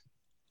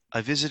I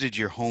visited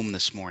your home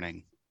this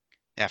morning.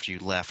 After you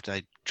left,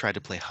 I tried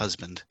to play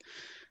husband.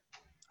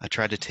 I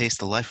tried to taste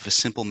the life of a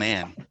simple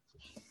man.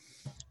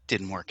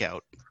 Didn't work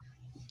out.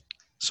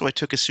 So I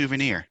took a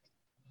souvenir.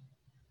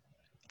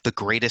 The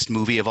greatest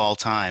movie of all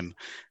time.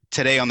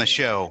 Today on the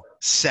show,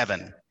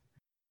 Seven.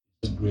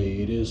 The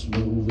greatest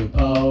movie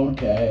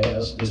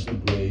podcast. It's the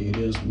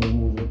greatest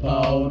movie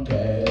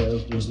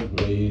podcast. It's the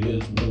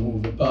greatest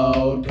movie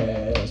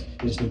podcast.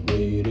 It's the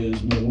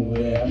greatest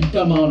movie.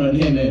 Come on and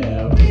hear me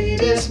now.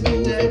 Greatest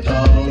movie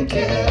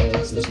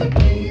podcast. It's the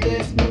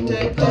greatest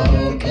movie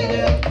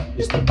podcast.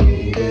 It's the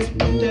greatest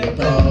movie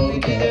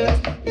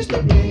podcast. It's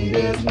the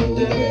greatest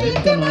movie.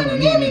 Come on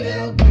and hear me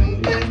now.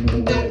 Greatest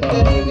movie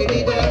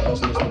podcast.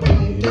 It's the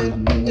greatest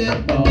movie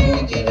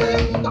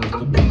podcast. It's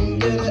the greatest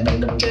movie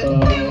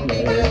podcast.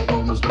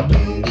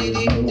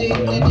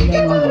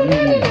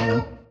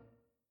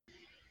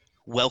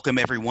 Welcome,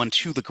 everyone,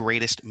 to the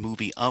greatest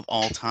movie of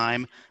all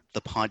time,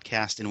 the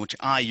podcast in which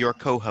I, your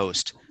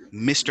co-host,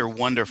 Mr.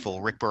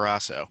 Wonderful Rick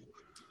Barrasso,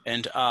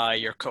 and I,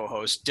 your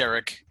co-host,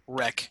 Derek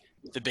Wreck,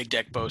 the Big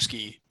Deck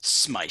Boski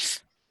Smythe.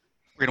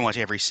 We're going to watch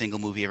every single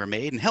movie ever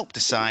made and help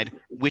decide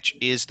which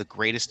is the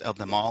greatest of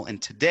them all.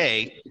 And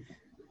today,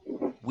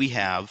 we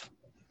have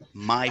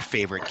my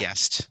favorite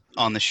guest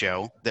on the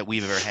show that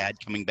we've ever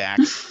had coming back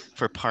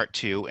for part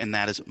 2, and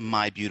that is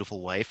my beautiful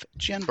wife,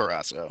 Jenn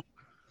Barrasso.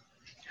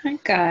 Hi,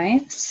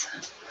 guys.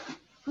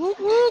 Whoop,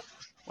 whoop.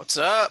 What's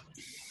up?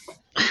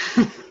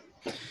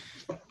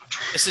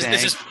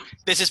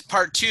 This is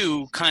part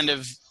 2, kind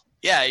of.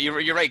 Yeah,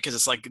 you're right, because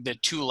it's like the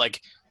 2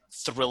 like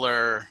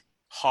thriller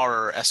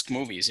horror-esque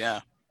movies.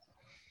 Yeah.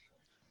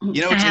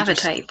 You know, I have a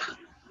type.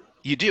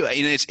 You do.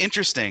 It's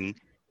interesting,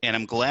 and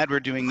I'm glad we're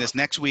doing this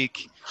next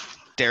week.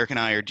 Derek and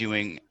I are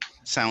doing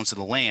Silence of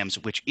the Lambs,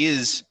 which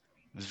is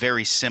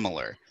very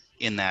similar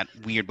in that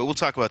weird, but we'll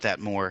talk about that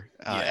more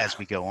as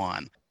we go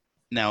on.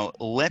 Now,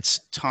 let's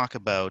talk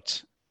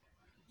about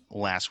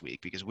last week,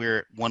 because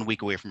we're 1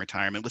 week away from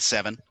retirement with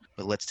 7,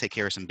 but let's take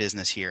care of some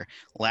business here.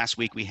 Last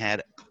week, we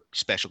had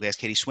special guest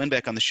Katie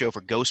Swinbeck on the show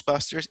for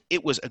Ghostbusters.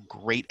 It was a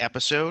great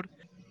episode.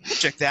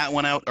 Check that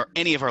one out, or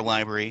any of our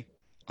library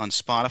on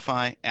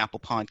Spotify, Apple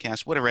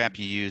Podcasts, whatever app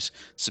you use.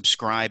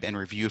 Subscribe and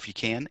review if you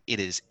can. It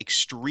is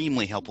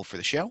extremely helpful for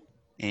the show.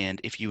 And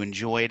if you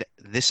enjoyed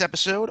this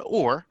episode,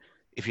 or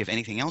if you have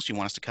anything else you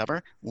want us to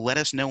cover, let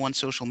us know on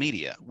social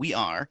media. We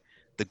are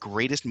the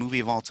Greatest Movie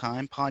of All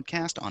Time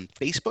podcast on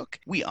Facebook.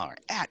 We are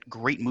at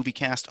Great Movie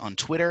Cast on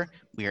Twitter.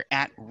 We are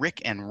at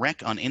Rick and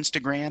Rec on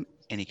Instagram.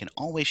 And you can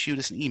always shoot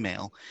us an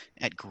email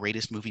at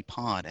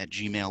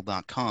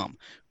greatestmoviepod@gmail.com.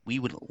 We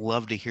would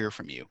love to hear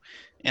from you.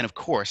 And of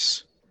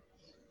course,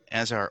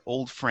 as our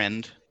old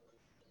friend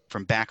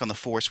from back on the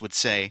force would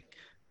say,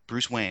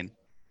 Bruce Wayne,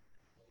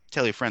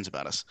 tell your friends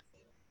about us.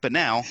 But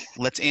now,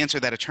 let's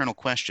answer that eternal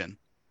question.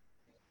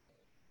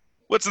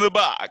 What's in the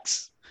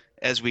box?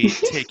 As we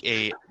take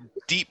a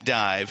deep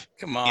dive.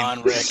 Come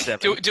on, Rick.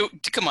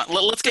 Come on.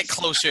 Let's get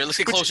closer. Let's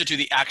get closer to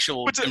the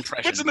actual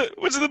impression.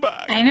 What's in the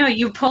box? I know,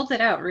 you pulled it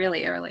out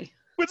really early.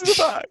 What's in the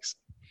box?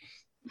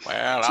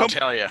 Well, I'll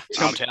tell you.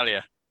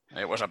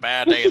 It was a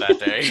bad day that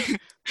day.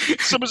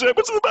 Someone said,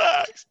 what's in the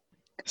box?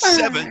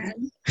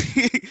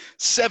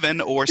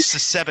 7 or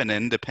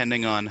Sevenin,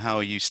 depending on how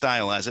you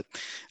stylize it,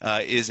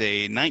 is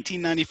a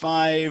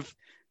 1995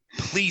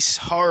 police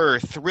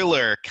horror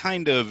thriller,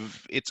 kind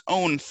of its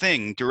own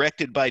thing,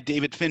 directed by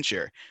David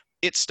Fincher.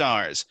 It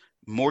stars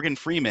Morgan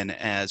Freeman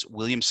as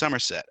William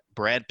Somerset,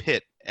 Brad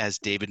Pitt as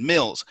David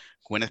Mills,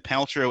 Gwyneth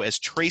Paltrow as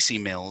Tracy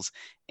Mills,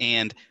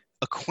 and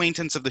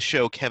acquaintance of the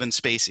show Kevin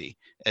Spacey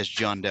as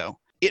John Doe.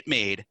 It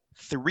made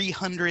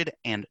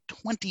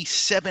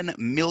 $327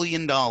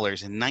 million in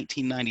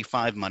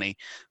 1995 money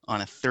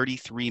on a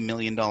 $33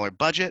 million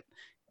budget.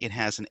 It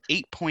has an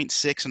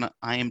 8.6 on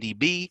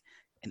IMDb,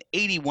 an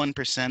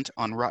 81%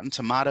 on Rotten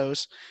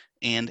Tomatoes,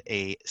 and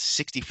a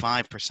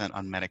 65%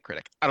 on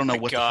Metacritic. I don't know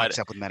what the fuck's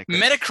up with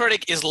Metacritic.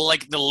 Metacritic is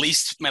like my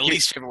least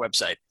favorite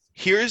website.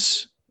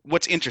 Here's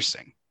what's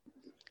interesting.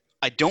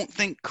 I don't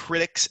think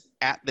critics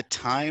at the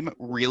time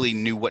really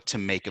knew what to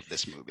make of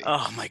this movie.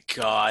 Oh my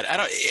God!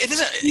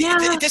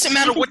 It doesn't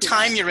matter what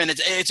time you're in.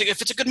 If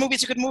it's a good movie,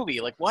 it's a good movie.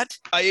 Like what?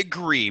 I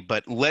agree,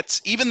 but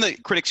even the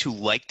critics who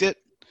liked it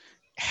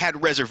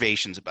had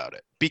reservations about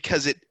it,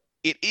 because it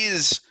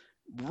is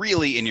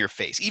really in your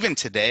face. Even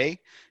today,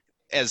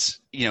 as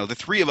you know, the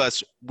three of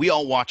us, we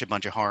all watch a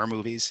bunch of horror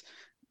movies.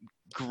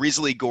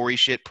 Grisly, gory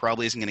shit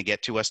probably isn't going to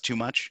get to us too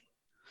much,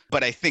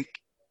 but I think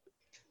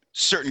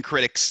certain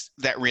critics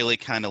that really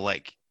kind of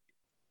like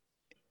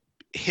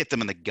hit them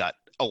in the gut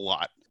a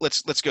lot.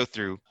 Let's go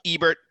through.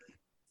 Ebert,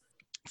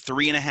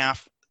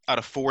 3.5 out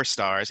of 4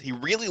 stars. He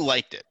really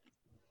liked it,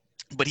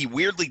 but he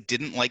weirdly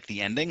didn't like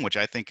the ending, which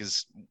I think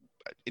is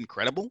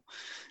incredible.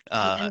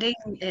 The ending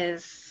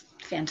is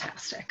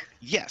fantastic.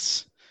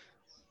 Yes.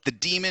 The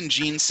Demon,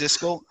 Gene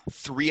Siskel,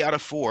 3 out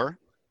of 4,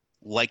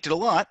 liked it a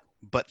lot,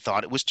 but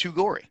thought it was too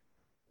gory.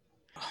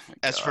 Oh my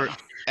God.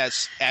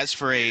 As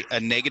for a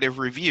negative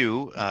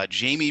review,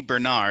 Jamie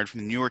Bernard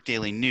from the New York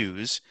Daily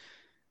News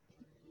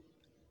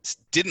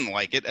didn't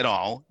like it at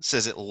all,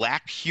 says it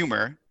lacked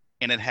humor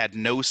and it had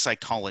no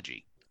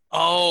psychology.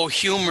 Oh,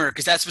 humor,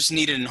 because that's what's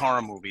needed in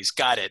horror movies.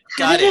 Got it.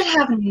 How did it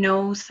have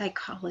no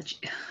psychology?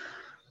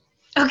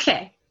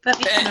 Okay, that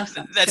makes no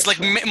sense. That's like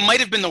might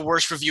have been the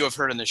worst review I've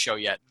heard on the show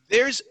yet.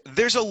 There's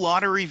a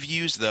lot of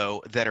reviews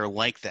though that are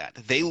like that.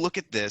 They look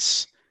at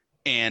this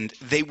and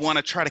they want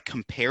to try to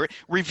compare it.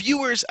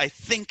 Reviewers, I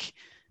think,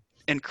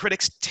 and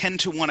critics tend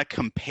to want to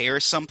compare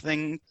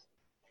something.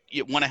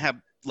 You want to have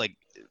like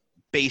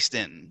based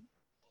in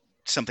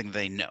something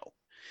they know.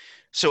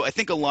 So I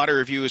think a lot of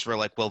reviewers were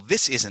like, well,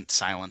 this isn't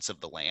Silence of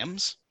the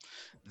Lambs.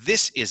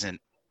 This is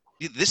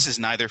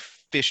neither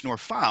fish nor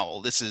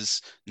fowl. This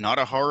is not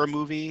a horror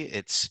movie.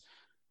 It's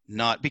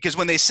not, because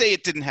when they say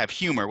it didn't have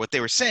humor, what they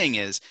were saying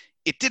is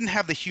it didn't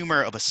have the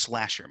humor of a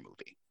slasher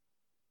movie.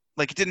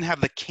 Like it didn't have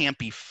the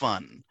campy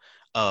fun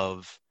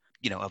of,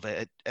 of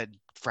a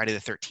Friday the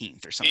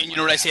 13th or something. And you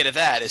know what I say to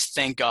that is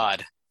thank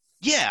God.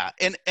 Yeah,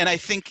 and I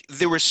think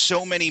there were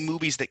so many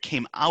movies that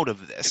came out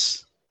of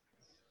this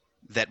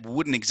that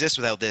wouldn't exist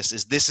without this.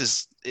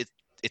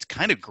 It's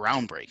kind of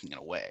groundbreaking in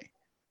a way.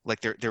 Like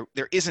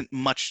there isn't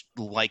much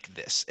like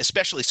this,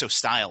 especially so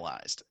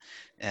stylized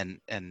and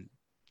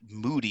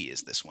moody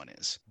as this one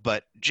is.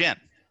 But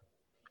Jen,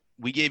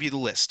 we gave you the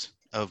list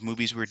of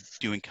movies we're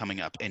doing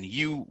coming up, and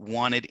you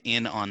wanted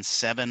in on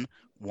 7.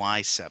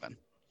 Why 7?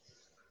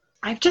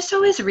 I've just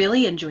always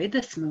really enjoyed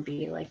this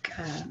movie. Like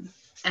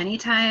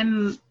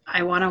anytime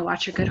I want to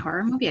watch a good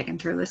horror movie, I can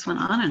throw this one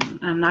on and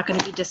I'm not going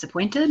to be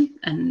disappointed.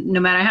 And no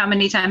matter how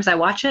many times I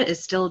watch it,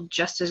 it's still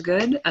just as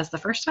good as the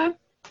first time.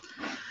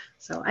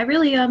 So I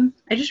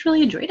just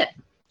really enjoyed it.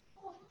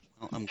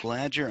 Well, I'm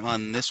glad you're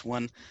on this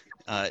one.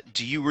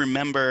 Do you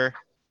remember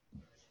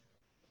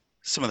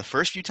some of the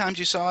first few times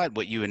you saw it,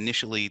 what you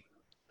initially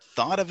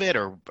thought of it,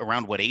 or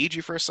around what age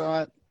you first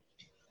saw it?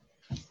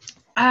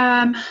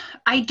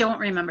 I don't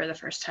remember the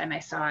first time I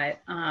saw it.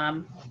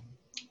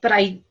 But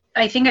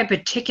I think I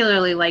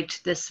particularly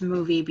liked this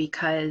movie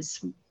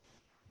because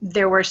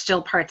there were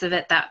still parts of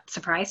it that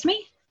surprised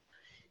me.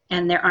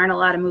 And there aren't a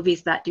lot of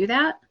movies that do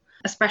that,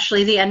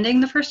 especially the ending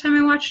the first time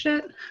I watched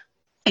it.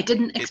 I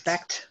didn't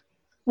expect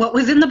what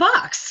was in the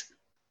box.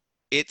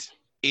 It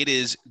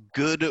is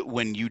good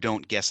when you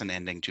don't guess an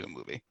ending to a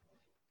movie.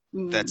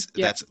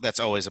 That's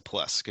always a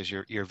plus, because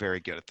you're very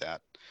good at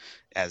that.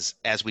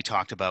 As we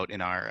talked about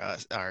in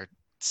our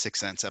Sixth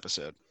Sense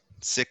episode.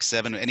 6,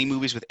 7, any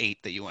movies with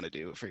 8 that you want to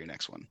do for your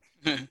next one?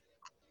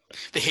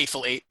 The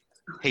Hateful Eight.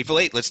 Hateful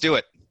Eight, let's do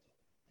it.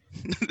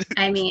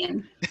 I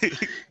mean,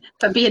 if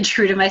I'm being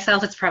true to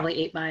myself, it's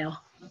probably 8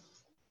 Mile.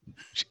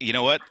 You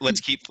know what? Let's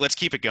keep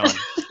it going.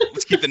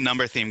 Let's keep the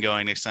number theme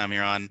going next time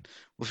you're on.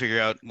 We'll figure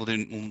out. We'll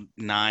do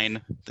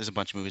 9. There's a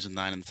bunch of movies with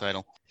 9 in the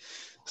title.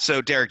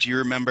 So, Derek, do you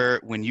remember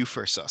when you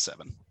first saw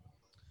 7?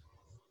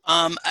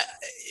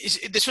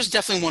 This was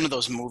definitely one of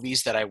those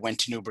movies that I went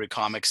to Newbury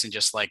Comics and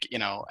just like,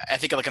 I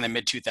think like in the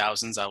mid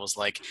 2000s, I was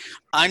like,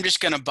 I'm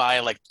just going to buy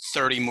like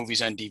 30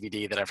 movies on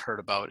DVD that I've heard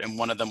about. And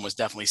one of them was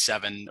definitely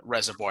 7,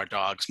 Reservoir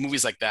Dogs,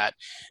 movies like that,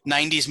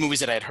 90s movies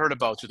that I had heard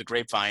about through the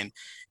grapevine.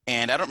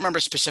 And I don't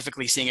remember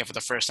specifically seeing it for the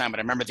first time, but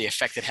I remember the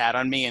effect it had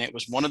on me. And it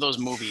was one of those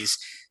movies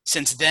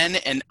since then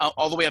and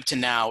all the way up to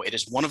now. It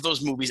is one of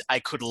those movies I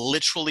could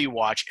literally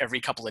watch every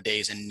couple of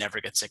days and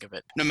never get sick of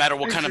it, no matter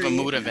what kind of a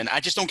mood I'm in.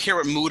 I just don't care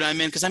what mood I'm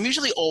in, because I'm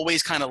usually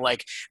always kind of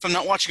like, if I'm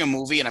not watching a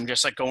movie and I'm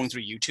just like going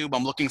through YouTube,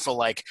 I'm looking for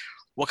like,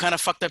 what kind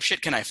of fucked up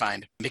shit can I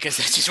find? Because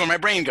that's just where my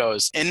brain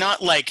goes. And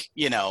not like,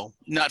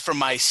 not from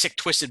my sick,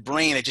 twisted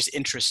brain. It just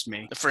interests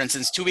me. For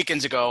instance, 2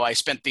 weekends ago, I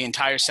spent the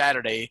entire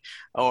Saturday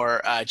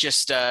while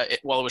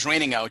it was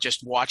raining out,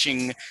 just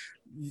watching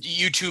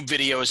YouTube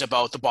videos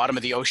about the bottom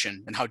of the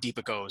ocean and how deep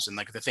it goes and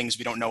like the things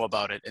we don't know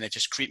about it. And it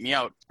just creeped me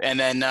out. And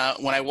then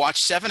when I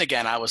watched 7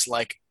 again, I was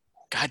like,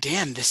 God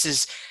damn, this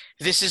is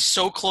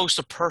so close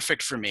to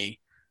perfect for me.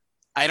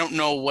 I don't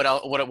know what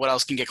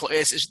else can get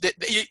close.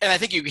 And I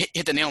think you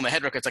hit the nail on the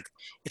head, Rick. It's like,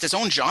 it's its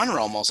own genre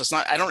almost. It's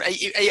not,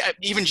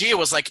 even Gia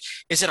was like,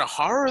 is it a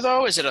horror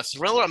though? Is it a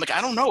thriller? I'm like,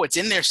 I don't know. It's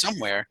in there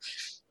somewhere.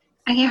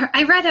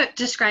 I read it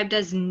described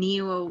as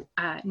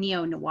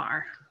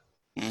neo-noir.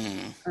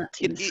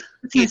 That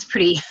seems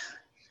pretty.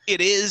 It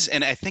is,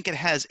 and I think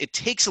it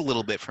takes a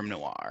little bit from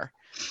noir,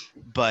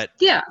 but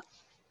yeah,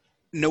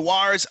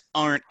 noirs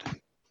aren't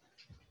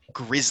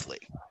grisly.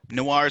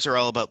 Noirs are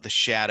all about the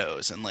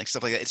shadows and like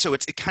stuff like that. So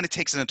it kind of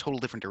takes in a total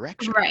different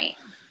direction. Right.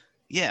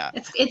 Yeah.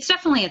 It's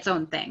definitely its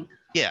own thing.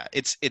 Yeah,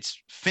 it's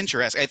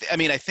Fincher-esque. I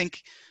mean, I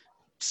think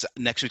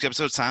next week's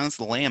episode, Silence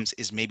of the Lambs,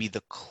 is maybe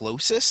the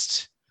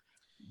closest,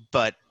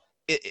 but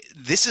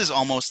this is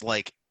almost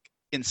like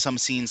in some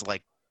scenes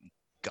like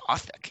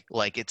Gothic.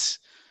 Like it's,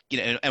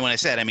 and when I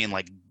said, I mean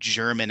like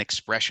German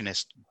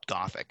expressionist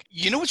Gothic.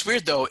 You know what's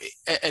weird though,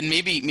 and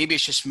maybe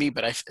it's just me,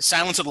 but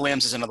Silence of the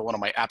Lambs is another one of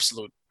my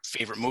absolute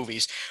favorite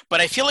movies.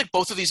 But I feel like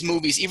both of these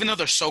movies, even though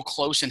they're so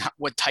close in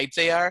what type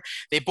they are,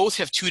 they both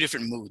have 2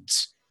 different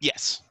moods.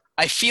 Yes.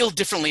 I feel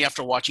differently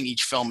after watching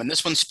each film, and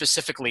this one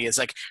specifically is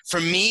like,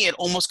 for me, it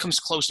almost comes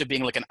close to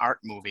being like an art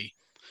movie.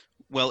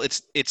 Well,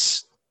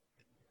 it's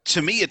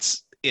to me,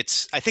 it's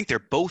I think they're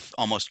both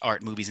almost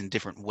art movies in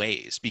different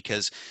ways,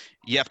 because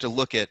you have to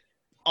look at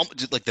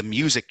like the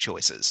music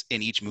choices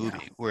in each movie.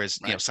 Yeah, Whereas,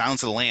 right.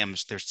 Silence of the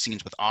Lambs, there's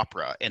scenes with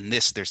opera, and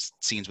there's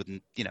scenes with,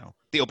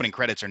 the opening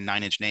credits are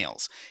Nine Inch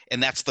Nails.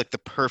 And that's like the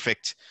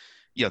perfect,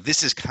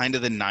 this is kind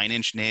of the Nine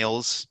Inch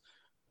Nails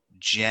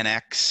Gen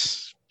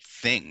X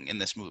thing in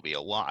this movie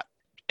a lot.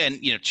 And,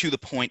 to the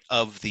point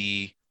of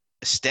the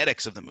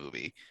aesthetics of the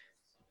movie,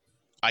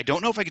 I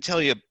don't know if I could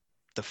tell you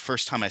the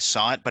first time I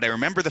saw it, but I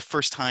remember the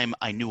first time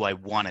I knew I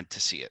wanted to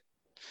see it.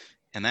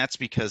 And that's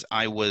because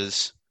I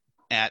was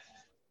at,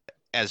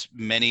 as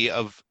many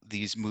of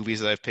these movies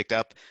that I've picked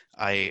up,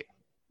 I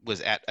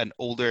was at I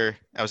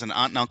was at an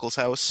aunt and uncle's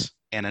house,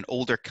 and an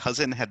older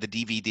cousin had the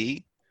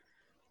DVD,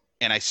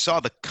 and I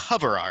saw the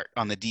cover art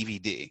on the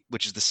DVD,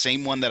 which is the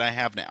same one that I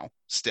have now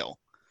still.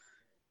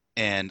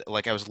 And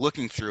like, I was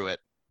looking through it,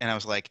 and I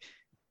was like,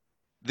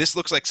 this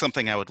looks like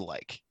something I would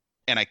like.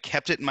 And I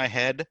kept it in my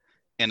head,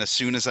 and as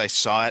soon as I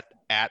saw it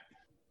at,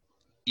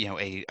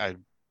 a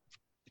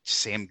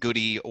Sam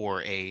Goody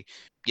or a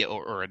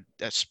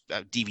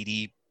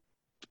DVD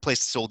place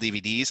that sold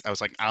DVDs, I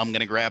was like, I'm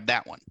gonna grab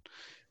that one.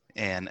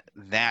 And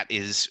that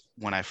is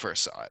when I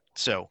first saw it.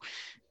 So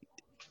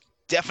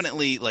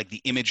definitely, like,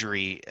 the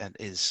imagery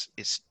is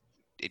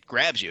it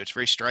grabs you. It's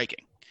very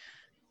striking.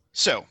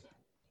 So,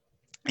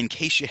 in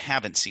case you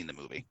haven't seen the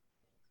movie,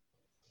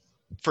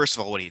 first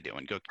of all, what are you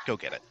doing? Go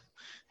get it.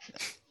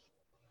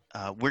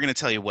 We're gonna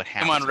tell you what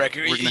I'm happens. on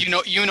record.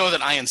 You know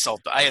that I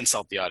insult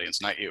the audience,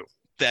 not you.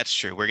 That's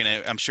true.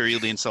 I'm sure you'll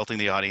be insulting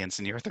the audience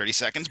in your 30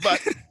 seconds, but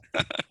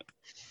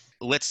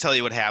let's tell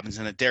you what happens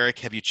in it. Derek,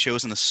 have you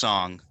chosen a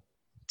song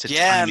to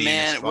tie me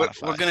man, into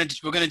Spotify?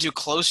 we're gonna do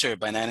Closer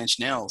by Nine Inch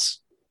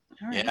Nails.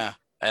 All right. Yeah,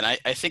 and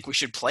I think we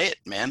should play it,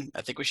 man.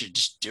 I think we should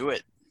just do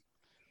it.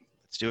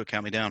 Let's do it.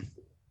 Count me down.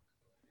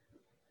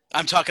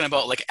 I'm talking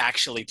about like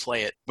actually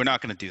play it. We're not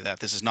going to do that.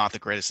 This is not the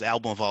greatest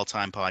album of all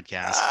time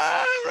podcast.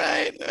 All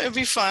right, it'd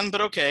be fun, but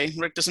okay.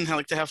 Rick doesn't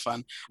like to have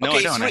fun. No, Okay,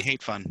 I don't. I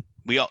hate fun.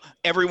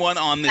 Everyone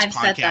on this I've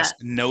said podcast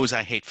that. knows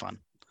I hate fun.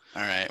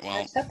 All right, well,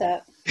 I said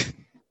that. All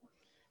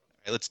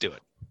right, let's do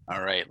it.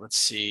 all right. Let's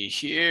see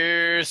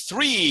here.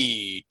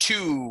 3,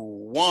 2,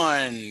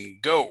 1,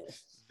 go.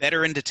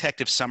 Veteran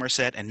Detective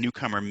Somerset and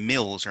newcomer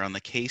Mills are on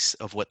the case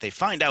of what they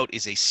find out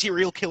is a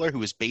serial killer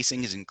who is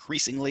basing his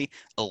increasingly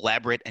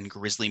elaborate and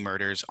grisly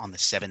murders on the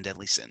 7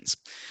 deadly sins.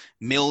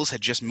 Mills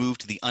had just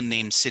moved to the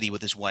unnamed city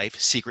with his wife,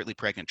 secretly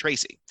pregnant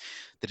Tracy.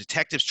 The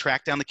detectives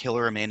track down the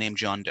killer, a man named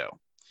John Doe.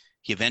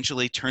 He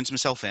eventually turns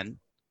himself in,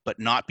 but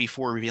not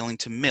before revealing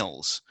to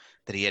Mills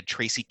that he had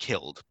Tracy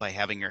killed by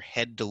having her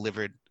head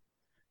delivered.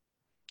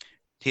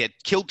 He had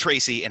killed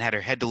Tracy and had her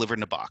head delivered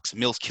in a box.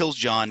 Mills kills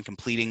John,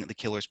 completing the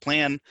killer's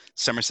plan.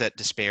 Somerset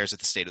despairs at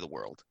the state of the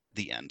world.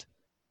 The end.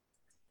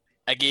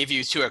 I gave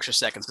you 2 extra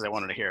seconds because I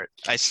wanted to hear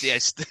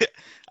it.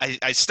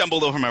 I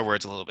stumbled over my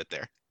words a little bit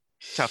there.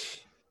 Tough.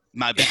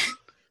 My bad.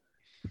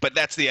 But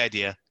that's the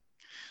idea.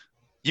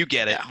 You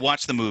get it. Yeah.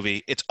 Watch the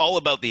movie. It's all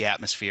about the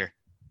atmosphere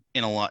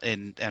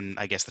and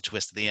I guess the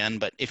twist at the end.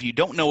 But if you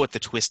don't know what the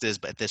twist is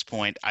at this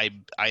point,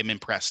 I'm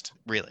impressed,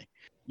 really.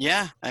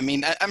 Yeah, I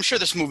mean, I'm sure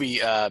this movie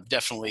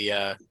definitely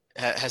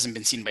hasn't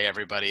been seen by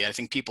everybody. I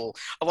think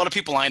a lot of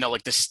people I know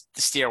like to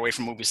steer away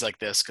from movies like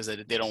this because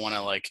they don't want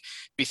to like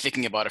be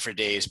thinking about it for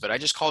days. But I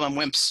just call them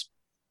wimps.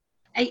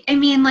 I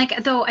mean,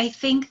 like, though, I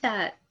think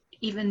that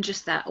even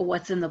just that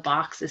what's in the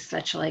box is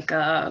such like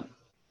a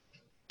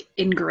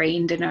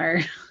ingrained in our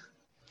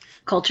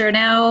culture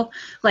now.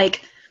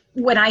 Like,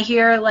 when I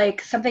hear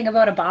like something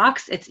about a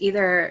box, it's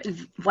either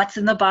what's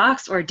in the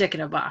box or dick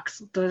in a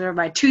box. Those are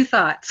my 2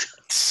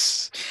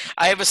 thoughts.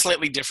 I have a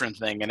slightly different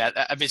thing, and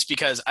it's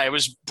because I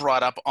was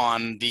brought up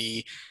on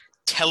the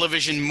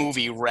television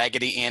movie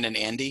Raggedy Ann and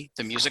Andy,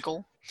 the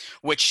musical,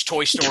 which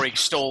Toy Story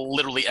stole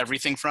literally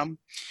everything from.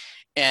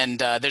 And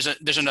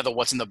there's another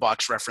 "What's in the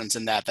Box" reference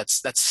in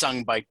that's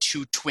sung by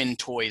 2 twin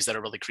toys that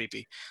are really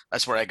creepy.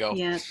 That's where I go.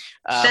 Yeah,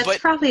 that's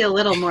probably a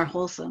little more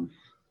wholesome.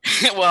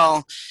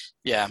 Well,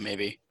 yeah,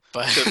 maybe.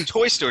 But so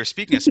Toy Story.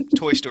 Speaking of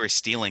Toy Story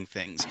stealing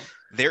things,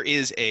 there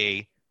is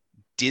a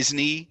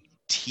Disney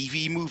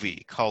TV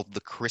movie called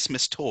The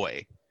Christmas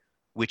Toy,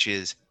 which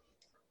is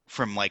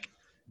from like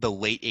the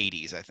late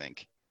 80s, I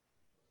think.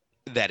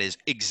 That is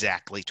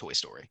exactly Toy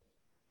Story.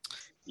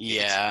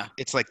 Yeah,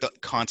 it's like the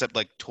concept,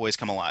 like toys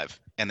come alive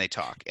and they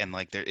talk, and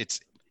like there's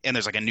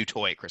like a new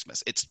toy at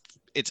Christmas. It's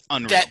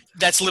unreal.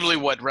 That's literally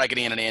what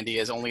Raggedy Ann and Andy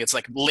is. Only it's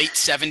like late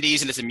 70s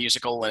and it's a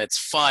musical and it's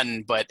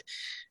fun, but.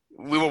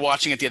 We were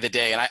watching it the other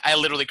day, and I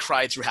literally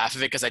cried through half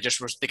of it because I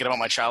just was thinking about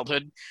my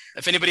childhood.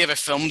 If anybody ever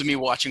filmed me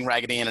watching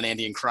Raggedy Ann and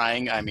Andy and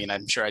crying, I mean,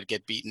 I'm sure I'd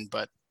get beaten,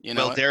 but you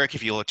know. Well, Derek,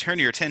 if you'll turn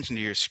your attention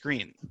to your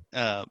screen.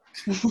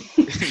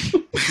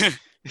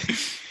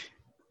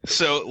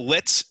 So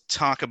let's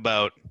talk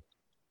about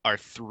our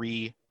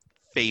 3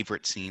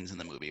 favorite scenes in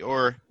the movie,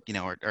 or,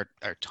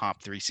 our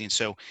top 3 scenes.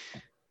 So,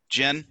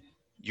 Jen,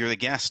 you're the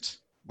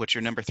guest. What's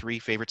your number 3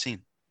 favorite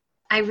scene?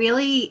 I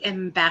really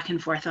am back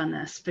and forth on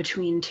this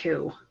between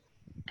 2.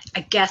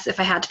 I guess if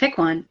I had to pick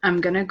one, I'm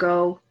going to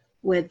go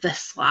with the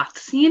sloth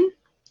scene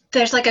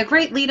there's like a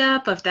great lead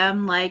up of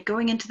them like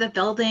going into the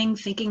building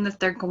thinking that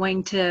they're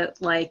going to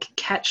like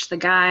catch the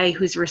guy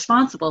who's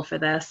responsible for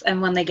this,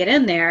 and when they get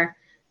in there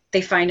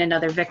they find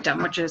another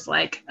victim, which is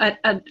like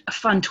a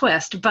fun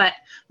twist. But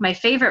my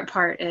favorite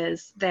part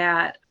is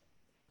that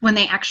when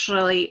they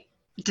actually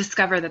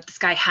discover that this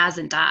guy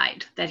hasn't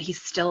died, that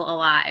he's still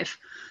alive.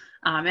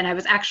 And I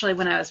was actually,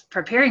 when I was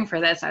preparing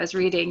for this, I was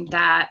reading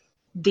that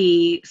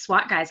the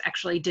SWAT guys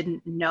actually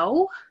didn't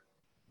know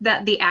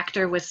that the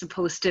actor was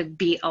supposed to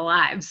be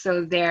alive.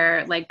 So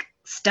their like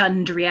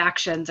stunned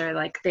reactions or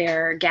like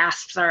their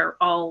gasps are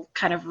all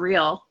kind of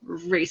real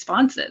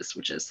responses,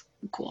 which is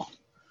cool.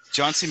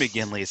 John C.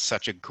 McGinley is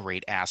such a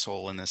great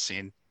asshole in this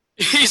scene.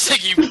 He's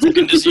like, you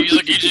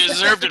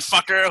deserved it,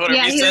 fucker. Whatever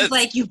yeah, he he's says.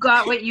 like, you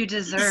got what you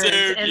deserved.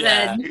 And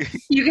yeah. then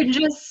you can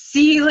just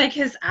see like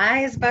his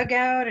eyes bug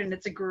out, and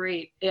it's a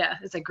great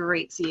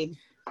scene.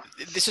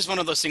 This is one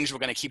of those things we're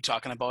going to keep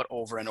talking about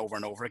over and over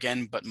and over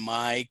again, but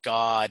my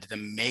God, the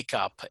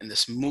makeup in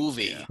this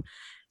movie,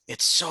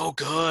 it's so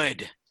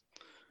good.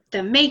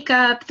 The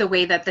makeup, the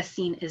way that the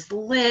scene is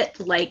lit,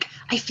 like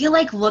I feel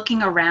like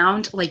looking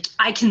around, like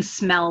I can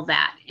smell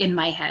that in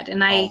my head.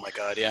 And oh my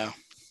God, yeah.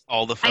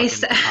 All the fucking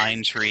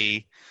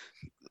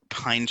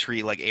pine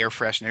tree like air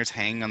fresheners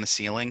hanging on the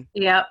ceiling.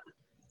 Yep.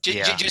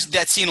 Just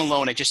that scene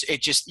alone, it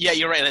just yeah,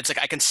 you're right. It's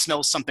like I can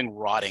smell something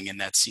rotting in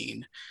that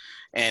scene.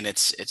 And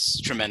it's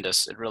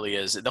tremendous. It really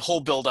is. The whole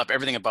build up,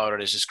 everything about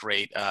it is just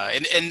great.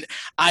 And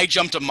I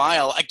jumped a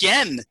mile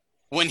again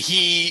when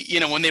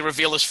when they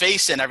reveal his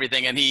face and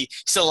everything, and he's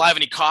still alive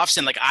and he coughs,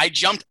 and like I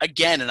jumped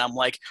again, and I'm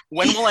like,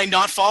 when will I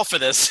not fall for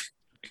this?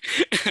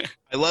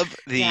 I love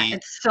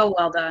it's so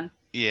well done.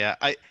 Yeah,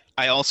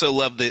 I also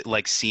love the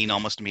like scene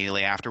almost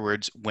immediately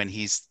afterwards when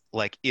he's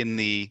like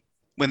when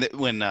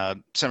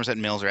Somerset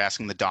and Mills are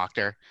asking the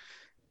doctor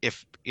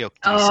if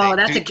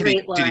that's a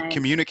great line. Did he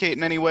communicate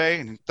in any way?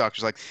 And the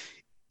doctor's like,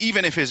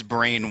 even if his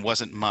brain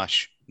wasn't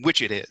mush,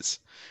 which it is.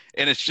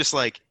 And it's just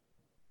like,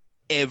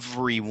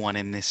 everyone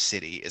in this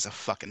city is a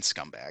fucking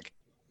scumbag.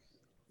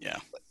 Yeah.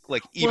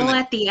 Like even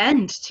at the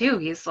end too,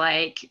 he's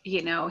like,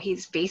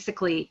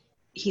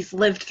 he's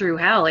lived through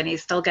hell and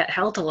he's still got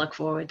hell to look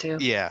forward to.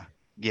 Yeah.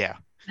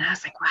 And I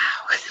was like, wow,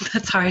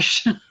 that's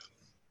harsh.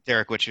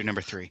 Derek, what's your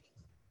number 3?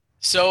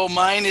 So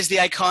mine is the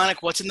iconic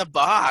What's in the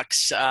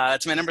Box.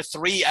 It's my number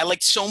 3. I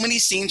liked so many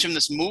scenes from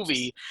this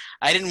movie.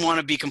 I didn't want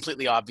to be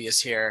completely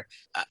obvious here.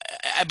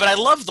 But I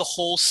love the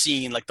whole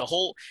scene, like the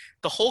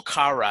whole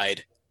car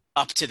ride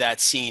up to that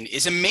scene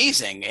is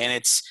amazing. And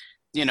it's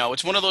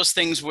one of those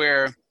things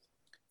where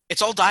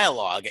it's all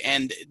dialogue.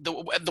 And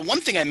the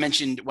one thing I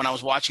mentioned when I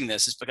was watching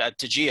this is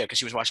to Gia, because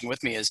she was watching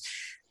with me, is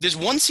there's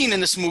one scene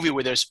in this movie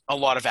where there's a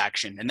lot of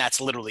action, and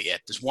that's literally it.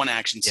 There's one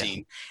action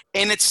scene.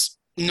 And it's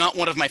not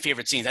one of my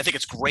favorite scenes. I think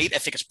it's great. I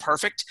think it's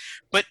perfect.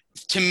 But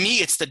to me,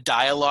 it's the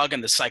dialogue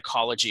and the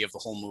psychology of the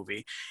whole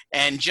movie.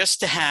 And just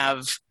to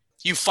have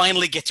you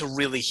finally get to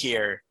really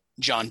hear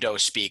John Doe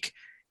speak.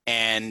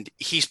 And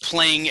he's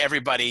playing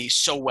everybody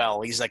so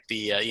well. He's like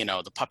the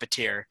the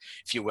puppeteer,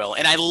 if you will.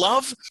 And I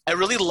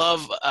really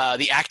love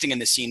the acting in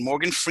this scene.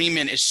 Morgan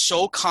Freeman is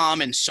so calm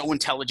and so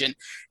intelligent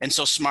and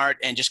so smart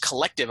and just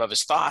collective of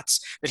his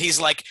thoughts that he's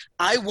like,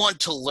 I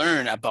want to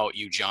learn about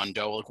you, John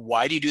Doe. Like,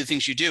 why do you do the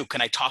things you do? Can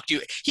I talk to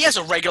you? He has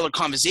a regular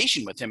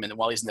conversation with him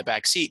while he's in the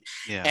back seat.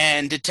 Yeah.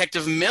 And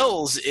Detective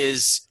Mills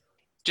he's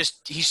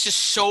just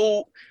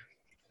so.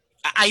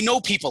 I know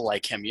people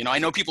like him, I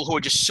know people who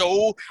are just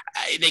so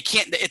they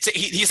can't.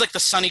 He's like the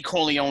Sonny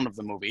Corleone of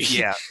the movie.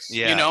 Yeah.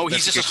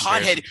 He's just a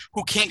hothead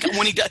who can't.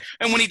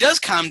 When he does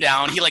calm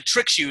down, he like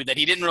tricks you that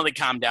he didn't really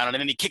calm down,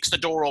 and then he kicks the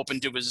door open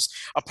to his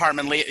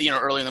apartment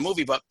early in the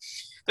movie. But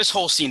this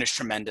whole scene is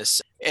tremendous,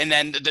 and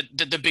then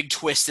the big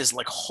twist is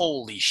like,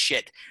 holy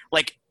shit!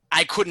 Like,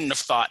 I couldn't have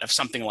thought of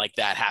something like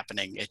that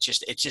happening. It's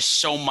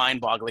just so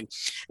mind-boggling,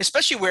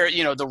 especially where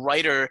the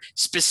writer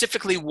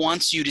specifically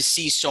wants you to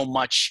see so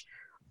much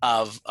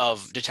of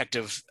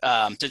Detective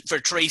for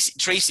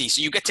Tracy,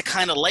 so you get to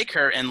kind of like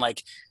her, and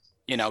like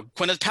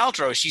Gwyneth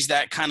Paltrow, she's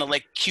that kind of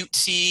like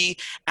cutesy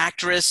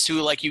actress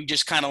who like you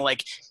just kind of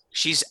like,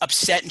 she's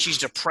upset and she's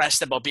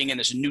depressed about being in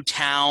this new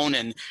town,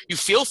 and you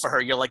feel for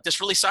her. You're like,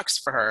 this really sucks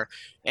for her,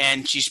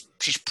 and she's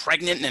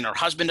pregnant and her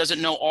husband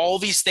doesn't know. All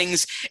these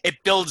things, it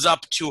builds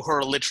up to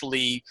her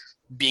literally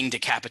being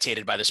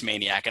decapitated by this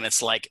maniac, and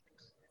it's like,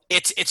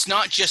 it's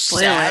not just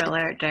sad. Spoiler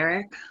alert,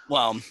 Derek.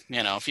 Well,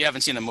 if you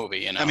haven't seen the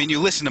movie, I mean, you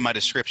listen to my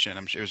description.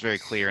 I'm sure it was very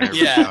clear.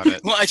 Yeah.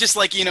 Well, I just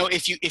like,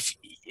 if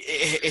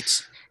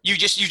it's you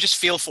just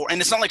feel for,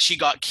 and it's not like she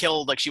got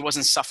killed, like she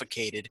wasn't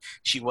suffocated,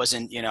 she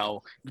wasn't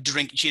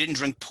she didn't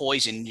drink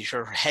poison,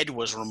 her head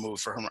was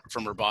removed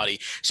from her body.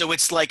 So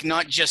it's like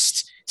not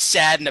just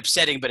sad and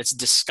upsetting, but it's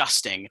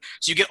disgusting.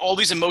 So you get all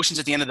these emotions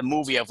at the end of the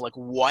movie of like,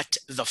 what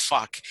the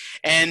fuck?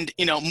 And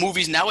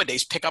movies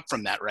nowadays pick up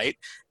from that, right?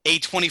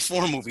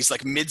 A24 movies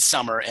like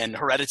Midsummer and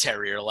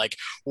Hereditary are like,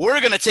 we're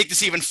going to take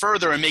this even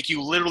further and make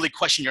you literally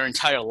question your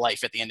entire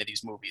life at the end of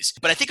these movies.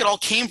 But I think it all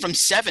came from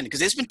 7, because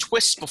there's been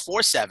twists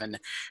before 7,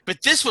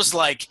 but this was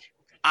like,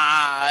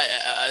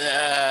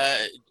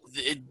 the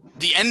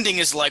ending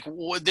is like,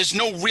 there's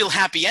no real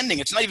happy ending.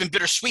 It's not even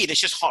bittersweet.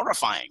 It's just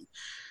horrifying.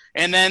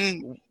 And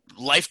then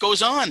life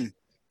goes on.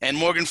 And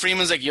Morgan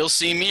Freeman's like, you'll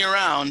see me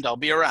around. I'll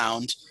be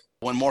around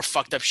when more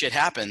fucked up shit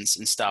happens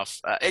and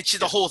stuff.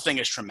 The whole thing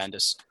is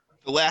tremendous.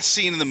 The last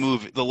scene in the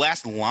movie, the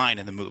last line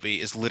in the movie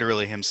is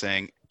literally him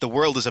saying, "The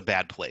world is a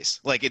bad place."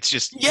 Like, it's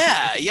just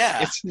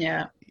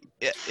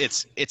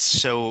it's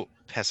so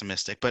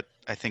pessimistic. But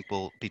I think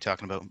we'll be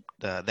talking about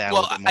that.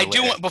 Well, a little bit more I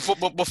do later.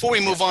 want, before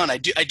we move on, I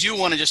do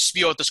want to just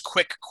spew out this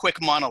quick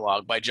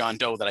monologue by John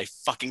Doe that I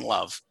fucking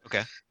love.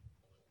 Okay.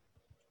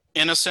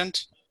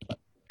 Innocent,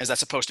 is that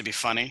supposed to be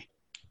funny?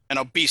 An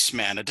obese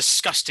man, a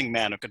disgusting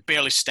man who could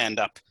barely stand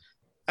up.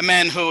 A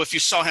man who, if you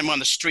saw him on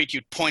the street,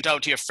 you'd point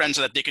out to your friends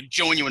so that they could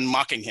join you in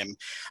mocking him.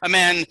 A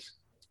man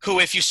who,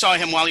 if you saw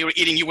him while you were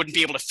eating, you wouldn't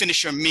be able to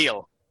finish your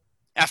meal.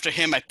 After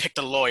him, I picked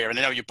a lawyer, and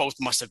I know you both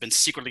must have been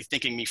secretly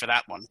thanking me for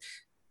that one.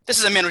 This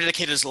is a man who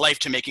dedicated his life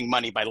to making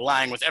money by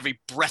lying with every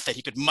breath that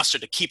he could muster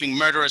to keeping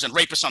murderers and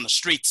rapists on the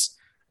streets.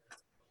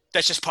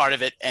 That's just part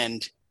of it,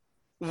 and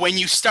when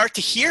you start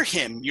to hear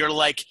him, you're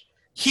like,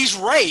 he's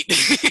right.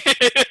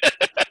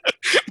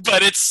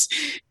 But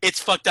it's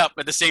fucked up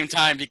at the same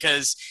time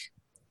because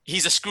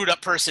he's a screwed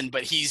up person,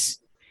 but he's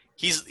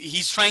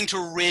trying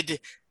to rid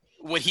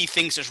what he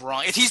thinks is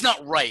wrong. He's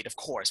not right, of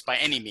course, by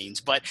any means,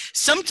 but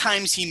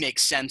sometimes he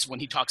makes sense when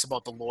he talks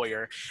about the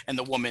lawyer and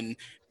the woman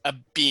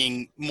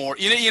being more,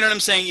 you know what I'm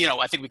saying?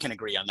 I think we can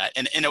agree on that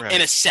in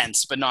a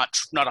sense, but not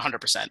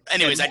 100%.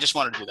 Anyways, I just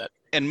wanted to do that.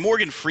 And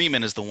Morgan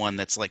Freeman is the one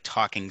that's like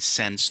talking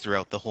sense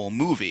throughout the whole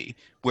movie,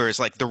 whereas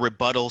like the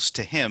rebuttals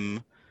to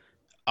him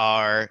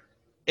or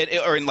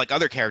in like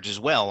other characters as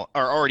well,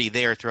 are already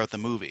there throughout the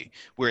movie.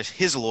 Whereas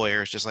his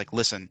lawyer is just like,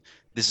 listen,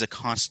 this is a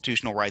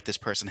constitutional right this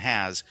person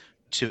has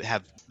to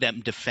have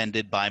them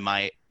defended by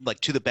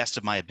to the best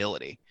of my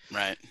ability.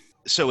 Right.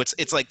 So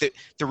it's like the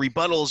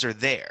rebuttals are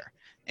there.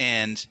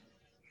 And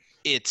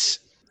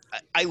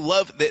I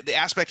love the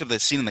aspect of the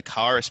scene in the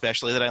car,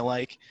 especially that I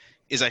like,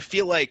 is I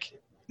feel like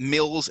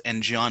Mills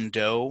and John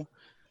Doe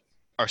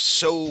are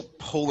so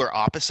polar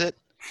opposite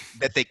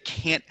that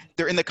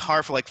they're in the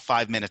car for like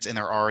 5 minutes and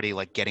they're already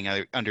like getting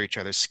under each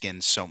other's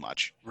skin so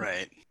much.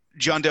 Right.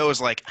 John Doe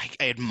is like,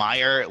 I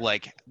admire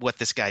like what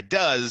this guy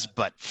does,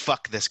 but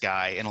fuck this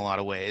guy in a lot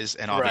of ways.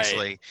 And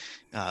obviously,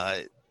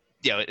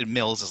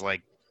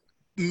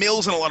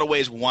 Mills in a lot of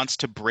ways wants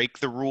to break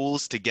the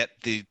rules to get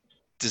the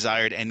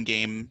desired end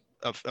game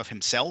of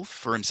himself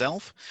for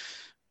himself.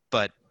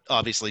 But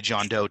obviously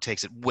John Doe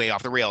takes it way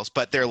off the rails,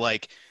 but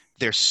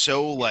they're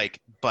so like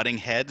butting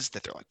heads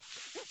that they're like,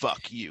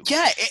 fuck you.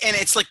 Yeah, and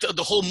it's like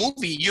the whole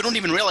movie, you don't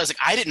even realize, like,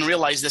 I didn't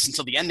realize this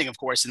until the ending, of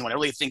course, and when I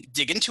really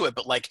dig into it,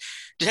 but like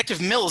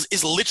Detective Mills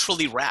is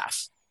literally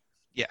wrath.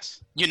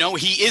 Yes.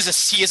 He is a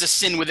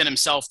sin within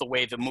himself, the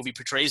way the movie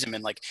portrays him,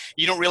 and like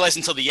you don't realize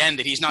until the end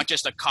that he's not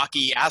just a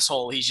cocky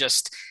asshole,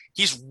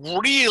 he's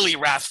really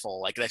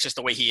wrathful. Like that's just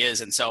the way he is,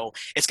 and so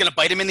it's gonna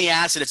bite him in the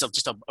ass, and it's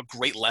just a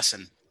great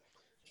lesson.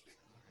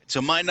 So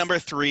my number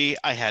 3,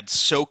 I had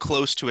so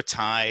close to a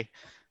tie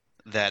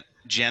that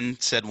Jen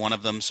said one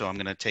of them, so I'm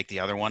going to take the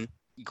other one,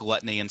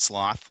 Gluttony and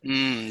Sloth.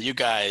 You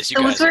guys.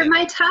 Those were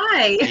my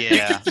tie.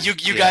 Yeah.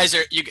 You guys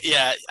are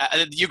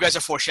you guys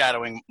are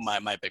foreshadowing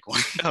my big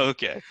one.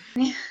 Okay.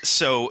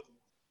 So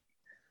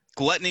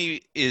Gluttony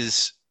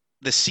is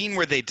the scene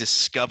where they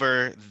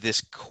discover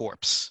this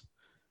corpse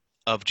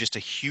of just a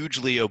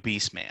hugely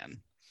obese man.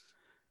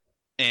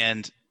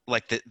 And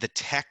like the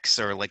techs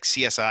or like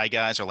CSI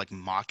guys are like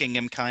mocking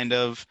him kind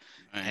of.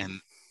 Right.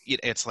 And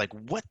it's like,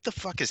 what the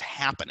fuck is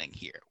happening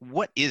here?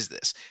 What is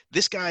this?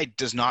 This guy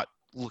does not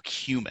look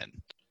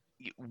human.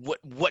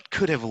 What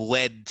could have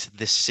led to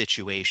this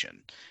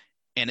situation?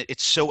 And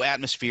it's so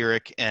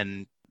atmospheric,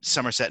 and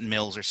Somerset and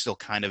Mills are still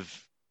kind of,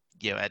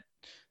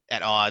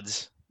 at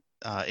odds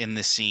in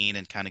this scene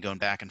and kind of going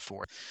back and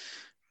forth.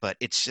 But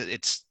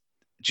it's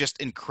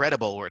just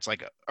incredible where it's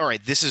like, all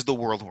right, this is the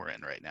world we're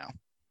in right now.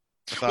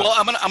 Well,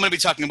 I'm gonna be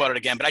talking about it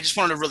again, but I just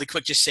wanted to really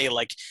quick just say,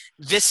 like,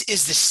 this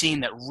is the scene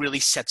that really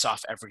sets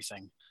off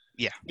everything.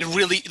 Yeah. It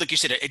really, like you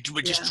said, it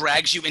just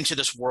drags you into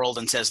this world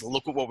and says,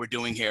 look at what we're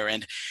doing here.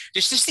 And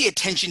there's just the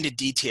attention to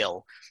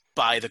detail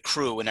by the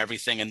crew and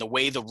everything, and the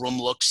way the room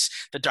looks,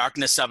 the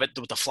darkness of it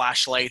with the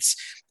flashlights,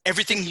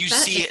 everything you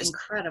see is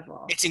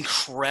incredible. It's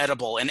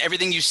incredible. And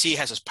everything you see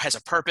has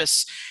a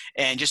purpose,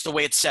 and just the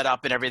way it's set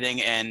up and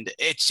everything. And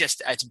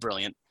it's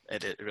brilliant.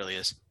 It really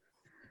is.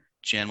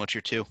 Jen, what's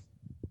your 2?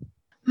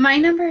 My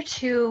number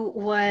 2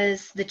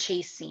 was the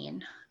chase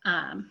scene,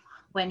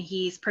 when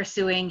he's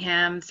pursuing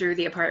him through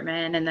the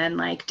apartment and then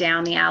like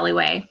down the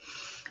alleyway.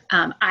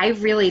 I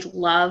really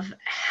love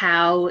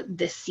how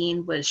this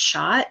scene was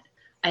shot.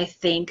 I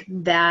think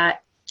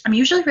that I'm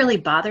usually really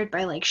bothered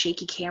by like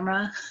shaky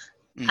camera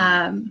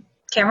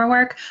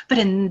work, but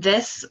in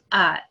this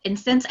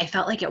instance, I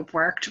felt like it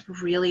worked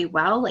really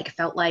well. Like I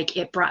felt like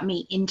it brought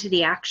me into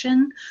the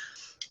action.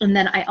 And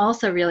then I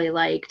also really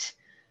liked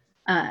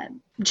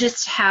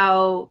just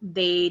how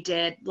they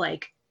did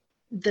like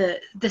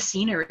the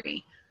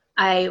scenery.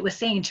 I was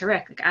saying to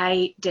Rick, like,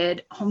 I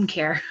did home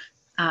care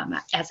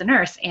as a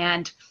nurse,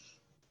 and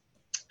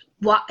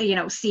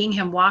seeing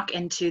him walk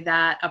into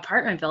that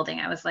apartment building,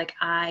 I was like,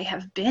 I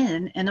have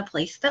been in a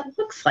place that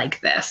looks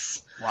like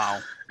this.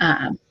 Wow.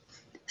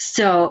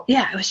 So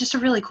yeah, it was just a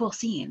really cool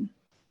scene.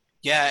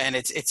 Yeah, and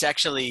it's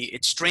actually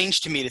it's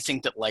strange to me to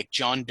think that like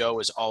John Doe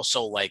is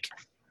also like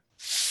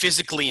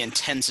physically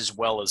intense as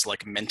well as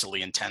like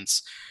mentally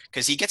intense,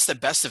 because he gets the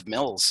best of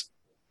Mills,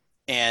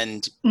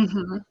 and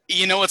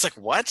it's like,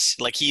 what?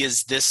 Like, he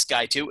is this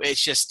guy too.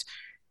 It's just,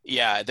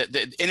 yeah,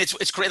 and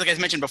it's great. Like I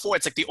mentioned before,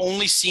 it's like the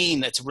only scene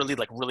that's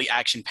really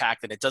action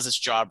packed, and it does its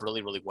job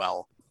really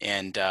well.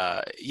 And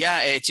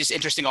it's just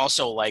interesting.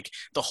 Also, like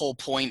the whole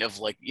point of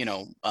like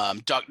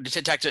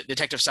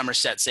Detective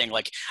Somerset saying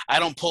like, I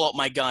don't pull out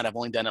my gun. I've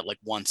only done it like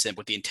once, and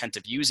with the intent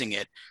of using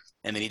it.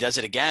 And then he does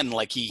it again.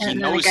 Like he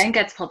knows. The gun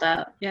gets pulled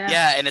out. Yeah.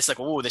 Yeah, and it's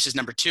like, oh, this is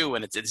number 2,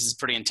 and this is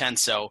pretty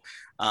intense. So,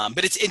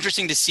 but it's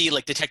interesting to see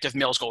like Detective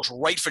Mills goes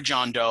right for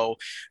John Doe.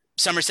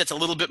 Somerset's a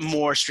little bit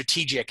more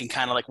strategic and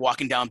kind of like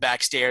walking down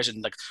back stairs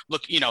and like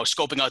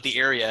scoping out the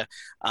area.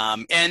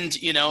 And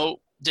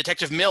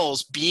Detective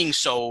Mills being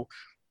so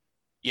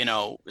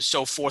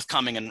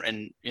forthcoming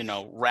and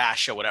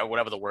rash, or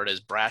whatever the word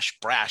is,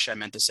 brash, I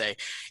meant to say,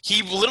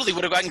 he literally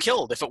would have gotten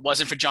killed if it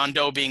wasn't for John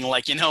Doe being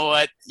like, you know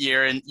what,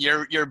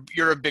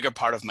 you're a bigger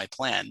part of my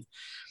plan.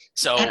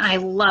 So, and I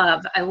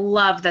love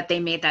that they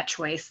made that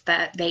choice,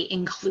 that they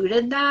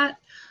included that,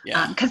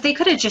 because they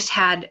could have just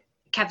had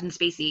Kevin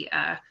Spacey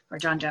or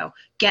John Doe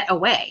get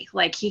away.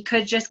 Like, he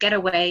could just get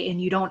away,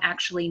 and you don't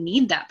actually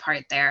need that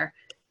part there.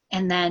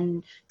 And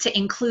then to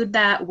include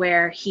that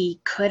where he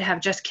could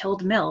have just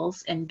killed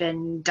Mills and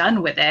been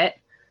done with it.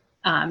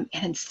 And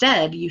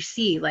instead you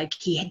see like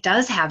he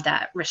does have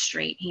that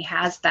restraint. He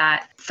has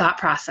that thought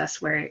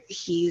process where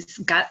he's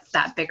got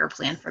that bigger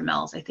plan for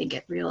Mills. I think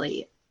it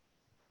really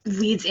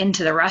leads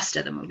into the rest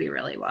of the movie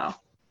really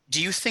well.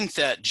 Do you think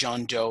that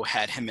John Doe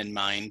had him in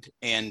mind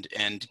and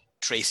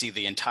Tracy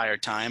the entire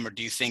time? Or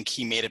do you think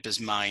he made up his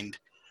mind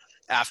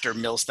after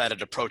Mills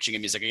started approaching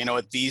him? He's like, you know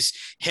what,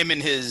 him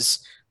and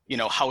his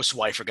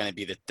housewife are going to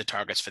be the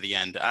targets for the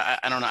end.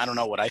 I don't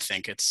know what I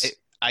think.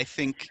 I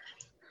think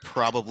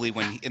probably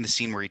when in the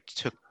scene where he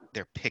took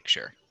their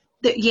picture.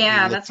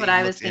 That's what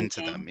I was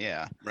thinking. Into them,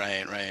 yeah.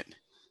 Right.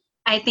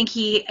 I think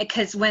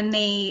because when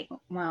we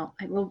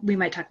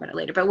might talk about it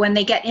later, but when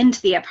they get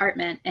into the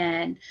apartment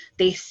and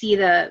they see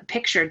the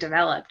picture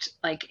developed,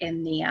 like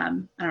in the, I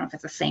don't know if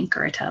it's a sink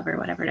or a tub or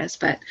whatever it is,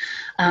 but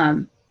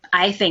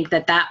I think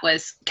that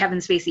was Kevin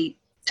Spacey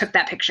took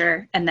that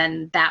picture, and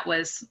then that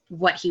was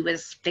what he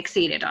was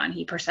fixated on.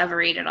 He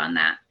perseverated on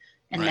that,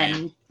 and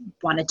then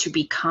wanted to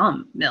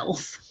become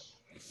Mills.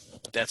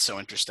 That's so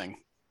interesting.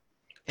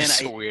 It's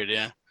so weird,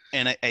 yeah.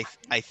 And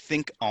I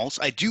think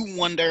also, I do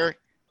wonder,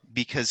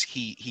 because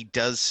he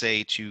does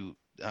say to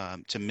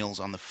Mills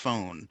on the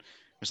phone,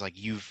 it was like,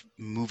 you've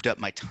moved up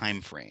my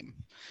time frame.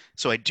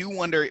 So I do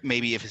wonder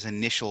maybe if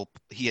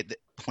he had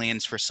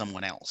plans for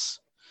someone else,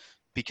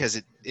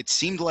 because it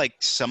seemed like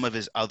some of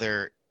his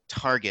other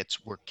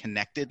targets were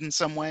connected in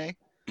some way,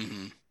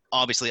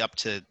 obviously up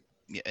to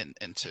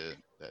and to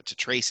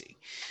Tracy.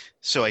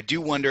 So I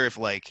do wonder if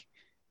like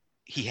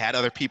he had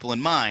other people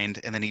in mind,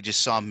 and then he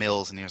just saw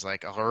Mills and he was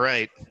like, all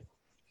right.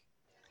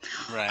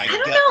 I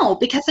don't know,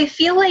 because I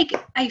feel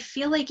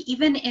like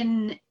even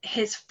in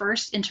his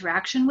first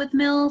interaction with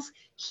Mills,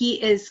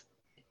 he is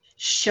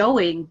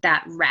showing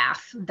that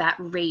wrath, that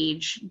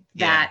rage,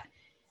 that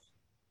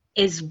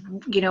is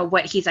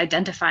what he's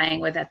identifying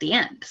with at the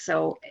end.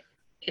 So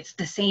it's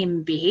the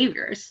same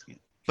behaviors.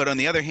 But on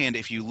the other hand,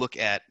 if you look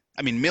at,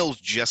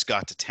 Mills just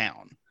got to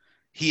town.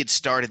 He had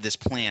started this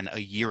plan a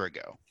year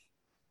ago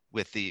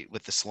with the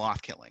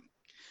sloth killing.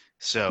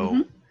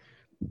 So,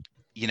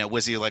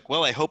 was he like,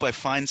 well, I hope I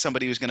find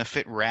somebody who's going to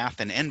fit wrath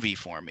and envy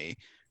for me?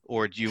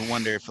 Or do you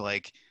wonder if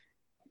like,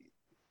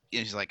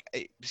 he's like,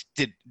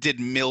 did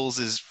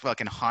Mills's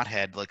fucking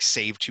hothead like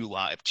save two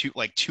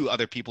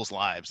other people's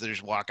lives? They're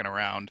just walking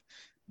around,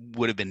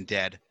 would have been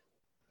dead.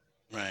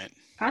 Right.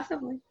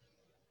 Possibly.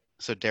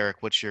 So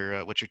Derek, what's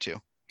your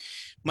 2?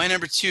 My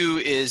number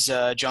 2 is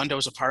John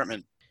Doe's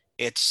apartment.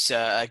 It's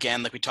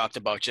again, like we talked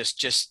about,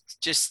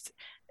 just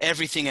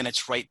everything in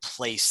its right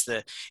place.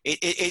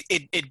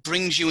 It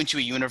brings you into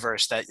a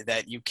universe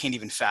that you can't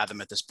even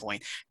fathom at this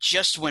point.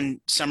 Just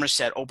when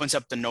Somerset opens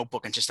up the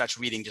notebook and just starts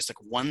reading just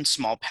like one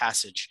small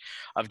passage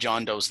of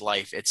John Doe's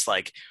life, it's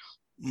like,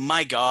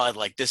 my God,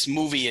 like this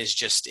movie is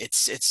just,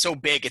 it's so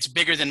big. It's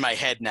bigger than my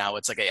head now.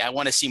 It's like, I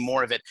want to see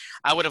more of it.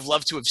 I would have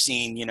loved to have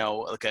seen,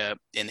 like an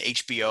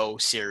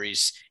HBO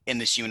series in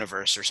this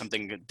universe or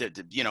something,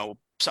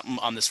 something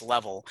on this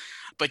level.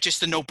 But just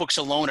the notebooks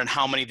alone and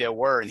how many there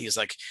were. And he's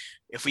like,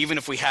 even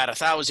if we had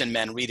 1,000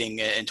 men reading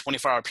in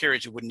 24-hour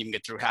periods, we wouldn't even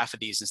get through half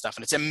of these and stuff.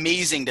 And it's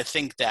amazing to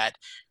think that,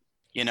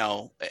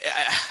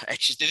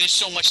 there's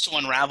so much to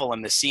unravel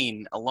in the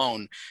scene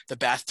alone. The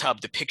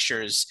bathtub, the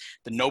pictures,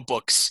 the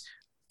notebooks.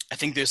 I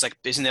think there's like,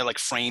 isn't there like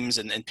frames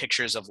and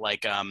pictures of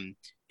like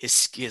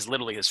his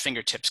literally his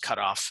fingertips cut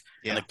off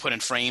Yeah. and like put in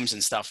frames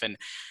and stuff. And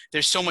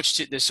there's so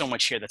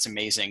much here that's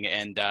amazing.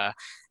 And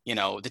you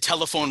know, the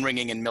telephone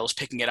ringing and Mills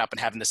picking it up and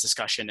having this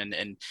discussion,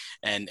 and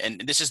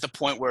this is the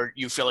point where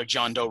you feel like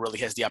John Doe really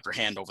has the upper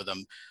hand over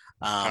them.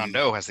 John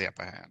Doe has the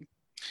upper hand.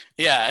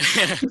 Yeah.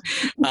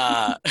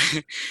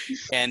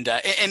 And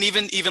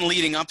even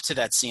leading up to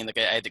that scene, like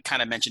I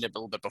kind of mentioned it a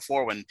little bit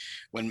before,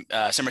 when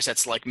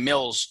Somerset's like,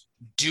 Mills,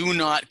 do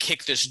not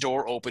kick this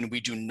door open. We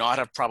do not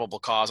have probable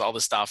cause, all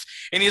this stuff.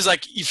 And he's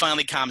like, he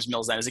finally calms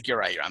Mills down. He's like, you're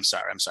right. I'm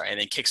sorry. And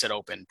then kicks it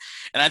open.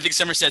 And I think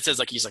Somerset says,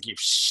 like, he's like, you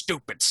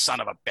stupid son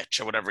of a bitch,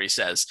 or whatever he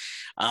says.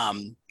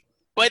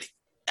 But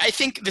I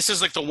think this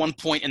is like the one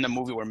point in the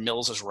movie where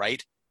Mills is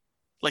right.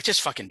 Like,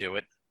 just fucking do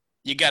it.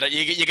 You gotta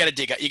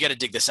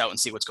dig this out and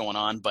see what's going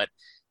on. But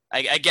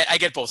I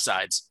get both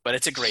sides, but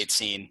it's a great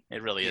scene.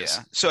 It really is.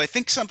 Yeah. So I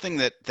think something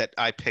that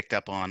I picked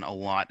up on a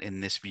lot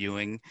in this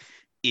viewing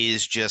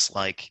is just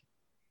like,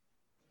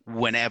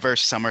 whenever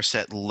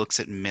Somerset looks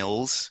at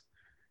Mills,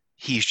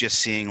 he's just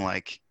seeing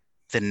like,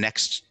 the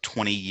next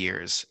 20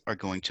 years are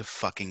going to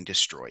fucking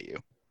destroy you.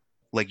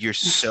 Like, you're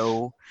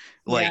so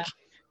like,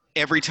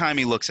 every time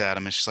he looks at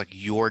him, it's just like,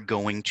 you're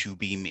going to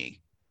be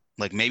me.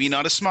 Like, maybe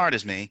not as smart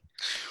as me,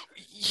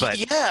 but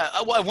yeah.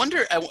 Well, I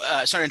wonder,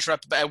 sorry to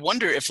interrupt, but I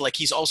wonder if like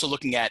he's also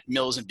looking at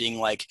Mills and being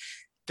like,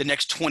 the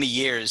next 20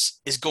 years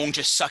is going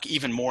to suck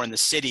even more in the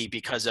city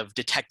because of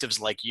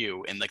detectives like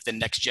you, and like the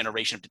next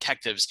generation of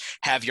detectives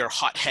have your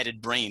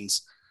hot-headed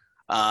brains.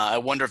 I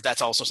wonder if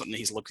that's also something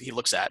he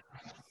looks at.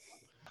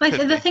 Like,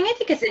 the thing I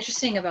think is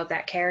interesting about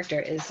that character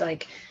is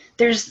like,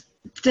 there's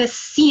this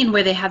scene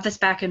where they have this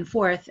back and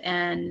forth,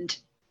 and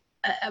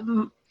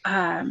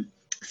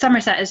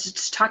Somerset is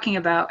just talking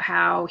about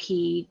how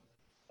he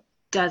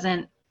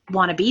doesn't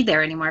want to be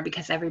there anymore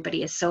because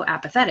everybody is so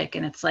apathetic,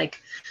 and it's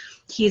like,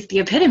 he's the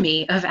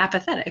epitome of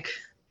apathetic.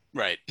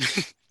 Right.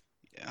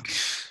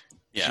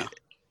 Yeah.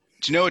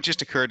 Do you know what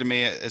just occurred to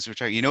me as we're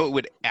talking? You know, it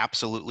would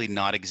absolutely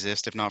not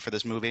exist if not for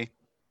this movie.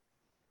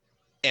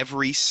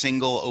 Every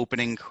single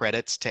opening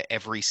credits to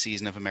every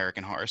season of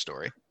American Horror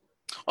Story.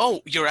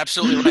 Oh, you're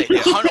absolutely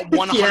right.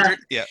 100.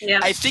 Yeah.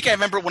 I think I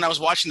remember when I was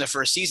watching the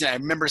first season, I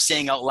remember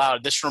saying out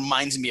loud, "This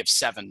reminds me of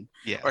Seven,"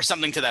 or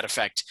something to that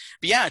effect.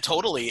 But yeah,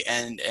 totally.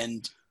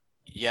 And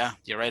yeah,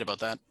 you're right about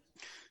that.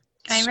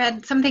 I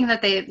read something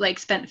that they like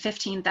spent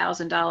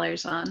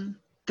 $15,000 on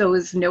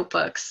those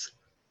notebooks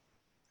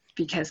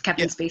because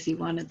Kevin Spacey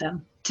wanted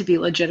them to be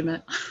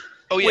legitimate.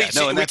 Oh yeah,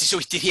 so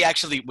did he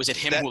actually? Was it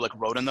him who like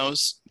wrote on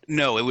those?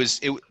 No, it was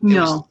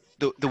No.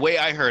 the way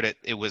I heard it.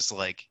 It was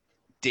like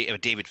a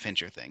David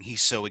Fincher thing.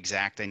 He's so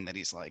exacting that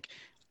he's like,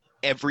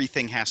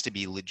 everything has to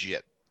be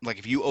legit. Like,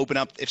 if you open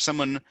up, if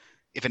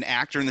an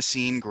actor in the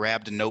scene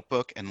grabbed a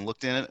notebook and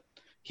looked in it,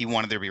 he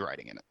wanted there to be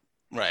writing in it.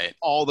 Right.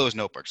 All those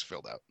notebooks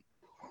filled out.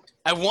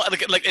 I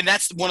want like, and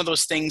that's one of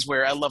those things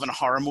where I love in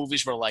horror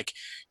movies where, like,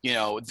 you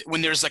know,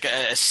 when there's like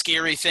a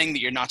scary thing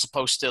that you're not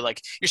supposed to,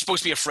 like, you're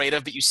supposed to be afraid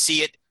of, but you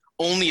see it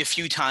only a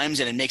few times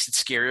and it makes it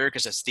scarier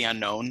because it's the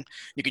unknown.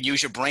 You could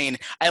use your brain.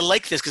 I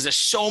like this because there's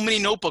so many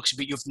notebooks,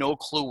 but you have no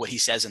clue what he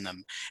says in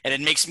them, and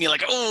it makes me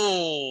like,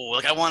 oh,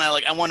 like I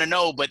want to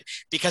know, but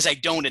because I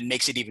don't, it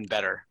makes it even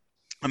better.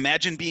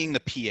 Imagine being the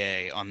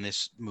PA on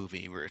this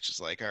movie where it's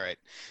just like, all right,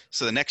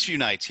 so the next few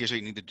nights, here's what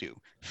you need to do.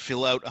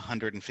 Fill out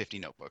 150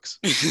 notebooks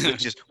with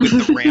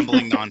the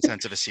rambling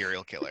nonsense of a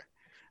serial killer.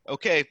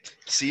 Okay,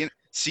 see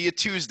you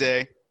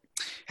Tuesday.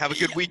 Have a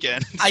good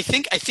weekend. I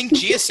think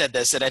Gia said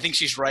this, and I think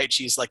she's right.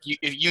 She's like,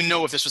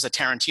 if this was a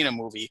Tarantino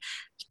movie,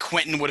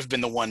 Quentin would have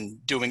been the one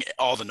doing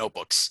all the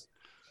notebooks.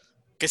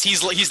 Because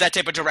he's that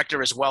type of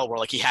director as well, where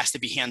like he has to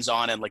be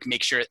hands-on and like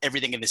make sure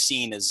everything in the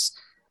scene is,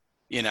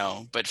 you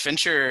know, but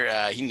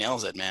Fincher, he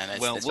nails it, man.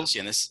 Especially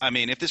in this. I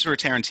mean, if this were a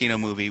Tarantino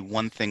movie,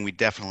 one thing we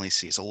definitely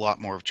see is a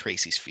lot more of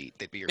Tracy's feet.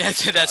 They'd be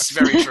that's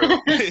very true.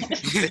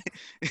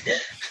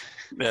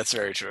 That's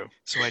very true.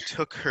 So I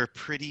took her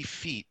pretty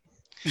feet.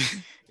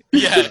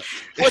 Yeah.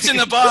 What's in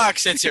the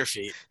box? It's her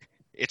feet.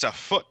 It's a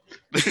foot.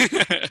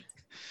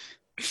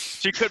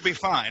 She could be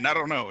fine. I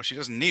don't know. She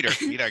doesn't need her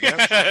feet, I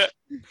guess.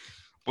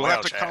 We'll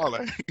have to call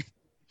her.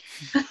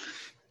 All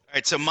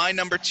right, so my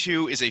number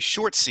 2 is a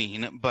short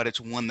scene, but it's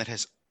one that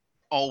has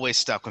always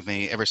stuck with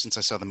me ever since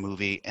I saw the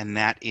movie, and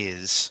that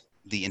is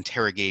the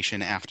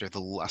interrogation after the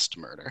Lust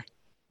murder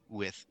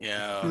with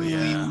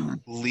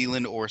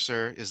Leland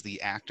Orser is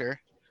the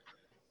actor.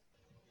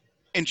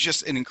 And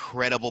just an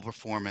incredible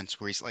performance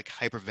where he's like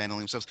hyperventilating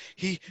himself.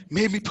 He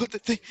made me put the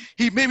thing.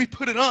 He made me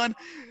put it on.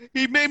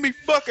 He made me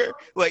fuck her.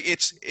 Like,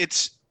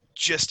 it's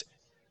just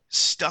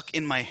stuck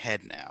in my head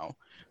now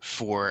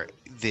for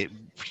the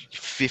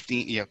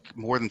 15,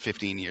 more than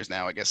 15 years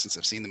now, I guess, since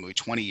I've seen the movie.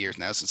 20 years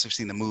now since I've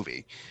seen the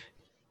movie.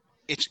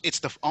 It's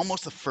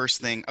almost the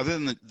first thing, other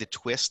than the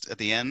twist at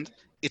the end.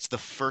 It's the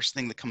first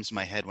thing that comes to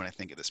my head when I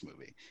think of this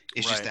movie.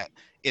 It's just that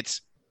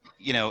it's,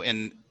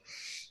 and.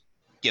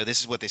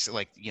 This is what they say,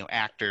 like,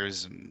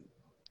 actors and,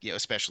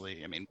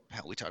 especially, I mean,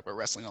 hell, we talk about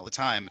wrestling all the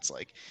time. It's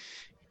like,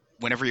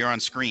 whenever you're on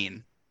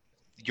screen.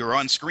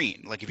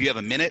 Like, if you have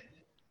a minute,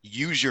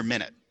 use your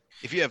minute.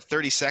 if you have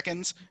 30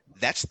 seconds,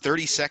 that's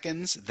 30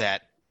 seconds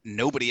that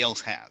nobody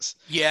else has.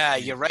 Yeah,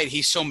 you're right.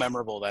 He's so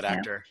memorable, that Yeah.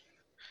 actor.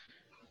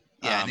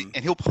 Yeah, and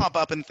he'll pop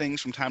up in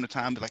things from time to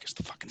time, but like, it's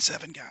the fucking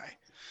Seven guy.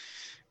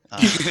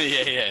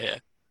 Yeah.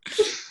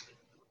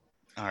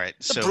 All right,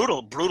 It's a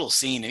so brutal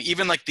scene. And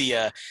even like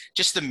the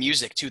just the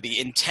music too, the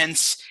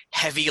intense,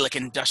 heavy, like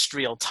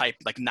industrial type,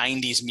 like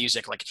 90s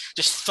music, like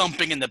just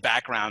thumping in the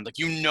background. Like,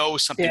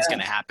 something's Yeah.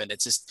 gonna happen.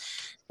 It's just,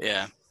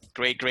 yeah,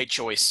 great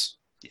choice.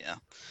 yeah,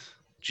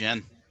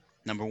 Jen,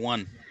 number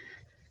one.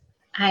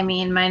 I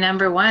mean, my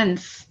number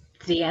one's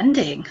the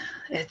ending.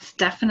 It's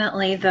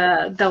definitely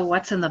the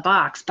what's in the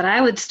box, but I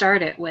would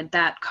start it with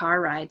that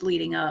car ride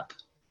leading up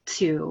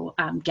to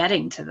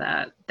getting to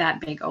that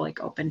big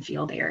like open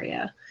field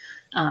area.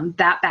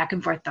 That back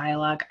and forth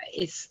dialogue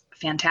is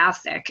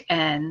fantastic,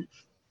 and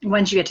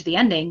once you get to the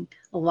ending,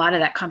 a lot of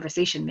that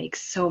conversation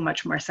makes so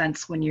much more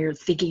sense when you're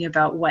thinking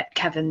about what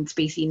Kevin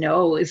Spacey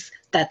knows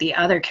that the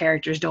other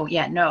characters don't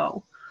yet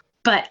know.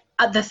 But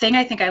the thing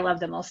I think I love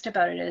the most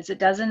about it is it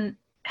doesn't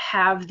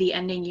have the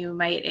ending you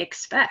might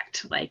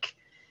expect. Like,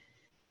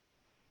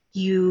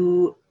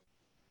 you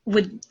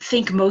would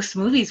think most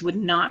movies would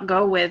not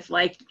go with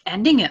like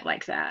ending it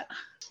like that.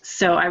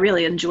 So I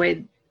really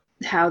enjoyed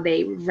how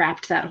they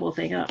wrapped that whole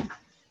thing up.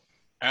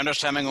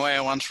 Ernest Hemingway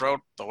once wrote,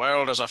 "The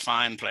world is a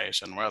fine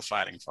place and worth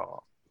fighting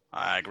for."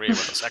 I agree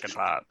with the second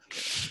part.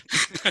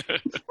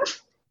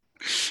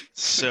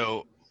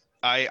 So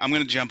I'm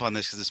going to jump on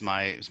this because it's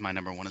my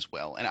number one as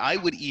well, and I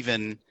would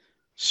even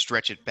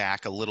stretch it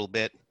back a little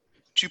bit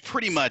to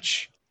pretty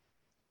much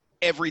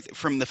everything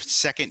from the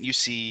second you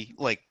see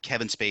like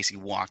Kevin Spacey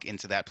walk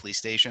into that police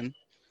station,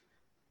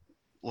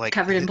 like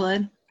Covered in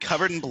blood.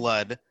 covered in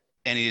blood,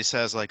 and he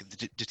says like,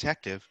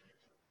 detective,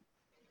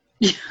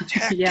 Yeah.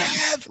 detective,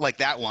 Yeah. like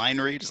that line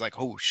reads like,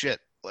 oh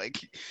shit, like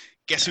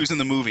guess who's in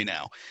the movie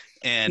now.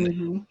 And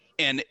Mhm.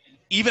 and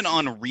even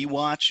on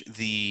rewatch,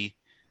 the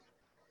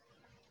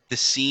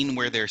scene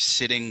where they're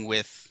sitting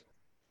with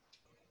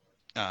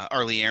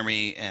Arlie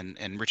Ermy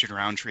and Richard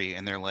Roundtree,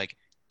 and they're like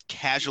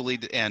casually,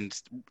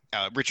 and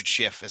Richard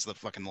Schiff as the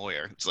fucking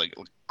lawyer. It's like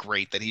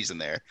great that he's in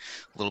there.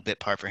 A little bit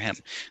part for him.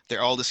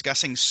 They're all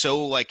discussing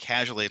so like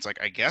casually. It's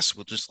like, I guess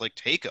we'll just like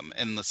take him,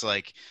 and it's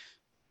like,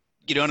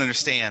 you don't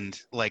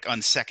understand. Like on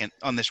this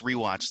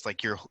rewatch, it's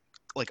like you're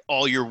like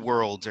all your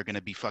worlds are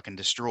gonna be fucking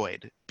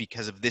destroyed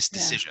because of this Yeah.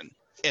 decision.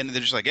 And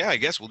they're just like, yeah, I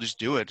guess we'll just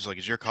do it. It's like,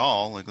 it's your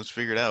call. Like, let's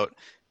figure it out.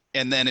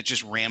 And then it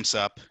just ramps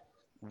up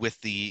with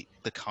the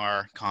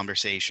car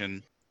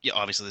conversation. Yeah,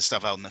 obviously the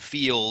stuff out in the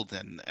field,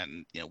 and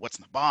what's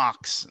in the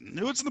box, and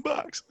what's in the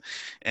box,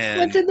 and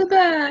What's in the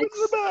box? what's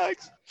in the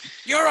box.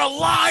 You're a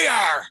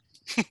liar!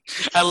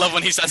 I love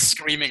when he starts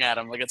screaming at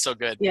him. Like, it's so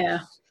good. Yeah.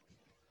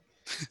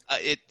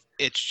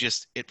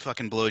 It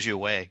fucking blows you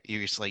away.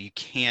 You're just like, you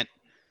can't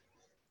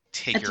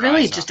take It's your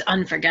really eyes just off.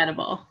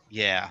 unforgettable.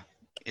 Yeah,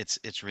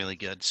 it's really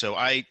good. So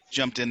I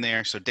jumped in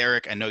there. So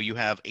Derek, I know you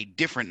have a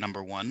different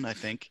number one, I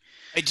think.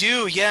 I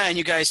do, yeah. And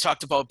you guys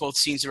talked about both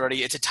scenes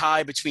already. It's a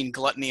tie between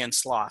gluttony and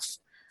sloth.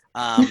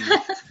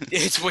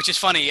 Which is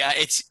funny.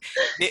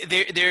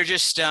 They're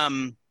just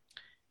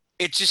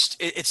it's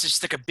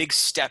just like a big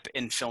step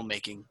in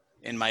filmmaking,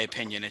 in my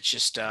opinion. It's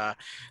just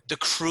the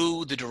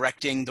crew, the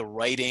directing, the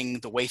writing,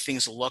 the way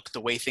things look,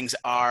 the way things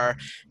are.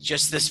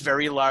 Just this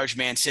very large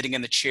man sitting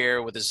in the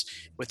chair with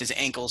his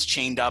ankles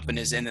chained up, and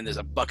then there's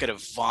a bucket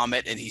of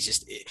vomit, and he's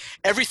just,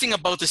 everything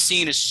about the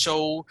scene is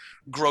so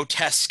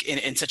grotesque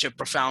in such a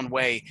profound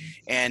way,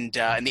 and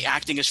the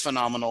acting is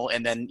phenomenal.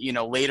 And then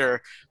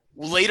later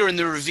in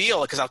the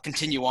reveal, because I'll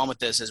continue on with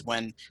this, is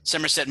when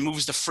Somerset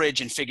moves the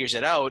fridge and figures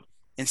it out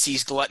and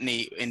sees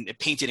gluttony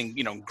painted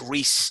in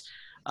grease.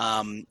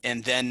 And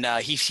then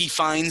he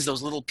finds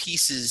those little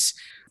pieces.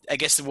 I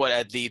guess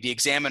what the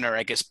examiner,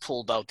 I guess,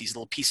 pulled out these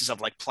little pieces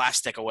of like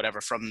plastic or whatever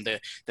from the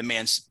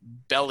man's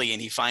belly,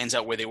 and he finds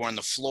out where they were on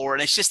the floor.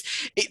 And it's just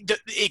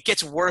it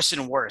gets worse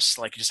and worse.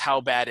 Like, just how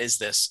bad is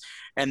this?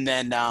 And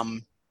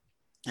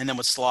then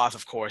with Sloth,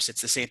 of course,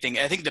 it's the same thing.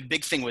 I think the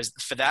big thing was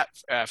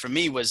for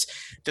me was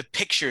the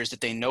pictures that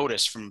they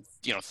noticed from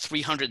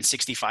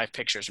 365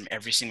 pictures from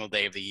every single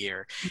day of the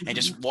year, and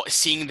just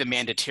seeing the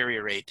man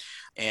deteriorate.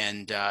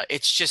 And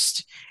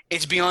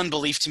it's beyond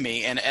belief to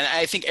me. And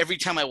I think every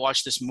time I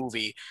watch this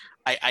movie,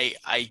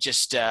 I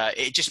just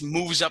it just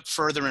moves up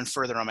further and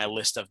further on my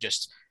list of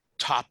just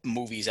top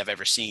movies I've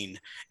ever seen.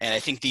 And I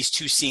think these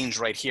two scenes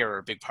right here are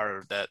a big part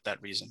of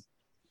that reason.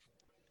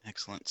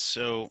 Excellent.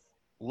 So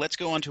let's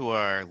go on to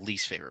our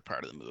least favorite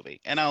part of the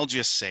movie, and I'll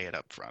just say it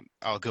up front.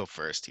 I'll go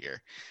first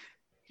here.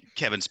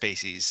 Kevin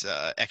Spacey's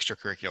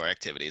extracurricular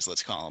activities,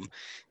 let's call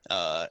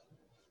them.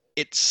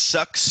 It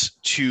sucks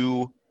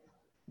to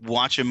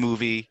watch a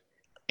movie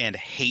and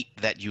hate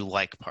that you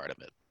like part of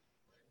it.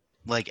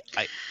 Like,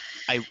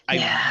 I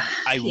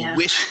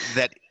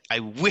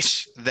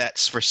wish that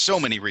for so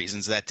many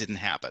reasons that didn't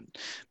happen,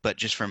 but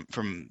just from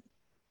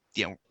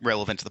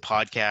relevant to the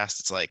podcast,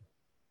 it's like,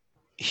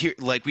 here,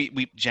 like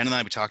we Jen and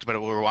I, we talked about it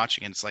while we were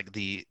watching, and it's like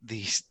the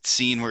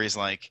scene where he's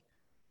like,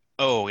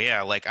 Oh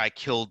yeah, like I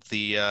killed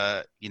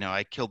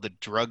I killed the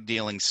drug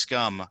dealing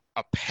scum,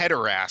 a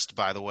pederast,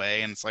 by the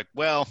way, and it's like,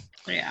 well,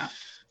 Yeah.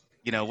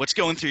 what's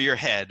going through your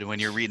head when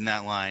you're reading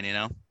that line?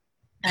 I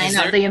Has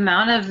know there the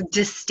amount of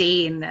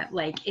disdain that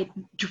like it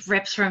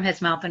drips from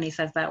his mouth when he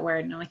says that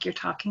word, and I'm like, you're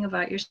talking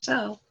about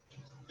yourself.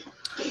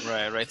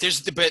 right.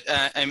 There's the bit.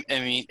 I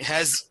mean,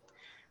 has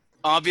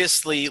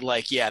obviously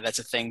like yeah, that's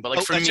a thing. But like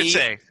Oh, for I should me,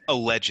 say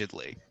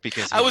allegedly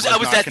because he I was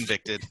was not that.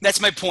 convicted.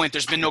 That's my point.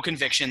 There's been no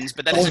convictions,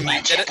 but that doesn't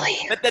mean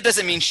Allegedly. that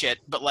doesn't mean shit.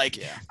 But like,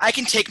 Yeah. I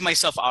can take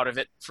myself out of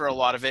it for a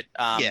lot of it.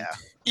 Yeah.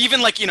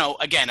 Even like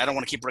again, I don't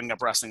want to keep bringing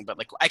up wrestling, but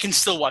like I can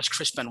still watch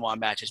Chris Benoit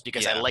matches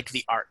because I Yeah. like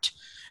the art.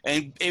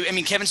 And I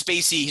mean, Kevin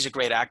Spacey, he's a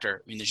great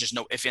actor. I mean, there's just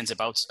no ifs ands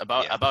about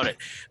it.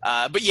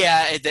 But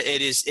yeah, it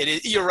is.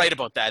 You're right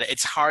about that.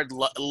 It's hard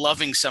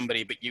loving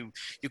somebody, but you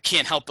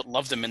can't help but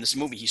love them in this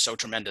movie. He's so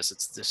tremendous.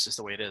 This is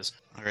the way it is.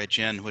 All right,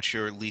 Jen, what's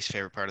your least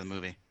favorite part of the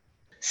movie?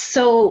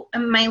 So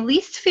my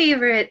least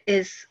favorite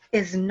is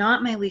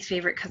not my least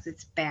favorite because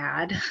it's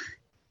bad.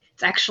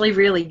 It's actually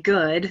really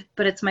good,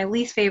 but it's my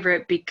least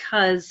favorite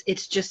because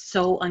it's just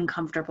so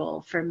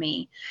uncomfortable for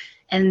me.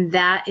 And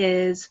that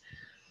is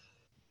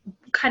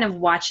kind of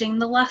watching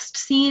the lust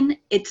scene.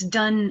 It's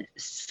done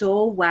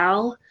so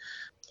well.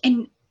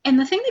 And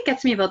the thing that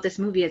gets me about this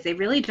movie is they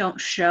really don't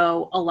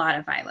show a lot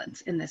of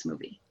violence in this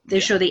movie. They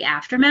show the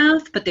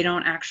aftermath, but they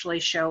don't actually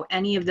show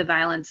any of the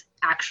violence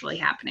actually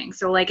happening.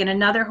 So like in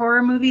another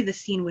horror movie, the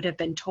scene would have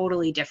been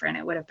totally different.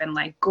 It would have been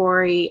like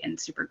gory and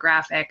super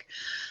graphic.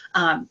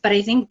 But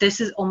I think this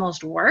is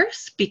almost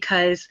worse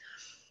because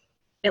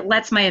it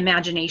lets my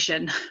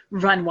imagination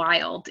run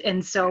wild.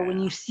 And so when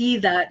you see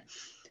that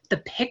the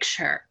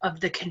picture of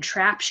the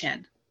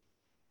contraption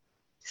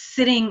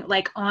sitting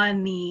like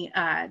on the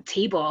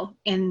table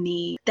in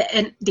the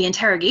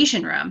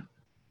interrogation room,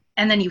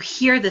 and then you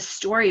hear the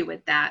story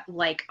with that,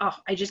 like, oh,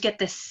 I just get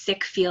this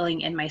sick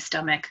feeling in my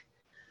stomach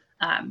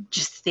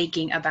just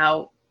thinking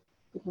about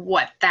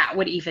what that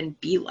would even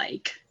be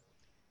like.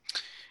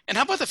 And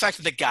how about the fact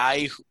that the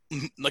guy,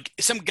 like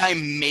some guy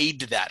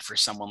made that for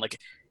someone? Like,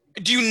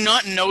 do you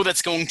not know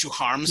that's going to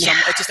harm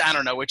someone? It's just, I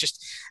don't know. It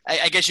just,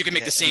 I guess you could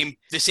make the same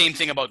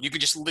thing about, you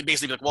could just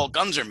basically be like, well,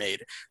 guns are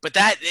made, but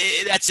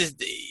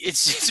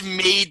it's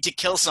made to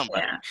kill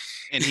somebody. Yeah.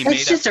 And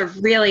it's just a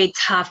really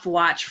tough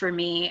watch for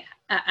me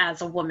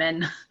as a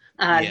woman,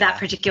 that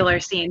particular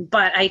scene.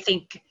 But I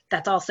think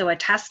that's also a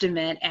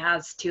testament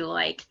as to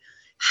like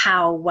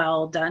how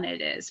well done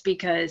it is,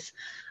 because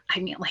I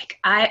mean, like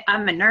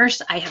I'm a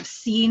nurse. I have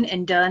seen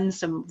and done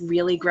some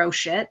really gross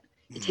shit.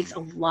 It takes a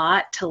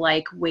lot to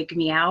like wig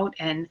me out,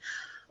 and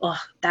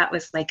that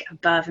was like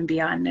above and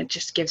beyond. It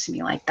just gives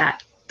me like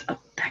that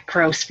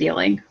gross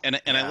feeling.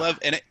 And I love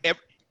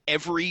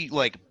every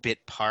like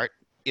bit part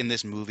in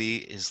this movie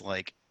is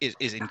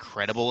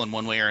incredible in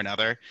one way or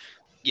another.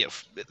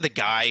 The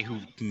guy who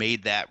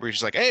made that, where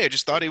he's like, hey, I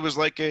just thought he was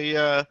like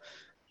I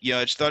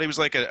just thought he was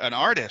like an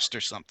artist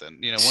or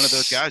something. One of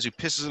those guys who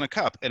pisses in a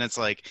cup, and it's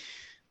like,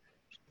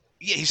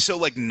 yeah, he's so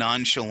like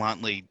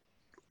nonchalantly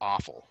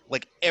awful.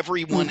 Like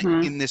everyone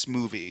in this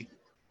movie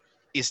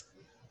is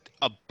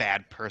a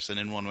bad person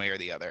in one way or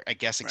the other, I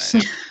guess,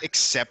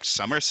 except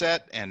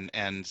Somerset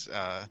and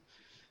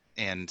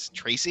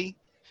Tracy.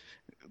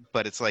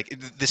 But it's like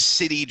the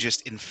city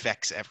just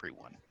infects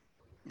everyone,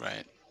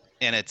 right?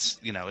 And it's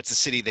it's a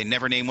city, they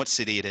never name what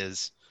city it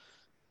is.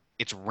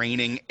 It's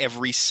raining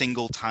every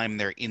single time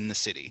they're in the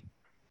city.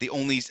 The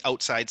only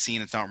outside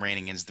scene it's not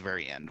raining is the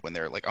very end, when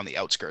they're like on the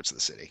outskirts of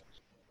the city.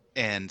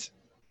 And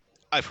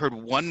I've heard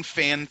one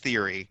fan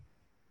theory,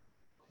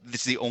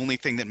 this is the only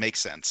thing that makes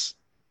sense,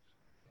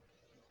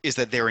 is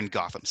that they're in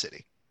Gotham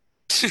City.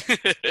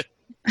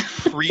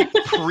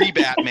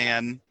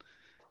 Pre-Batman,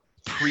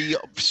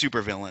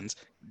 pre-supervillains.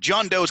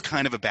 John Doe's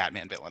kind of a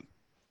Batman villain.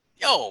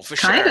 Oh, for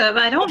sure. Kind of.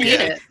 I don't hate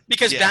it.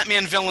 Because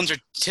Batman villains are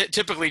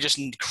typically just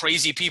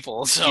crazy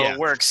people, so it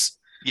works.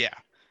 Yeah.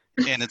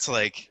 And it's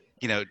like,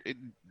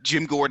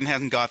 Jim Gordon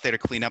hasn't got there to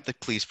clean up the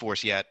police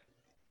force yet.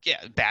 Yeah,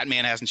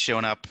 Batman hasn't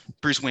shown up.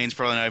 Bruce Wayne's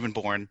probably not even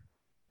born.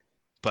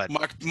 But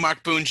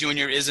Mark Boone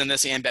Jr. is in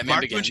this, and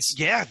Batman Begins.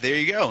 There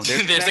you go.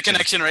 There's the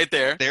connection right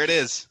there. There it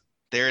is.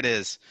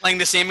 Playing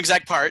the same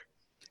exact part.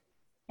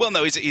 Well,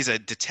 no, he's a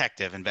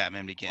detective in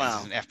Batman Begins.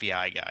 Wow. He's an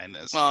FBI guy in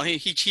this. Well, he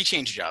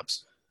changed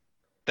jobs.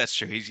 That's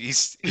true. He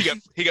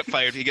got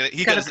fired. He got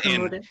his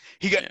in.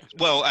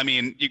 Well, I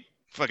mean,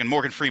 fucking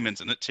Morgan Freeman's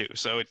in it too,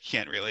 so it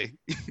can't really.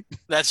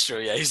 That's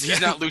true. Yeah,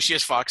 he's not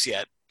Lucius Fox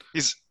yet.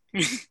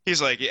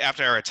 He's like,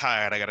 after I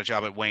retired, I got a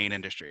job at Wayne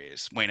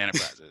Enterprises.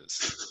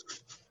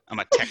 I'm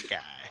a tech guy.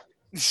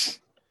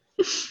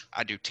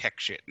 I do tech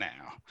shit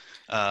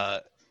now.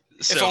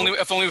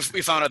 If only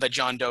we found out that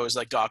John Doe's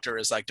like doctor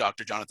is like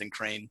Dr. Jonathan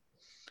Crane.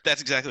 That's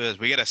exactly what it is.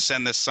 We got to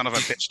send this son of a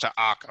bitch to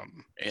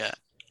Arkham.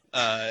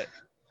 Yeah.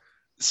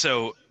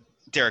 So,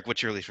 Derek,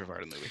 what's your least favorite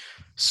part of the movie?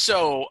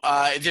 So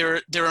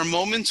there are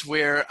moments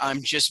where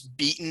I'm just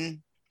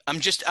beaten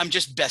I'm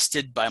just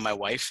bested by my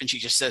wife, and she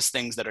just says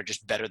things that are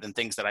just better than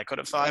things that I could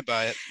have thought. I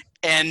buy it.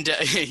 And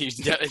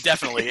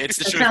definitely, it's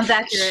the That truth. sounds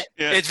accurate.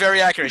 Yeah. It's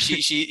very accurate.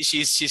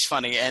 She's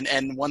funny.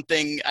 And one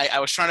thing I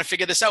was trying to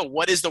figure this out.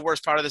 What is the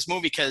worst part of this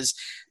movie? Because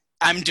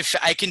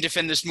I can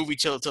defend this movie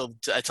till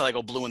I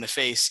go blue in the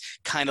face,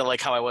 kind of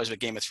like how I was with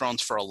Game of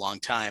Thrones for a long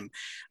time.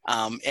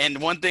 And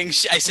one thing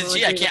I said,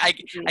 "Gee,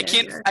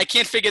 I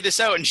can't figure this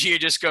out," and she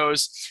just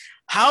goes,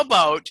 "How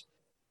about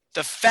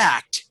the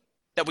fact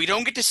that we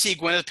don't get to see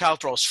Gwyneth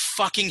Paltrow's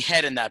fucking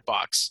head in that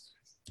box?"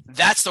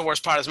 That's the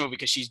worst part of this movie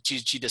because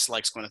she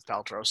dislikes Gwyneth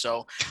Paltrow.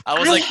 So I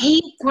was like,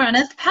 hate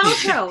Gwyneth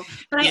Paltrow,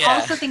 but Yeah. I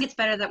also think it's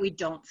better that we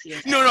don't see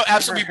her. no,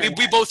 absolutely.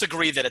 We both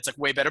agree that it's like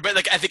way better. But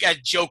like, I think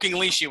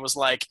jokingly she was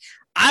like,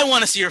 "I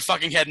want to see her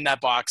fucking head in that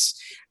box,"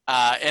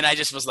 and I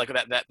just was like,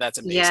 that's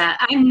amazing. Yeah,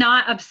 I'm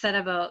not upset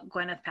about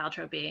Gwyneth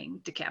Paltrow being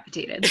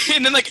decapitated.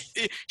 And then like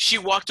she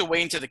walked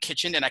away into the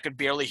kitchen and I could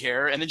barely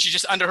hear her. And then she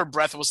just under her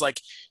breath was like,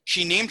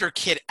 she named her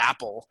kid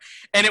Apple.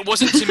 And it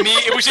wasn't to me,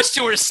 it was just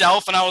to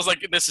herself. And I was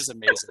like, this is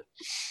amazing.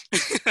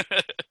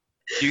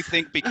 Do you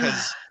think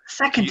because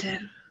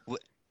Seconded.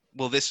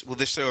 will this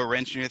throw a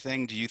wrench in your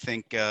thing? Do you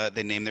think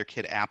they named their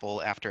kid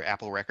Apple after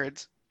Apple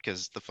Records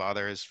because the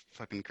father is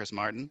fucking Chris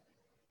Martin?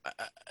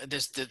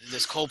 This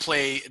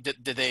Coldplay,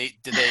 did they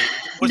No,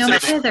 what's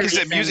that's their, the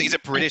reason. He's a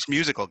British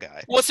musical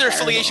guy. what's their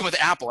Terrible. affiliation with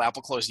Apple?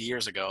 Apple closed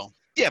years ago.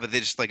 Yeah, but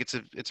they just like it's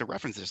a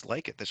reference. They just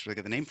like it. That's where they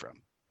get the name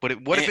from.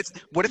 But what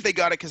if they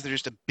got it because they're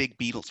just a big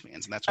Beatles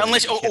fans and that's why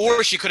Unless they named the kid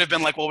or she could have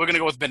been like, well, we're gonna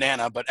go with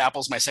banana, but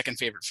apple's my second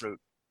favorite fruit.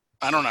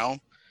 I don't know.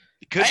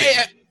 It could be.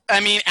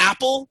 I mean,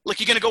 Apple. Like,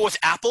 you're gonna go with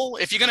Apple?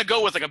 If you're gonna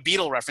go with like a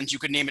Beatle reference, you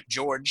could name it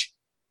George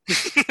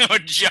or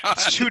John.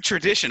 It's too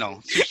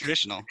traditional.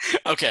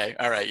 Okay,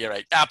 all right, you're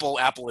right. Apple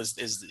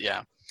is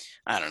yeah.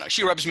 I don't know.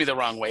 She rubs me the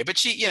wrong way, but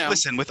she,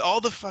 Listen, with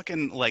all the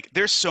fucking like,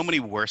 there's so many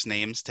worse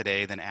names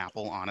today than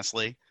Apple.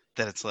 Honestly,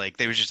 that it's like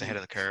they were just ahead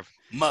of the curve.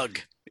 Mug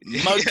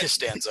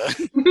Costanza.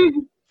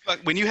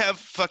 When you have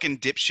fucking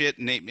dipshit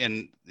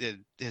and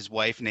his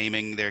wife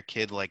naming their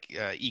kid like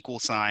equal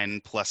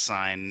sign plus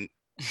sign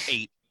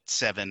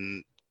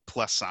 8-7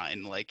 plus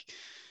sign like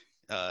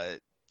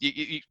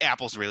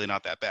Apple's really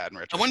not that bad in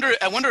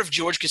retrospect. I wonder if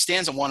George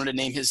Costanza wanted to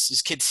name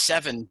his kid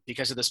Seven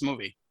because of this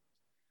movie.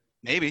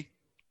 Maybe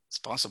It's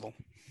possible.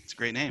 it's a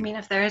great I name. mean,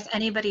 if there is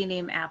anybody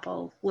named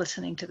Apple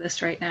listening to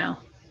this right now,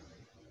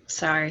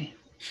 sorry.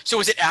 So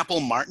is it Apple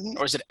Martin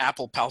or is it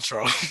Apple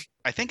Paltrow?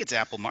 I think it's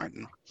Apple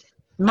Martin.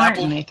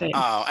 Martin, Apple, I think.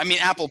 I mean,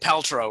 Apple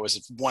Paltrow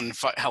is one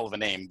hell of a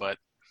name, but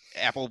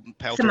Apple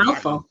Paltrow. It's a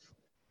mouthful.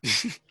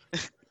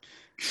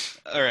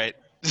 All right.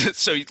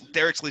 So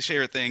Derek's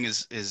favorite thing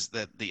is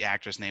that the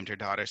actress named her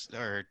daughter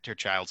or her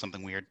child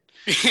something weird.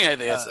 yeah,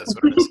 that's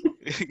what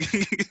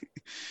it is.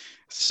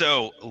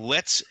 So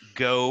let's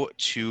go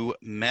to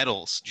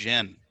medals.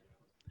 Jen,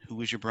 who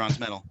was your bronze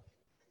medal?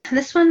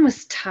 This one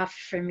was tough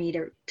for me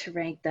to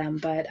rank them,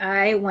 but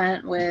I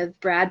went with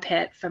Brad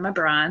Pitt for my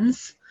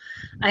bronze.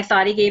 I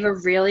thought he gave a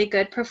really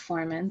good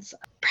performance.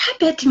 Brad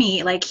Pitt to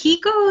me, like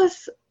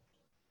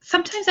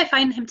sometimes I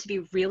find him to be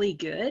really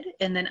good,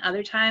 and then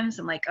other times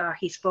I'm like, oh,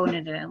 he's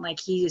phoning it in,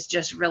 like he is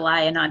just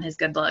relying on his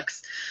good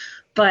looks.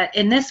 But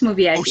in this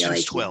movie, I feel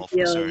like 12.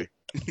 he I'm really, sorry.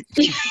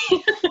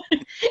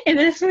 in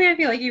this movie, I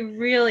feel like he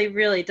really,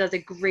 really does a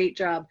great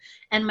job.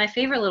 And my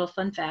favorite little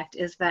fun fact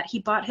is that he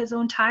bought his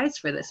own ties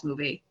for this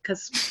movie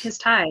because his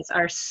ties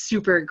are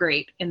super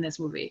great in this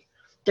movie.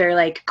 They're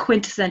like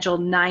quintessential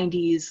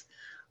 90s,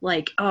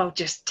 like, oh,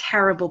 just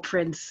terrible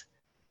prints.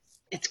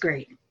 It's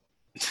great.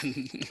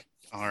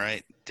 All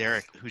right,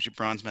 Derek, who's your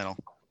bronze medal?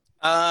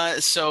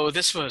 So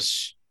this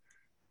was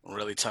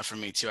really tough for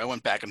me too. I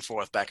went back and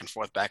forth.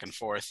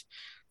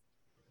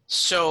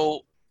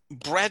 So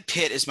Brad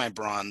Pitt is my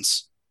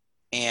bronze,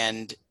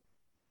 and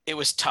it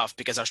was tough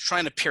because I was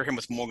trying to pair him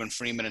with Morgan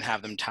Freeman and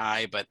have them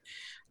tie, but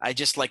I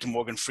just liked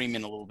Morgan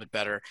Freeman a little bit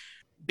better.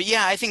 But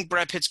yeah, I think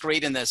Brad Pitt's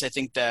great in this. I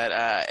think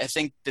that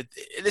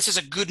this is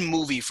a good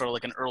movie for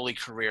like an early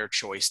career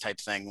choice type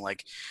thing.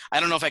 Like, I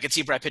don't know if I could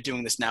see Brad Pitt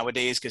doing this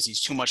nowadays because he's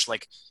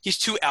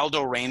too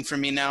Aldo Rain for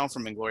me now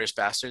from Inglourious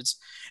Bastards,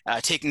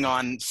 taking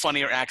on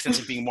funnier accents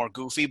and being more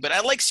goofy. But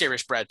I like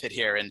serious Brad Pitt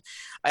here, and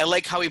I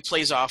like how he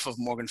plays off of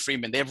Morgan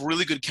Freeman. They have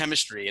really good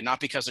chemistry, and not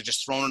because they're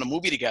just thrown in a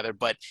movie together,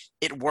 but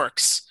it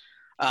works.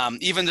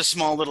 Even the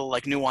small little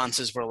like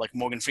nuances where like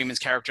Morgan Freeman's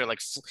character like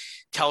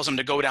tells him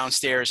to go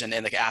downstairs and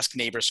like ask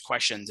neighbors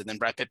questions, and then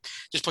Brad Pitt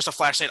just puts a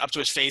flashlight up to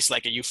his face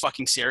like, "Are you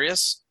fucking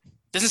serious?"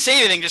 Doesn't say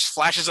anything, just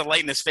flashes a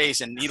light in his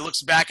face, and he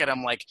looks back at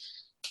him like,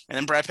 and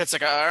then Brad Pitt's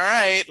like, "All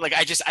right." Like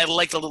I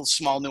like the little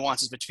small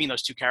nuances between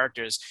those two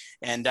characters,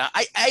 and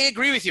I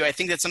agree with you. I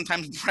think that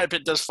sometimes Brad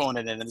Pitt does phone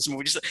it in this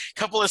movie. Just a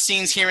couple of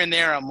scenes here and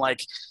there, I'm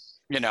like,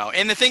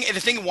 and the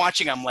thing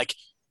watching, I'm like,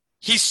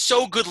 he's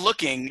so good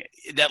looking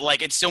that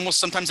like it's almost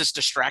sometimes it's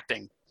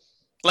distracting.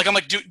 Like I'm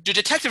like, do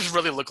detectives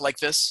really look like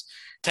this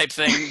type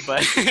thing?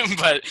 But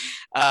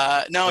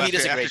no, he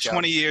does a great job. After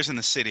 20 years in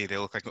the city, they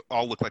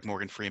all look like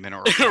Morgan Freeman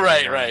or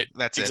right.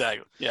 That's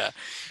exactly. it. Yeah,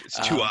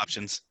 it's two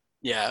options.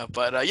 Yeah,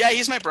 but yeah,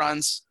 he's my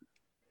bronze.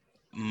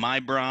 My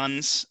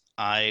bronze,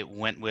 I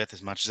went with,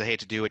 as much as I hate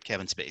to do it,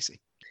 Kevin Spacey.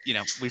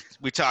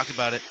 We talked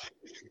about it.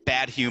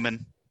 Bad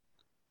human,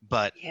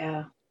 but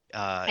Yeah.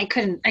 uh, I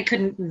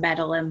couldn't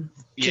meddle him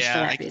just for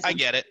yeah, that reason. I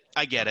get it.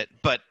 I get it.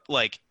 But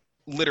like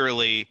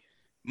literally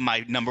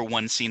my number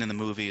one scene in the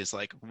movie is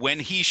like when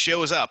he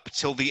shows up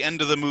till the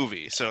end of the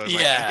movie. So it's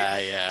like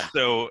Yeah.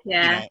 so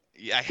Yeah.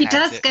 I He had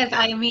does to, give, yeah.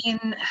 I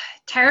mean,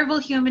 terrible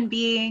human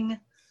being,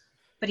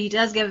 but he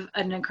does give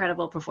an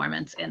incredible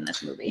performance in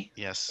this movie.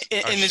 Yes.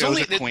 And Our there's show's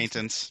only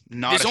acquaintance,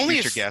 not there's a only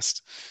future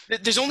guest.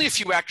 there's only a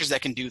few actors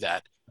that can do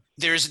that.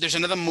 There's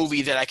another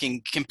movie that I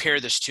can compare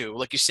this to.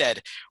 Like you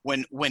said,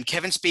 when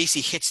Kevin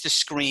Spacey hits the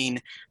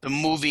screen, the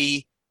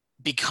movie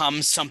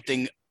becomes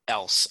something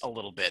else a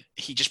little bit.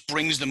 He just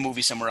brings the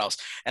movie somewhere else.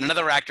 And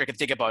another actor I can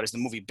think about is the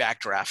movie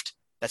Backdraft.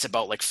 That's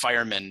about like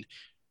firemen.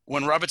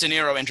 When Robert De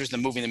Niro enters the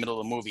movie in the middle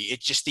of the movie,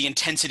 it's just the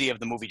intensity of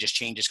the movie just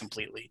changes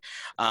completely.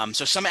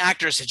 So some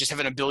actors just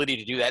have an ability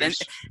to do that.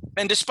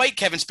 And despite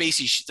Kevin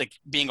Spacey like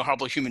being a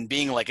horrible human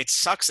being, like it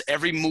sucks.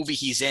 Every movie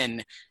he's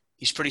in,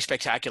 he's pretty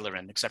spectacular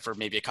in, except for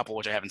maybe a couple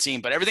which I haven't seen.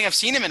 But everything I've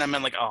seen him in, I'm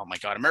like, oh my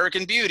god,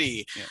 American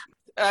Beauty.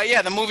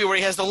 Yeah. The movie where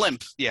he has the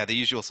limp. Yeah, The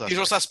Usual Suspects.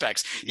 Usual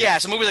Suspects. Yeah.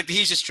 So movies like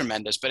he's just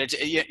tremendous. But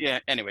it's yeah.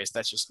 Anyways,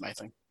 that's just my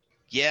thing.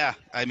 Yeah,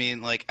 I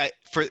mean, like,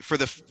 for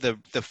the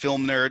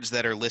film nerds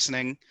that are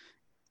listening,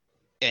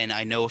 and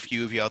I know a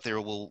few of you out there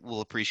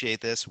will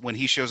appreciate this. When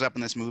he shows up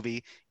in this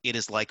movie, it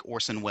is like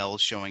Orson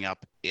Welles showing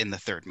up in The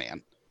Third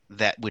Man.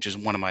 Which is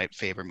one of my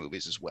favorite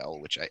movies as well,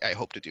 which I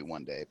hope to do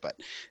one day, but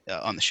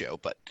on the show.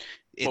 But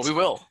we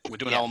will. We're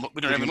doing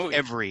every movie.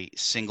 Every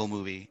single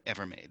movie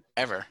ever made.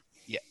 Ever.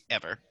 Yeah,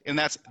 ever. And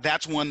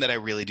that's one that I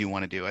really do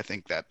want to do. I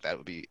think that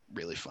would be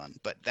really fun.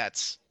 But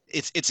it's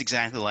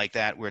exactly like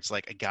that, where it's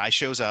like a guy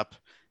shows up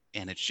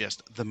and it's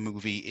just the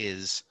movie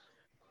is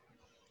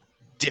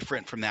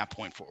different from that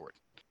point forward.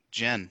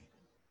 Jen,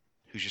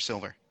 who's your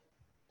silver?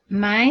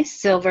 My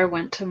silver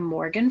went to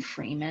Morgan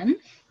Freeman.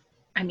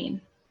 I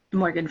mean,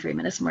 Morgan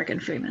Freeman is Morgan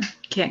Freeman.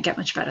 Can't get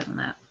much better than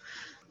that.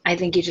 I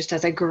think he just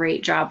does a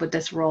great job with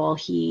this role.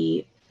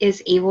 He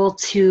is able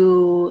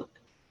to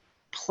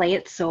play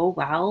it so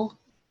well.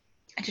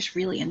 I just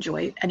really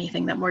enjoy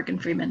anything that Morgan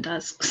Freeman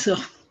does. So,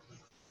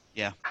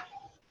 yeah,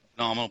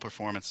 phenomenal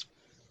performance.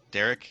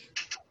 Derek,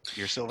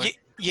 your silver?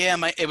 Yeah,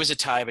 it was a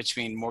tie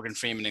between Morgan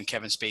Freeman and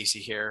Kevin Spacey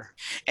here.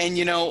 And,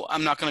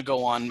 I'm not going to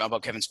go on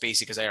about Kevin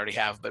Spacey because I already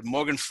have, but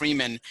Morgan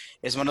Freeman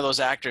is one of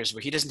those actors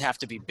where he doesn't have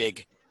to be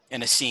big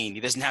in a scene. He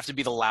doesn't have to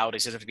be the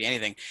loudest. He doesn't have to be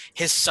anything.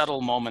 His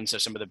subtle moments are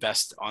some of the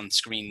best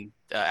on-screen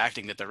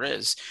acting that there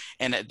is.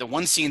 And the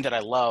one scene that I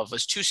love,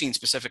 there's two scenes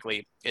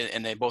specifically,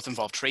 and they both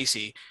involve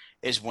Tracy,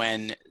 is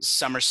when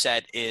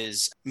Somerset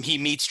he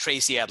meets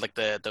Tracy at like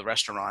the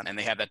restaurant and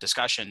they have that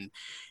discussion.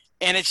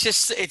 And it's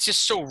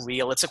just so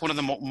real. It's like one of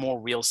the more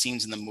real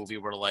scenes in the movie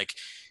where like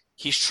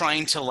he's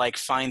trying to like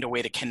find a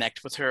way to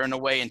connect with her in a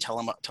way and tell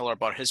her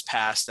about his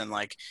past and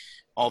like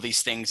all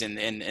these things. And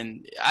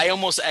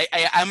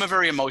I'm a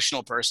very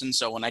emotional person.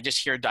 So when I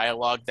just hear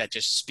dialogue that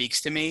just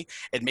speaks to me,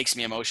 it makes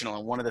me emotional.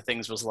 And one of the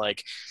things was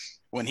like,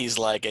 when he's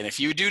like, and if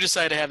you do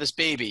decide to have this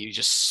baby, you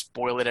just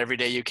spoil it every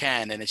day you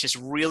can. And it's just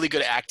really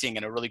good acting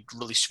and a really,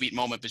 really sweet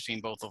moment between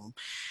both of them.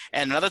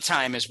 And another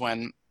time is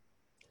when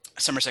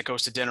Somerset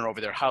goes to dinner over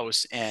their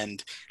house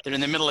and they're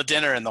in the middle of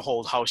dinner and the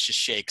whole house just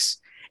shakes.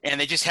 And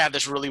they just have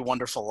this really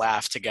wonderful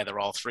laugh together,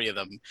 all three of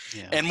them.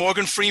 Yeah. And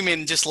Morgan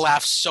Freeman just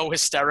laughs so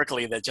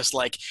hysterically that just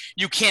like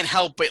you can't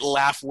help but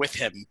laugh with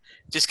him,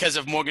 just because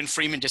of Morgan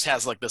Freeman just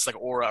has like this like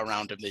aura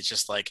around him. That's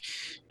just like,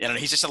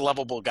 he's just a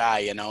lovable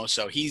guy,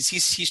 So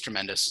he's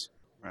tremendous.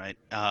 Right.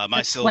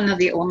 That's one of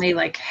the only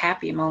like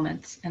happy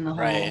moments in the whole.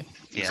 Right.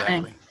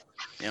 Exactly.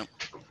 Yep.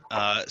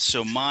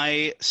 So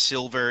my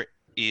silver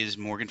is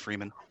Morgan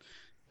Freeman,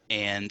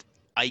 and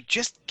I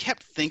just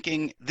kept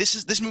thinking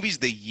this movie's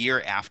the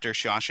year after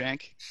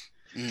Shawshank,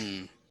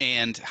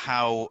 and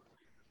how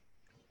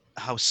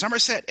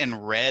Somerset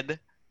and Red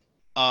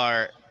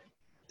are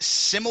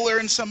similar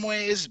in some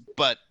ways,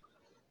 but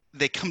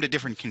they come to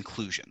different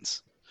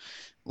conclusions.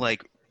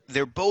 Like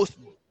they're both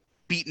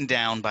beaten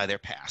down by their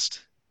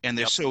past, and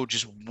they're so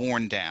just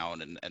worn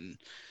down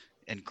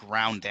and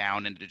ground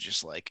down into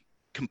just like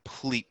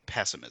complete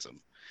pessimism.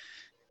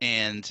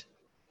 And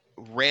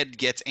Red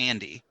gets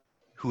Andy,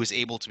 who is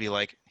able to be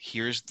like,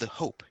 here's the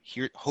hope.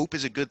 Hope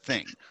is a good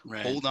thing.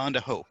 Right. Hold on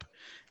to hope.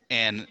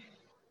 And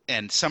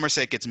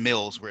Somerset gets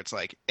Mills, where it's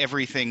like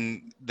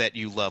everything that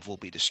you love will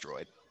be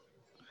destroyed,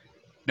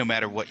 no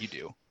matter what you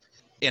do.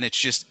 And it's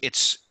just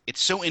it's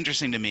so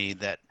interesting to me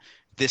that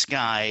this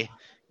guy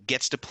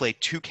gets to play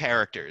two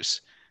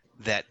characters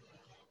that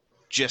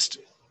just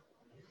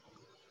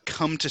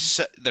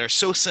that are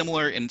so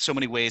similar in so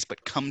many ways,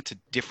 but come to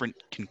different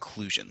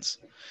conclusions.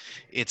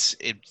 It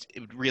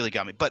really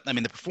got me. But I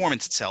mean, the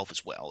performance itself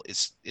as well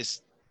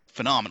is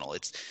phenomenal.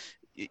 It's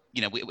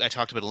I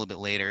talked about it a little bit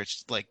later.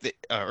 It's like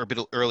or a bit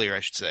earlier, I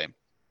should say,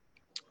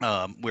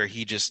 where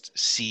he just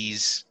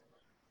sees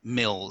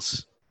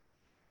Mills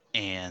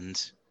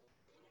and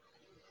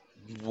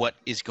what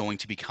is going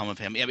to become of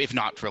him, if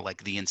not for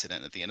like the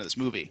incident at the end of this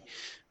movie.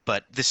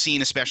 But the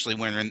scene, especially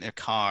when they're in their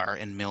car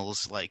and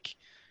Mills like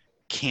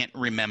can't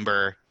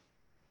remember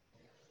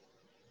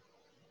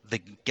the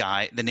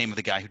name of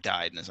the guy who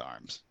died in his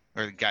arms,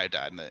 or the guy who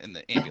died in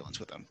the ambulance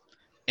with him,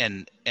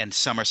 and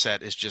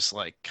Somerset is just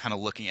like kind of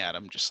looking at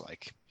him, just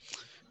like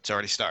it's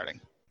already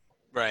starting.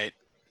 Right.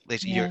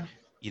 Like, Yeah.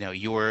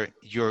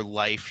 your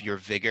life, your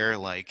vigor,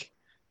 like,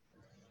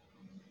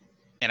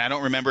 and I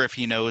don't remember if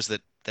he knows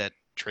that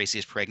Tracy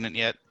is pregnant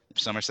yet.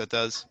 Somerset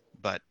does,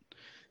 but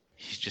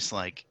he's just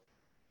like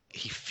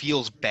he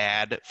feels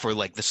bad for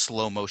like the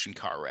slow motion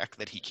car wreck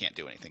that he can't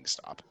do anything to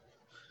stop.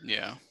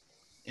 Yeah.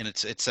 And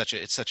it's such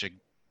a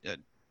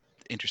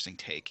interesting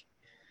take.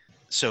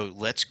 So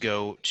let's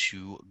go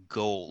to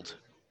gold.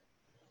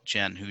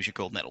 Jen, who's your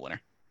gold medal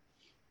winner?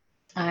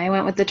 I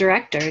went with the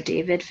director,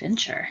 David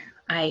Fincher.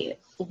 I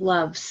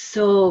love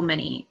so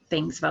many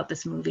things about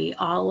this movie.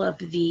 All of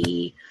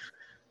the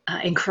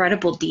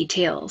incredible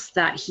details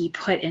that he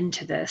put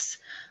into this,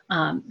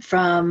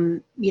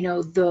 from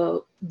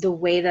the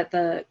way that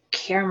the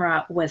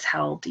camera was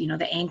held,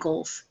 the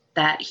angles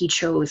that he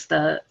chose,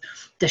 the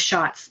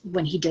shots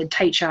when he did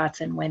tight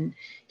shots and when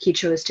he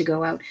chose to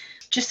go out,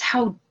 just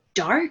how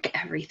dark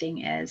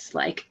everything is,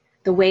 like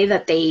the way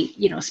that they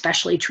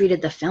specially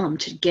treated the film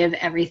to give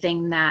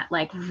everything that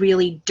like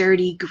really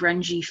dirty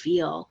grungy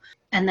feel.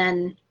 And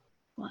then,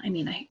 well, I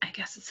mean, I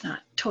guess it's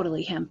not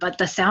totally him, but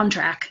the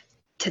soundtrack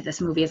to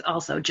this movie is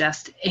also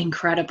just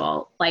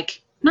incredible.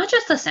 Like not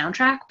just the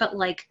soundtrack, but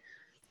like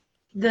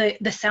the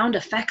sound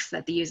effects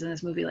that they use in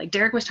this movie. Like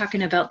Derek was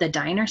talking about the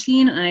diner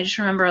scene, and I just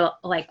remember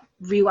like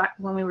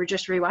when we were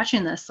just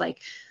rewatching this, like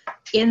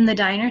in the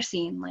diner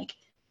scene, like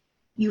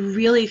you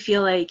really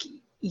feel like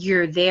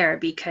you're there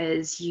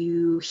because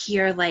you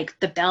hear like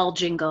the bell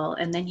jingle,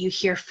 and then you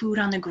hear food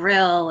on the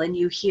grill, and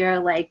you hear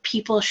like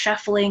people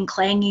shuffling,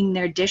 clanging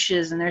their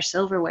dishes and their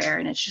silverware,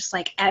 and it's just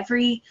like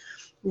every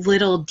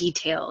little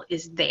detail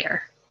is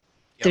there.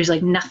 Yep. There's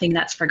like nothing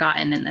that's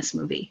forgotten in this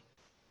movie.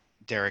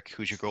 Derek,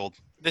 who's your gold?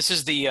 This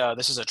is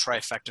a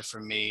trifecta for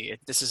me.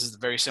 This is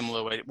very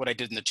similar to what I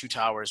did in the Two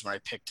Towers when I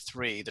picked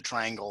three, the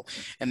triangle,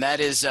 and that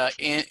is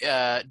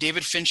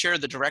David Fincher,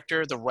 the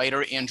director, the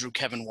writer Andrew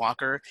Kevin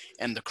Walker,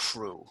 and the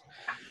crew.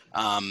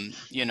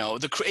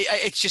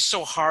 It's just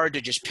so hard to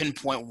just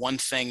pinpoint one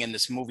thing in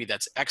this movie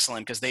that's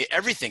excellent, because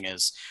everything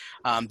is,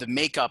 the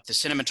makeup, the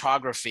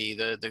cinematography,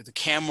 the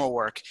camera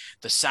work,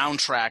 the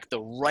soundtrack, the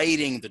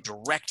writing, the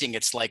directing.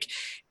 It's like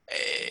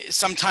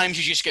sometimes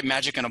you just get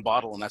magic in a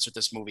bottle, and that's what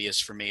this movie is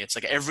for me. It's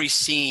like every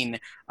scene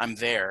I'm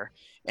there,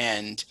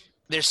 and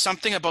there's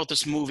something about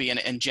this movie,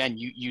 and Jen,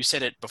 you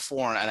said it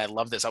before, and I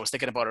love this. I was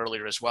thinking about it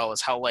earlier as well,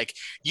 is how like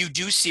you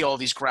do see all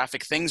these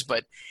graphic things,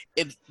 but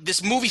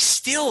this movie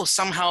still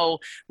somehow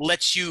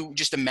lets you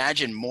just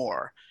imagine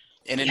more,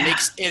 and it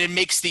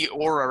makes the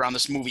aura around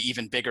this movie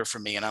even bigger for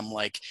me. And I'm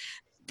like,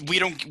 we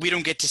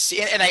don't get to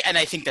see, and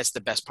I think that's the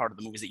best part of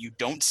the movie, is that you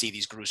don't see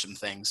these gruesome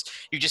things.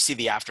 You just see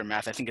the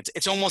aftermath. I think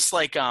it's almost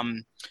like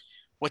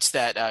what's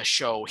that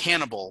show,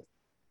 Hannibal,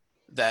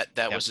 that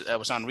Yep.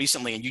 was on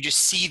recently, and you just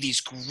see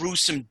these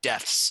gruesome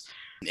deaths,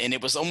 and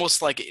it was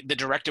almost like the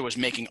director was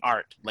making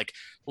art. Like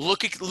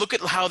look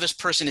at how this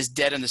person is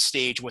dead on the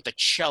stage with a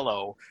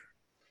cello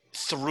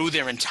through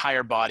their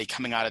entire body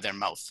coming out of their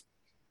mouth.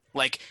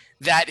 Like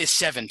that is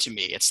Seven to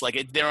me. It's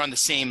like they're on the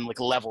same like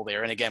level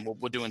there. And again,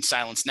 we're doing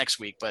Silence next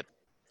week, but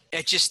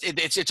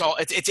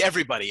it's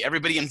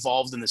everybody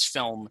involved in this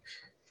film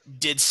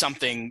did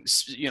something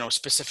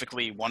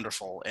specifically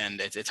wonderful,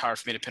 and it's hard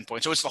for me to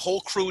pinpoint. So it's the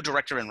whole crew,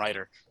 director, and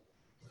writer.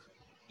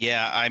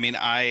 Yeah, I mean,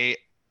 I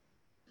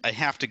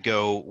have to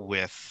go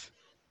with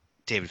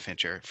David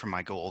Fincher for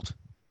my gold,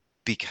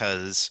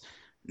 because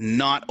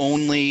not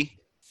only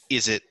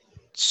is it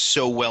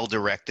so well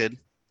directed,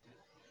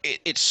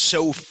 it's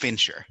so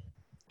Fincher.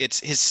 It's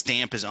his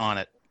stamp is on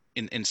it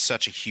in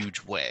such a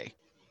huge way.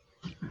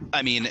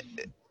 I mean,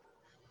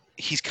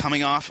 he's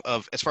coming off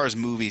of, as far as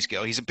movies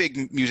go, he's a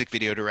big music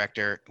video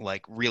director,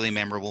 like really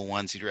memorable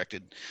ones. He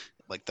directed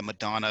like the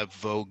Madonna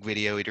Vogue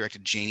video. He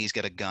directed Janie's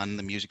Got a Gun,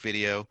 the music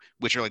video,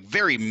 which are like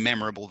very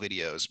memorable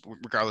videos,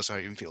 regardless of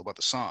how you feel about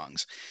the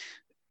songs.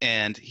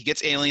 And he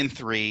gets Alien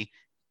 3,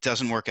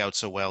 doesn't work out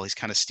so well. He's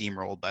kind of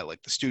steamrolled by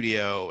like the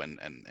studio and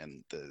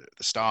the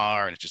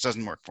star, and it just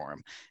doesn't work for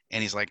him.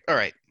 And he's like, all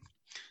right,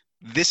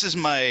 this is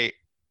my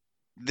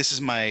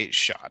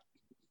shot.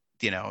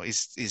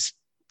 He's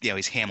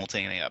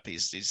Hamiltoning up.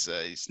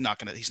 He's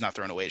not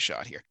throwing away a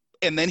shot here.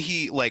 And then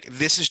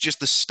this is just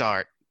the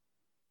start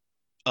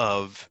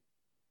of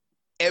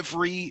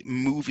every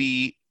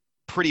movie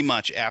pretty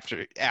much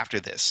after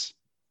this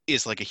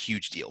is like a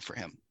huge deal for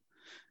him.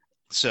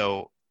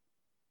 So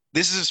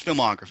this is his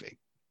filmography.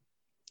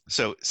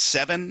 So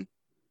Seven,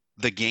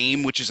 The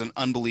Game, which is an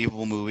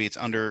unbelievable movie. It's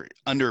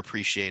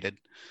underappreciated.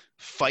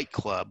 Fight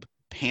Club,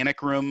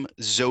 Panic Room,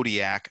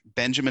 Zodiac,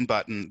 Benjamin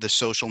Button, The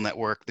Social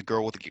Network, The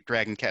Girl with the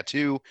Dragon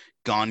Tattoo,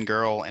 Gone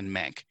Girl, and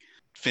Mank.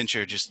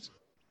 Fincher, just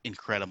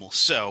incredible.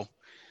 So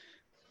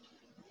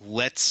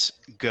let's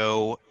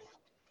go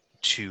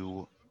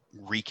to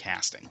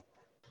recasting.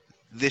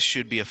 This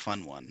should be a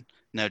fun one.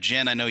 Now,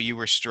 Jen, I know you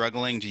were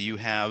struggling. Do you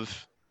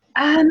have?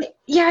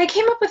 Yeah, I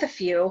came up with a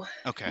few.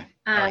 Okay.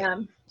 All right.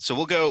 Um, So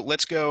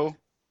let's go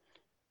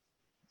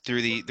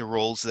through the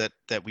roles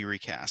that we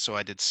recast. So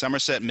I did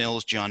Somerset,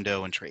 Mills, John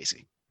Doe, and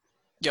Tracy.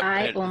 Yep.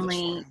 I had those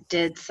only four.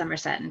 did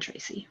Somerset and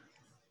Tracy.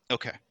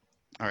 Okay.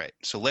 All right.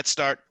 So let's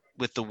start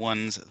with the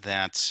ones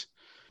that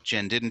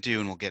Jen didn't do,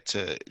 and we'll get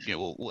to,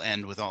 we'll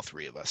end with all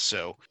three of us.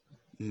 So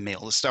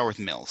Mills. Let's start with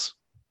Mills.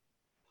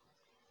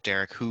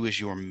 Derek, who is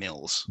your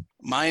Mills?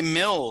 My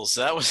Mills.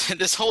 That was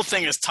this whole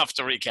thing is tough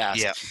to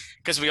recast Yeah.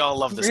 because we all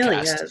love this Really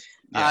cast. is.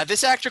 Yeah.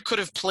 This actor could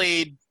have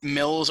played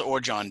Mills or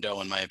John Doe,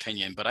 in my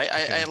opinion, but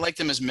I liked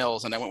him as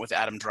Mills, and I went with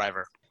Adam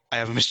Driver. I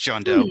have him as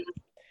John Doe.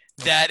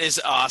 That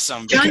is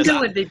awesome. John because Doe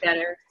would be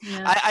better.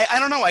 Yeah. I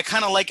don't know. I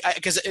kind of like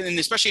because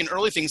especially in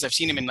early things I've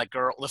seen him in like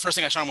Girl. The first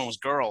thing I saw him in was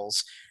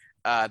Girls.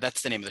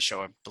 That's the name of the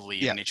show, I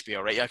believe, on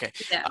HBO, right? Yeah, okay.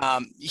 Yeah.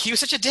 He was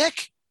such a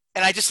dick,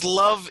 and I just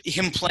love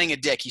him playing a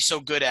dick. He's so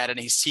good at it,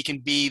 and he can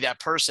be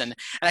that person.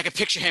 And I could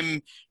picture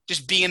him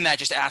just being that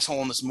just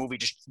asshole in this movie,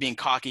 just being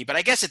cocky. But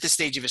I guess at this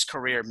stage of his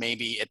career,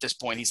 maybe at this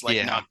point, he's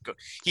like not good.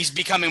 He's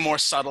becoming more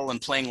subtle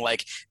and playing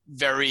like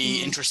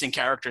very interesting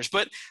characters.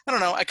 But I don't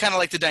know. I kind of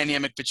like the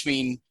dynamic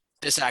between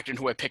this actor and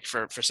who I picked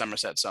for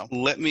Somerset. So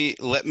let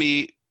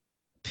me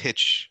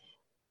pitch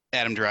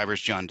Adam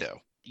Driver's John Doe.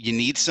 You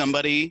need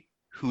somebody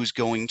who's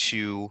going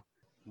to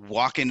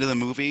walk into the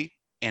movie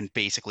and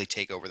basically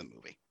take over the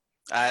movie.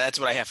 That's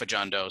what I have for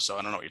John Doe, so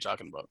I don't know what you're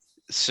talking about.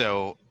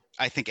 So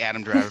I think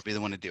Adam Driver would be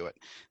the one to do it.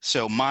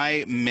 So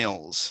my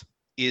Mills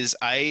is,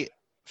 I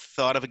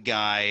thought of a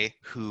guy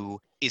who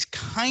is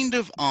kind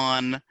of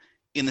on,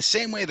 in the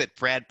same way that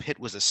Brad Pitt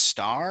was a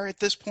star at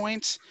this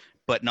point,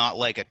 but not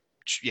like a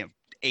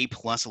A+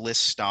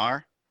 list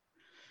star.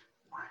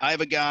 I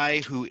have a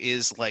guy who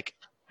is like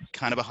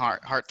kind of a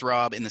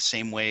heartthrob in the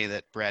same way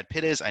that Brad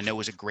Pitt is. I know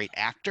is a great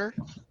actor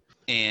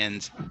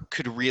and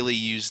could really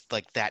use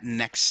like that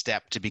next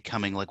step to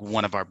becoming like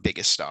one of our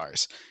biggest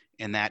stars.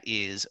 And that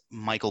is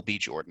Michael B.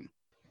 Jordan.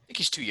 I think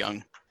he's too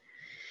young.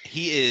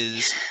 He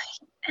is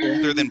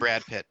older than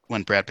Brad Pitt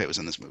when Brad Pitt was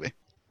in this movie,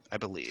 I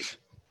believe.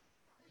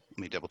 Let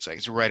me double check.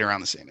 He's right around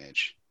the same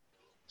age.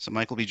 So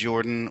Michael B.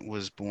 Jordan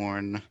was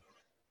born,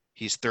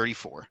 he's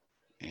 34.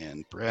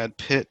 And Brad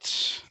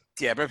Pitt...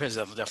 Yeah, Brad Pitt's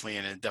definitely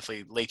in it.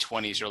 Definitely late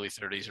 20s, early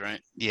 30s,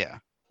 right? Yeah.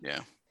 Yeah.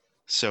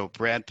 So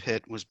Brad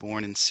Pitt was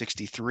born in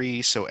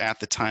 63. So at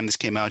the time this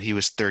came out, he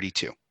was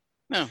 32.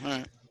 No, all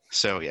right.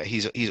 So yeah,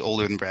 he's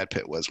older than Brad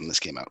Pitt was when this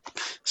came out.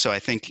 So I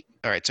think,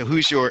 all right. So who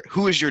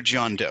is your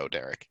John Doe,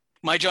 Derek?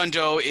 My John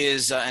Doe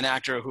is an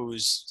actor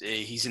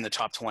he's in the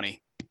top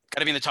 20. Got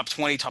to be in the top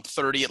 20, top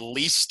 30 at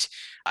least.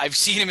 I've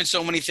seen him in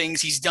so many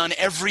things. He's done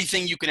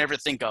everything you can ever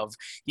think of.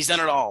 He's done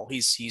it all.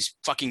 He's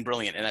fucking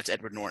brilliant, and that's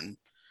Edward Norton.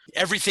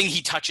 Everything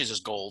he touches is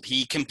gold.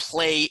 He can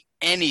play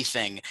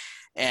anything.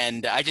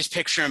 And I just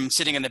picture him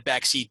sitting in the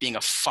back seat being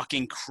a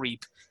fucking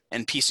creep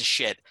and piece of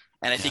shit.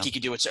 And I think he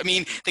could do it. So, I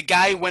mean, the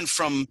guy went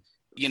from,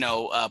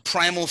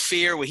 Primal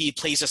Fear, where he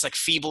plays this like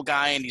feeble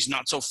guy and he's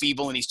not so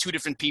feeble and he's two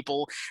different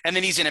people. And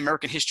then he's in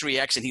American History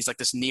X and he's like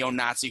this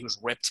neo-Nazi who's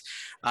ripped.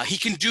 He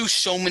can do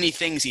so many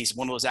things. He's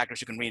one of those actors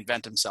who can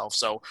reinvent himself.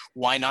 So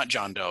why not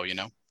John Doe,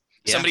 Yeah.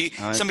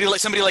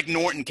 Somebody like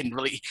Norton can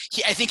really.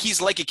 I think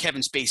he's like a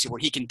Kevin Spacey, where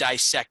he can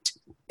dissect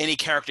any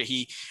character.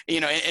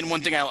 And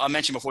one thing I'll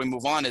mention before we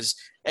move on is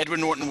Edward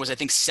Norton was, I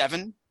think,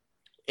 7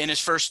 in his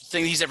first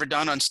thing he's ever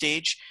done on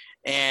stage,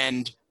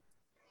 and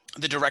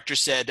the director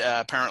said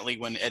apparently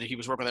when he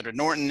was working with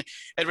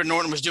Edward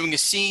Norton was doing a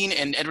scene,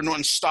 and Edward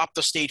Norton stopped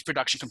the stage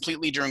production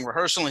completely during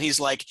rehearsal, and he's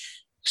like,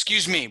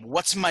 "Excuse me,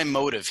 what's my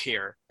motive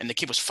here?" And the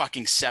kid was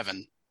fucking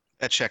 7.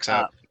 That checks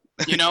out.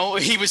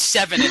 He was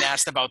 7 and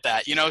asked about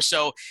that.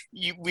 So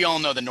we all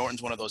know that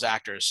Norton's one of those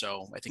actors.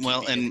 So I think.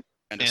 Well,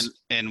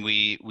 and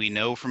we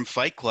know from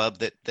Fight Club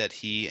that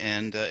he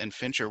and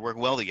Fincher work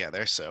well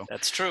together. So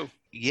that's true.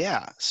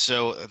 Yeah.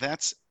 So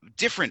that's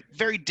different,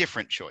 very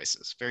different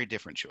choices. Very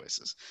different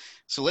choices.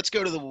 So let's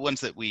go to the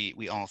ones that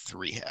we all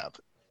three have.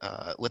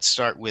 Let's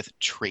start with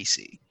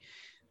Tracy.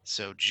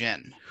 So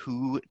Jen,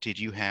 who did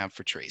you have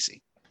for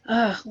Tracy?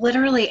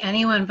 Literally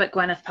anyone but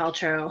Gwyneth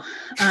Paltrow.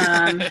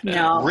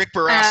 No. Rick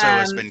Barrasso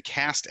has been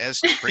cast as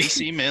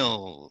Tracy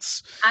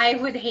Mills. I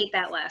would hate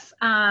that less.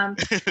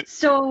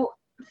 So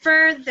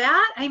for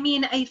that, I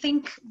mean, I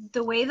think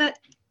the way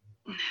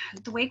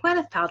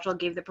Gwyneth Paltrow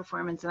gave the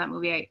performance in that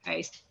movie,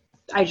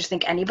 I just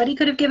think anybody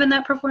could have given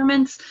that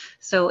performance.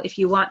 So if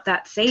you want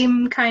that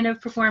same kind of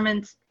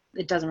performance,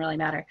 it doesn't really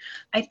matter.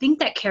 I think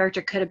that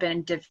character could have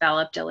been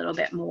developed a little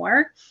bit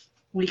more.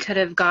 We could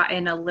have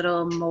gotten a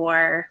little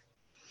more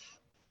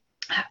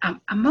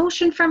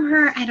emotion from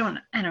her. I don't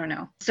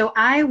know. So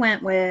I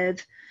went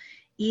with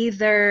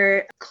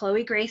either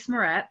Chloe Grace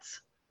Moretz,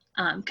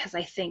 because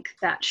I think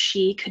that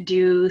she could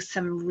do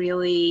some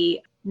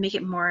really, make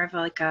it more of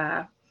like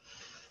a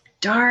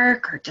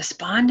dark or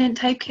despondent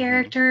type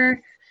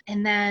character.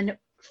 And then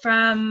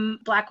from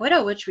Black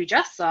Widow, which we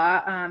just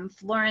saw,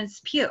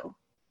 Florence Pugh.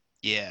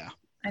 Yeah.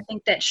 I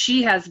think that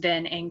she has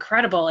been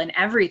incredible in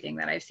everything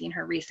that I've seen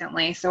her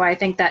recently. So I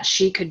think that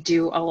she could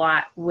do a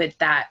lot with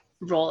that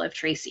role of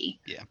Tracy.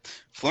 Yeah.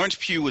 Florence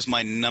Pugh was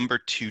my number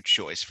 2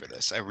 choice for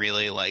this. I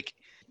really like,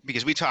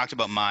 because we talked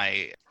about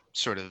my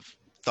sort of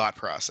thought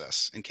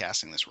process in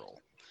casting this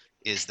role,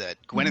 is that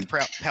Gwyneth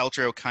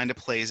Paltrow kind of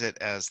plays it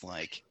as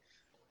like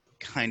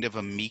kind of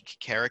a meek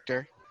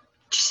character.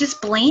 She's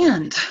just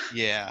bland.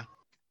 Yeah.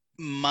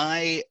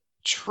 My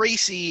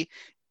Tracy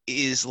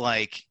is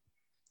like,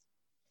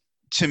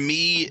 to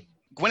me,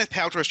 Gwyneth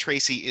Paltrow's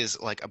Tracy is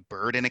like a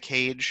bird in a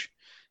cage.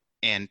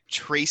 And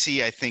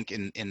Tracy, I think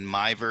in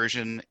my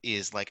version,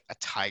 is like a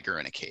tiger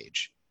in a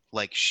cage.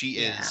 Like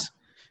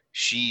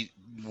she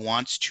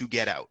wants to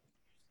get out.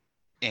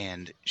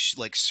 And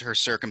like her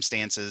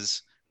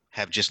circumstances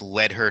have just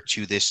led her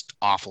to this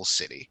awful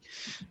city.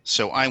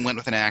 So I went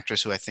with an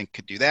actress who I think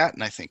could do that.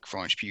 And I think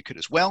Florence Pugh could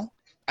as well.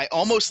 I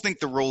almost think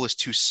the role is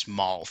too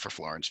small for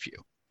Florence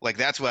Pugh. Like,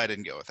 that's why I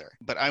didn't go with her.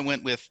 But I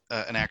went with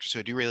an actress who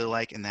I do really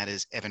like, and that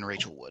is Evan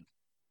Rachel Wood.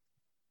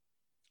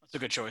 That's a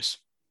good choice.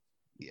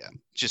 Yeah,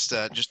 just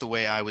the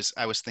way I was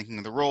thinking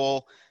of the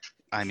role.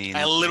 I mean,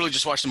 I literally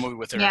just watched the movie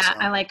with her. Yeah, so.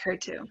 I like her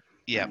too.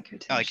 Yeah,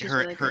 I like her.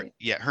 Really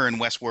her in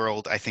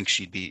Westworld. I think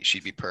she'd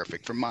be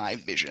perfect for my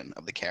vision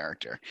of the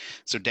character.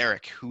 So,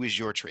 Derek, who is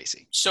your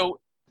Tracy? So,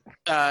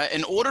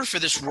 in order for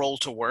this role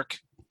to work,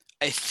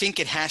 I think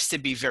it has to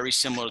be very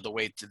similar to the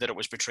way that it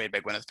was portrayed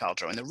by Gwyneth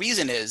Paltrow. And the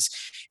reason is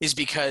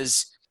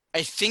because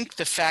I think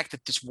the fact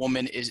that this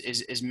woman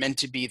is meant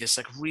to be this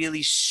like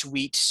really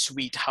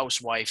sweet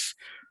housewife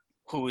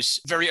who's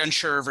very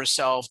unsure of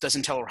herself,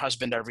 doesn't tell her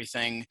husband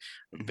everything,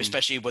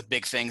 especially with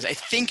big things. I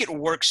think it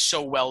works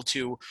so well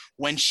too.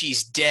 When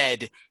she's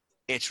dead,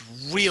 it's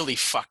really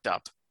fucked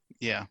up.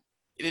 Yeah.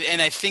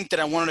 And I think that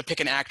I wanted to pick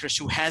an actress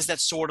who has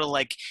that sort of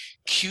like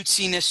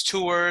cutesiness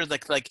to her,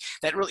 like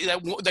that really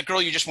that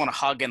girl you just want to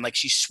hug, and like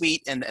she's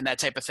sweet and that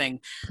type of thing.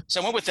 So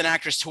I went with an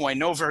actress who I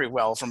know very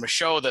well from a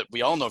show that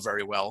we all know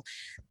very well,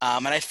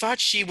 and I thought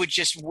she would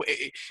just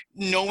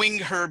knowing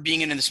her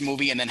being in this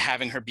movie and then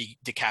having her be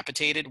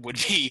decapitated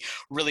would be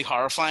really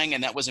horrifying,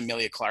 and that was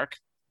Emilia Clarke.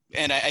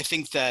 And I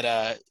think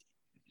that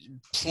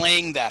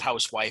playing that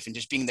housewife and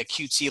just being the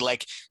cutesy,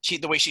 like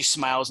the way she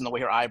smiles and the way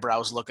her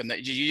eyebrows look, and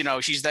that, you know,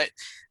 she's that,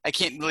 I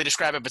can't really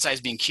describe it besides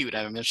being cute.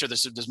 I'm sure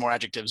there's more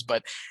adjectives,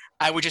 but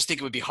I would just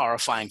think it would be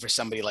horrifying for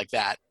somebody like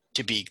that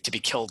to be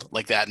killed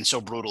like that and so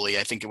brutally.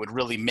 I think it would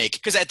really make,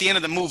 because at the end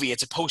of the movie,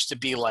 it's supposed to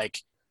be like,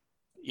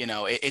 you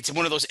know, it's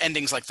one of those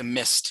endings like The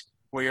Mist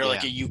where you're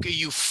like, are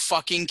you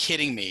fucking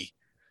kidding me?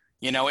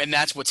 You know, and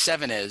that's what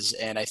Seven is.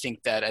 And I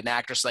think that an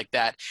actress like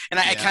that, and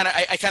I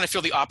kind of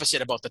feel the opposite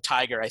about the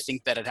tiger. I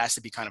think that it has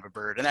to be kind of a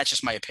bird, and that's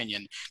just my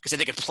opinion, because I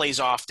think it plays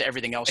off to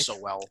everything else so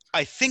well.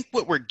 I think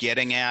what we're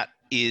getting at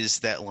is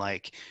that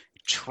like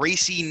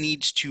Tracy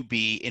needs to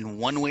be in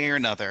one way or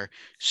another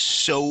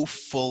so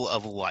full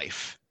of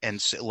life, and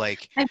so,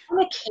 like, I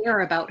want to care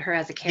about her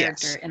as a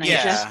character, yes, and I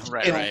just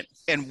right.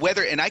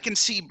 And I can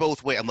see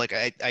both ways. I'm like,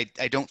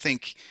 I don't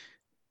think,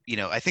 you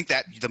know, I think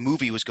that the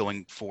movie was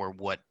going for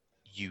what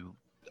you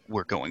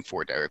were going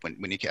for, Derek,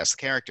 when you cast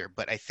the character.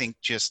 But I think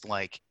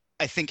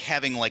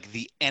having like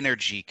the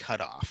energy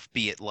cut off,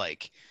 be it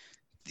like,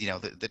 you know,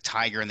 the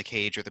tiger in the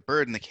cage or the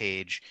bird in the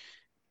cage,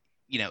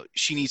 you know,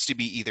 she needs to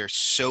be either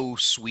so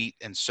sweet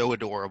and so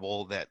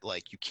adorable that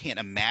like you can't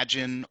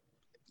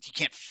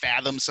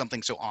fathom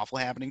something so awful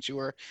happening to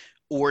her,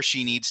 or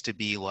she needs to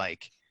be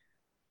like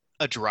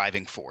a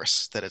driving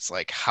force that it's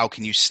like, how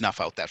can you snuff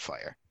out that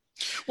fire?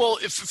 Well,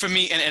 for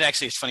me, and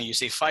actually it's funny you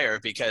say fire,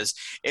 because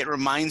it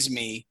reminds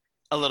me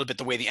a little bit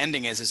the way the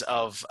ending is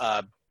of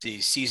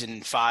the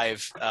season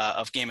 5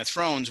 of Game of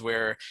Thrones,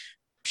 where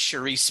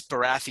Charisse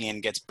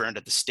Baratheon gets burned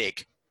at the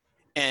stake.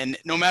 And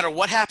no matter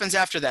what happens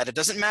after that, it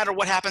doesn't matter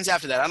what happens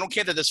after that. I don't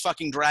care that there's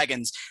fucking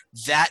dragons.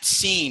 That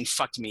scene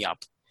fucked me up.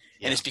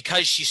 Yeah. And it's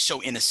because she's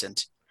so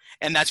innocent.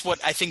 And that's what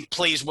I think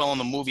plays well in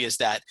the movie, is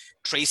that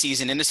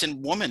Tracy's an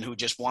innocent woman who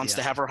just wants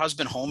to have her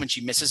husband home, and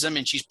she misses him,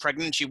 and she's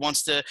pregnant. She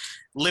wants to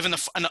live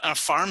on a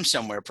farm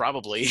somewhere,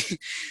 probably.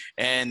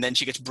 And then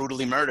she gets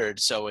brutally murdered.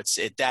 So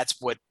that's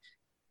what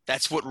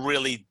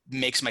really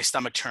makes my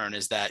stomach turn,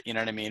 is that, you know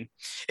what I mean?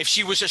 If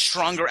she was a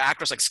stronger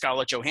actress like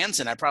Scarlett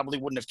Johansson, I probably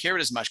wouldn't have cared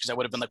as much, because I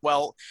would have been like,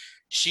 well,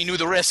 she knew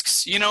the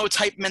risks, you know,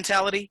 type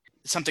mentality.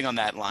 Something on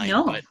that line.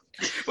 No. But,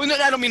 well, no,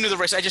 I don't mean the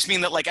risks. I just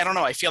mean that, like, I don't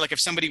know. I feel like if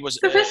somebody was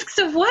the risks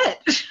of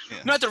what?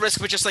 Not the risk,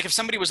 but just like if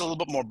somebody was a little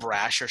bit more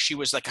brash, or she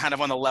was like kind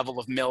of on the level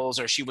of Mills,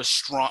 or she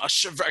was a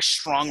very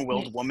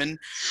strong-willed woman.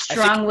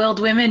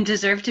 Strong-willed women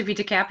deserve to be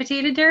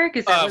decapitated, Derek?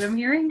 Is that what I'm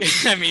hearing?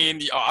 I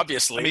mean,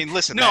 obviously. I mean,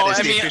 listen, that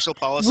is the official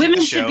policy women of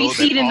the should show, be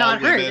seen and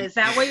not heard. women... Is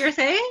that what you're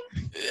saying?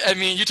 I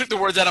mean, you took the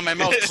words out of my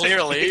mouth,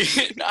 clearly.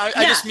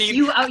 I just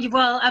mean...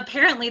 well,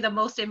 apparently the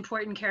most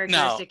important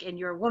characteristic in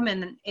your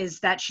woman is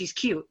that she's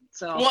cute.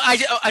 So. Well,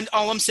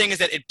 all I'm saying is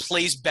that it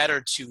plays better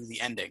to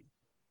the ending.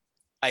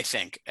 I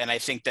think, and I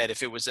think that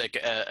if it was like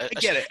I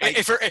get it.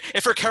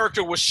 if her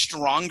character was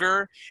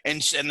stronger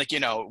and like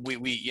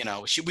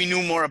we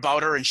knew more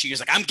about her and she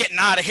was like, I'm getting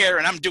out of here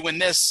and I'm doing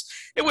this,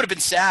 it would have been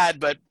sad.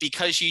 But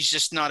because she's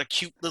just not a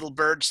cute little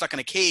bird stuck in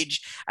a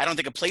cage, I don't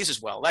think it plays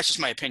as well. That's just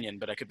my opinion,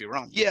 but I could be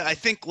wrong. Yeah, I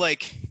think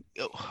like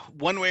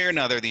one way or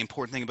another, the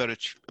important thing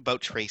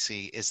about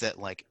Tracy is that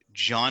like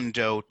John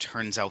Doe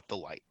turns out the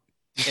light.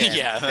 And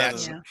Yeah,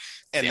 that's Yeah.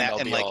 and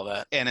that and like all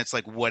that. and it's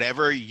like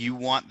whatever you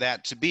want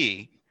that to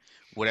be,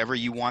 whatever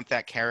you want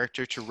that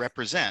character to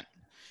represent,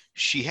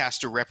 she has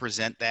to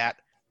represent that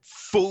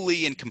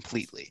fully and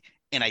completely.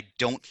 And I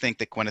don't think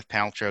that Gwyneth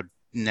Paltrow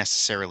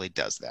necessarily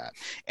does that.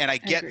 And I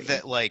get agree.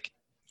 that like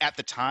at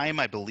the time,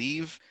 I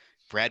believe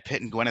Brad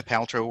Pitt and Gwyneth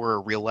Paltrow were a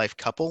real life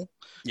couple.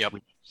 Yep.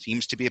 Which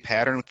seems to be a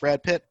pattern with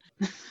Brad Pitt.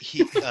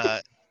 He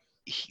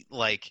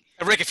like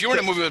Rick, if you were in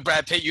a movie with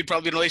Brad Pitt, you'd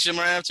probably be in a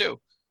relationship right now too.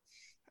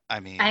 I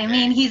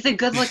mean, he's a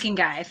good-looking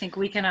guy. I think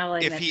we can all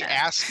admit if he that.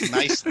 asked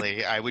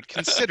nicely, I would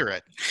consider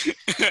it.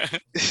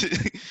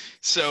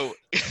 So,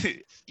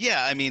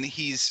 yeah, I mean,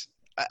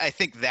 I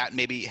think that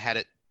maybe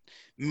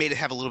made it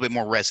have a little bit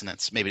more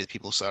resonance, maybe to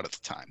people who saw it at the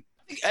time.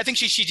 I think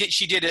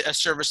she did a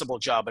serviceable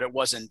job, but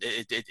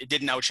it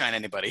didn't outshine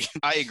anybody.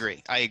 I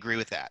agree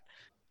with that.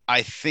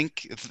 I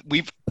think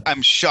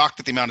I'm shocked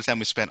at the amount of time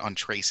we spent on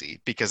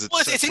Tracy because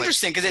it's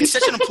interesting because it's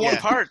such an important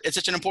part. It's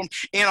such an important,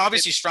 and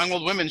obviously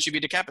strong-willed women should be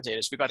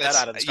decapitated. So we got that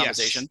out of this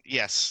conversation.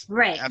 Yes.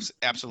 Right.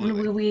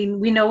 Absolutely.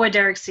 We know what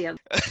Derek's seeing.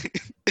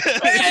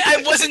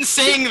 I wasn't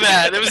saying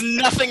that. There was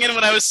nothing in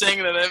what I was saying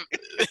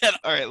that.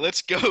 All right,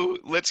 let's go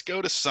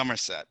to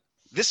Somerset.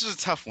 This is a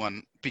tough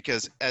one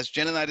because as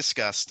Jen and I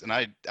discussed,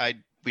 and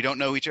we don't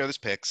know each other's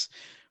picks,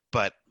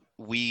 but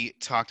we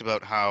talked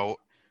about how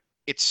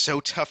it's so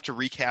tough to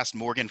recast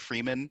Morgan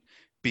Freeman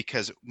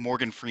because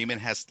Morgan Freeman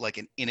has like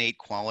an innate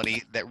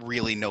quality that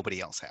really nobody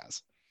else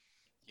has.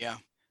 Yeah.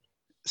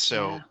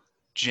 So,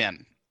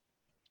 Jen,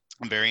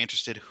 I'm very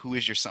interested. Who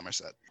is your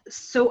Somerset?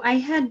 So I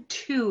had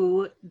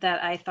two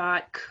that I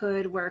thought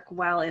could work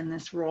well in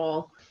this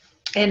role.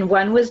 And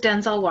one was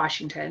Denzel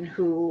Washington,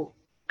 who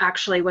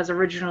actually was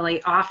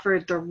originally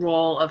offered the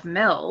role of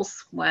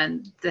Mills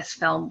when this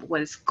film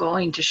was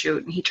going to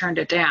shoot, and he turned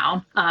it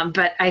down.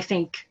 But I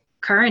think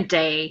current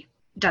day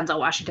Denzel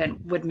Washington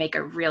would make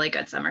a really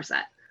good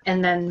Somerset.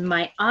 And then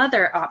my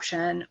other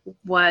option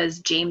was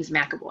James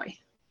McAvoy.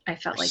 I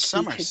felt like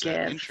he could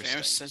give.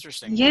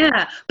 Interesting.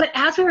 Yeah, but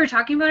as we were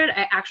talking about it,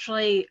 I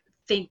actually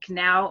think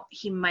now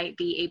he might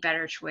be a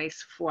better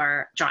choice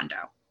for John Doe.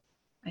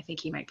 I think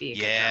he might be a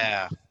good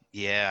one.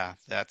 Yeah,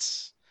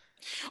 that's.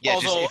 Yeah,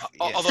 so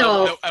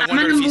I'm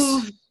going to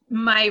move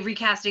my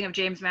recasting of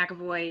James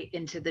McAvoy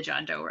into the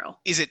John Doe role.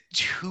 Is it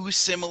too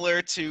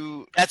similar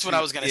to? That's what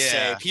I was going to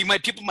say.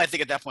 People might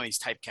think at that point he's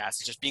typecast.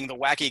 It's just being the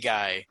wacky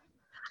guy.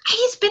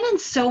 He's been in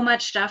so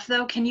much stuff,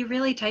 though. Can you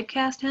really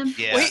typecast him?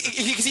 Yeah. Well,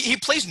 he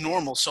plays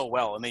normal so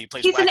well, and then he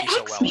plays He's wacky an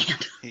so well.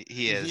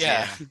 He is.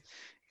 Yeah.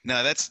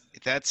 No, that's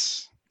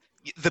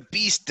the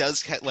Beast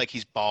does like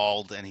he's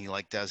bald and he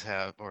like does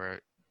have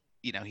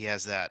he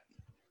has that.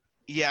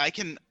 Yeah, I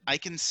can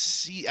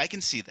see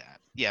that.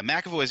 Yeah,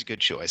 McAvoy is a good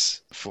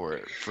choice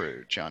for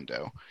John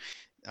Doe.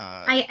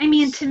 I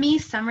mean, to me,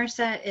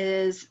 Somerset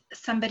is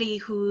somebody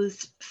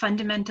who's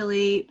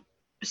fundamentally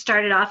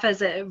started off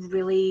as a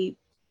really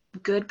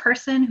good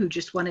person who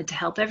just wanted to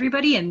help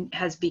everybody and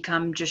has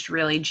become just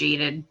really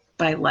jaded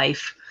by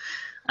life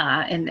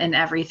and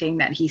everything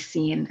that he's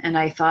seen. And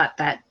I thought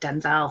that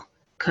Denzel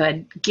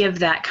could give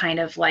that kind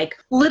of like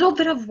little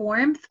bit of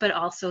warmth, but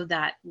also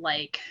that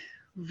like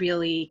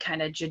really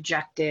kind of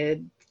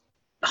dejected,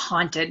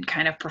 haunted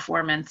kind of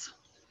performance.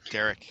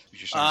 Derek,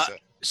 who's your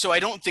Somerset? So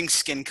I don't think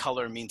skin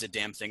color means a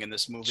damn thing in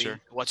this movie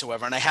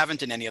whatsoever, and I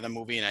haven't in any other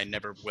movie, and I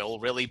never will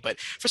really. But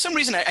for some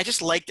reason, I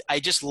just liked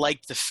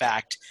the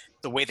fact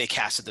the way they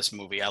casted this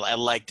movie. I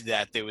liked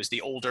that there was the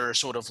older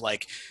sort of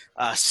like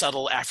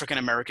subtle African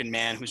American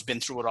man who's been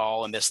through it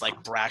all, and this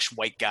like brash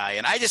white guy,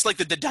 and I just liked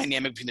the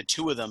dynamic between the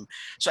two of them.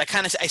 So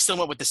I still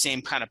went with the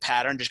same kind of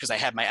pattern just because I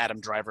had my Adam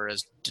Driver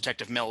as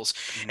Detective Mills,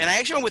 and I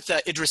actually went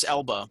with Idris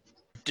Elba.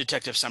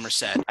 Detective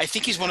Somerset. I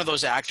think he's one of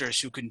those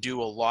actors who can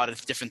do a lot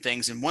of different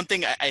things. And one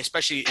thing I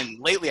especially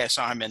lately I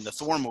saw him in the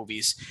Thor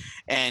movies,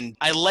 and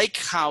I like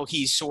how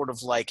he's sort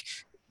of like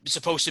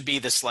supposed to be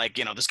this like,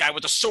 this guy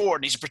with a sword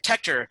and he's a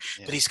protector,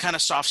 but he's kind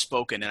of soft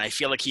spoken, and I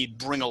feel like he'd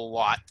bring a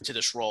lot to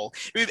this role.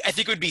 I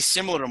think it would be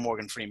similar to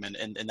Morgan Freeman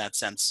in that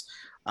sense.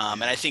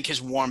 And I think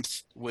his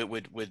warmth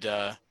would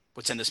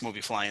send this movie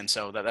flying.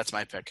 So that's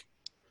my pick.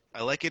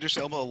 I like Idris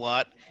Elba a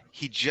lot.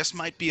 He just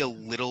might be a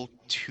little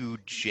too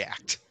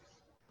jacked.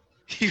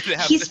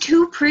 He's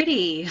too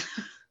pretty.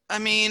 I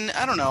mean,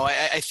 I don't know.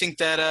 I think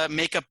that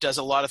makeup does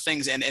a lot of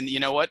things, and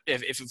you know what?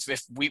 If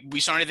we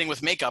saw anything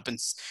with makeup and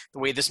the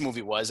way this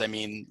movie was, I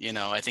mean,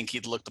 I think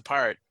he'd look the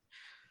part.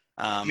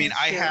 I mean,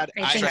 I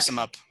dress him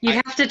up. You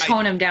have to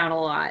tone him down a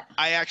lot.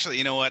 I actually,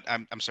 you know what?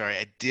 I'm sorry.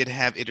 I did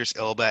have Idris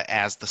Elba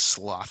as the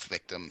sloth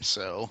victim,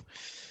 so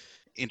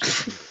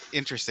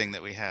interesting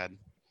that we had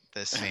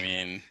the same. I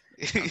mean,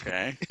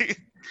 okay.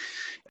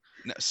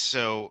 No,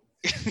 so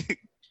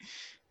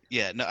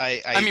yeah, no,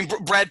 I mean,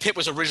 Brad Pitt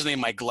was originally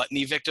my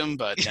gluttony victim,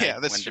 but yeah, I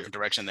that's went a true. different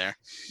direction there.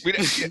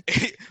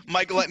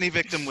 My gluttony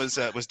victim was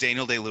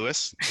Daniel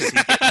Day-Lewis because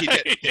he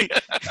did.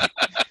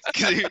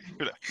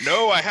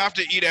 No, I have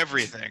to eat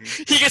everything.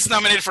 He gets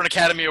nominated for an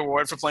Academy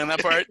Award for playing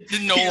that part.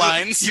 No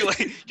lines.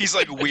 He's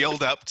like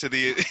wheeled up to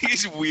the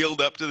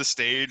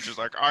stage. He's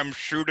like, I'm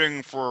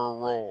shooting for a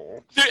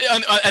role.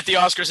 At the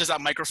Oscars, there's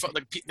that microphone,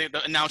 like the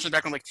announcement in the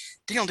background, like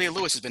Daniel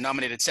Day-Lewis has been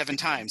nominated 7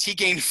 times. He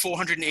gained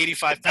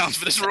 485 pounds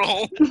for this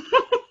role.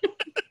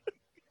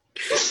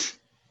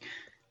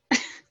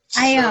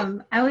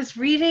 I was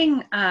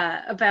reading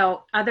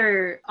about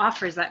other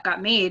offers that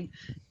got made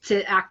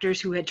to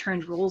actors who had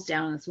turned roles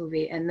down in this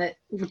movie, and the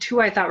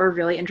two I thought were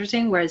really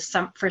interesting was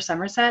for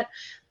Somerset,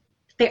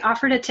 they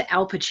offered it to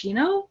Al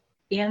Pacino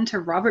and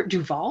to Robert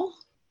Duvall,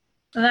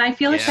 and I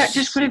feel like that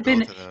just could have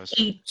been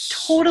a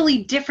totally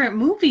different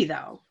movie,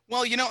 though.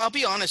 Well, I'll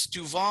be honest.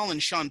 Duvall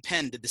and Sean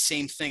Penn did the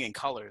same thing in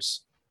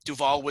Colors.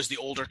 Duvall was the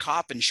older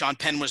cop, and Sean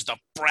Penn was the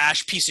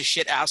brash piece of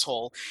shit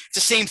asshole. It's the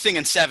same thing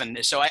in Seven.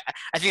 So I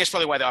think that's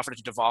probably why they offered it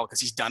to Duvall, because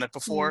he's done it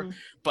before.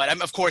 But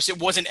of course, it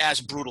wasn't as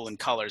brutal in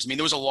Colors. I mean,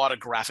 there was a lot of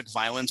graphic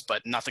violence,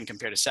 but nothing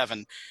compared to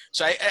Seven.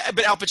 So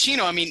but Al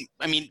Pacino, I mean,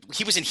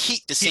 he was in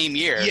Heat the same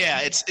year.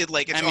 Yeah, it's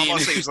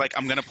almost like he's like,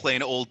 I'm gonna play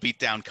an old beat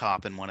down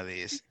cop in one of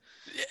these.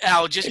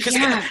 Al, just because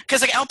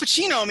like Al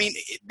Pacino, I mean,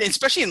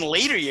 especially in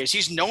later years,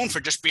 he's known for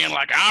just being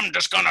like, I'm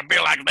just gonna be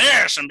like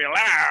this and be loud.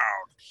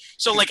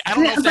 So, like, I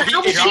don't know if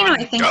Al Pacino,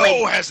 I think,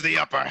 has the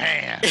upper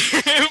hand.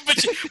 Al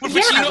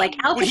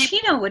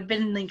Pacino would have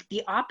been like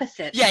the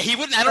opposite. Yeah, he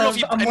wouldn't. I don't know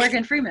if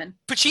Morgan Freeman.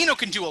 Pacino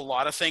can do a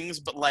lot of things,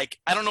 but like,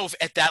 I don't know if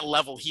at that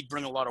level he'd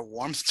bring a lot of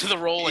warmth to the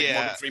role like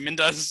Morgan Freeman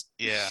does.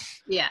 Yeah.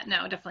 Yeah,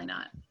 no, definitely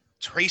not.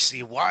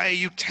 Tracy, why are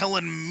you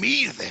telling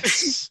me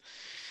this?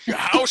 Your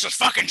house is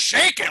fucking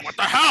shaking. What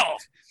the hell?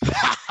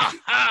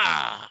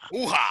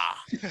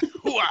 Ooh-ha.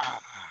 Ooh-ha.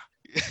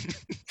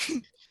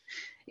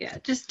 Yeah,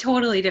 just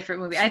totally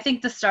different movie. I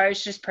think the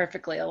stars just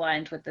perfectly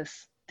aligned with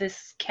this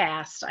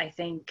cast. I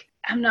think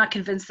I'm not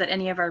convinced that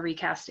any of our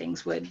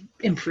recastings would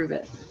improve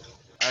it.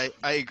 I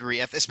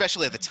agree,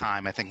 especially at the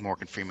time. I think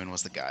Morgan Freeman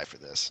was the guy for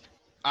this.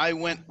 I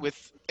went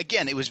with,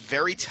 again, it was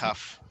very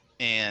tough,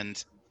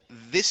 and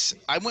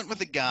I went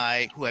with a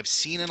guy who I've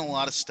seen in a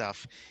lot of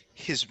stuff.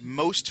 His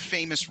most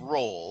famous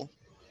role,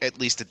 at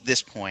least at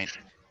this point,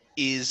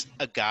 is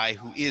a guy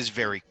who is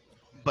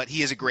but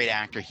he is a great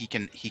actor. He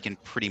can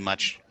pretty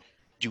much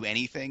do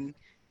anything,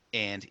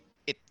 and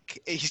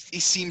he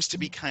seems to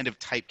be kind of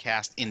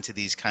typecast into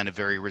these kind of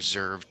very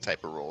reserved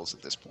type of roles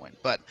at this point.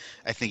 But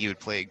I think he would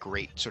play a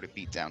great sort of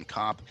beat-down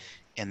cop,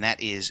 and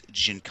that is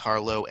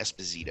Giancarlo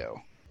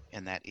Esposito,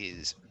 and that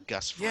is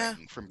Gus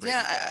Fring from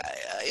Breaking Bad.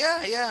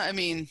 Yeah. I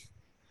mean,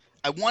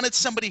 I wanted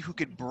somebody who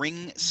could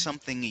bring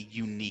something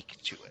unique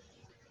to it,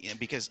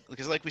 because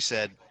like we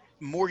said,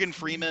 Morgan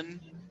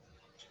Freeman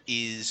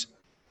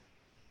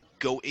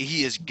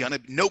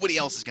nobody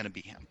else is gonna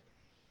be him.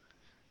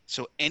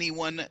 So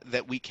anyone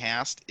that we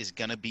cast is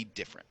gonna be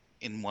different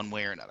in one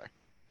way or another.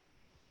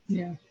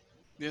 Yeah.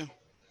 Yeah.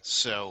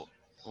 So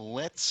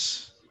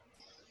let's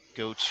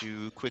go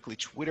to quickly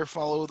Twitter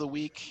follow of the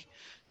week,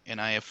 and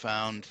I have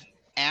found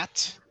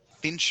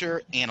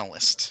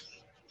 @FincherAnalyst,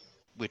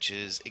 which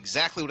is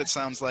exactly what it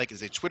sounds like.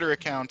 Is a Twitter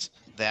account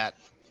that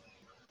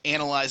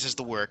analyzes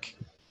the work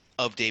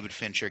of David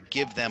Fincher.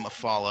 Give them a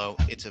follow.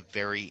 It's a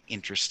very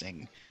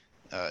interesting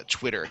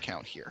Twitter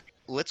account here.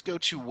 Let's go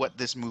to what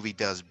this movie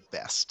does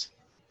best.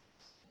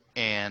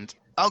 And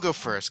I'll go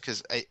first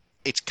because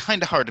it's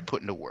kind of hard to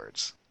put into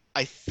words.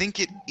 I think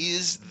it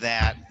is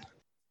that,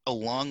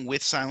 along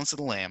with Silence of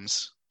the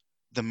Lambs,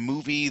 the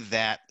movie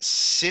that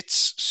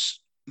sits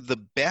the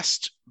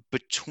best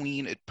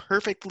between, it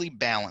perfectly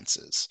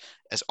balances,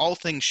 as all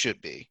things should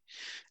be,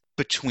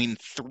 between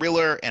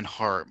thriller and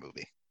horror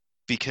movie.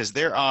 Because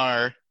there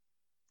are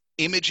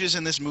images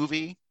in this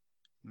movie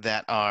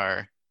that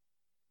are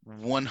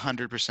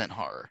 100%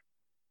 horror.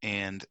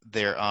 And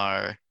there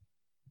are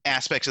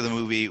aspects of the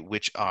movie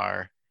which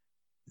are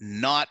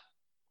not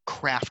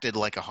crafted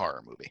like a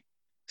horror movie.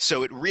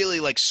 So it really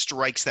like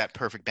strikes that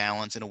perfect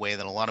balance in a way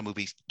that a lot of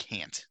movies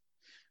can't.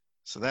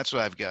 So that's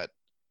what I've got.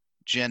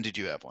 Jen, did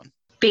you have one?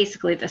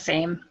 Basically the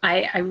same.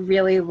 I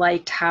really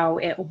liked how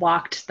it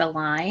walked the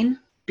line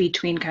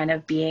between kind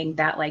of being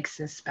that like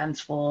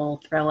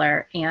suspenseful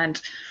thriller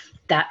and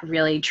that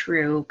really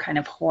true kind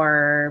of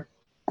horror,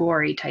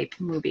 gory type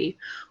movie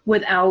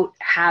without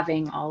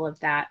having all of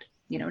that,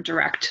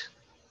 direct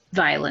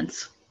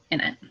violence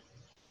in it.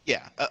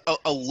 Yeah,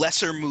 a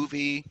lesser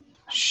movie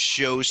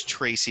shows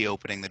Tracy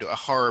opening the door. A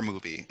horror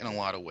movie in a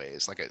lot of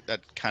ways, like a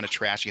kind of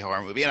trashy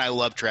horror movie. And I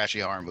love trashy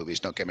horror movies,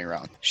 don't get me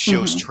wrong.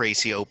 Shows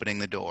Tracy opening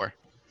the door.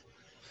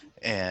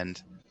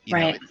 And,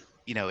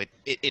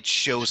 it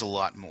shows a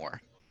lot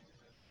more.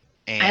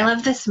 And I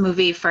love this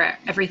movie for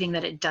everything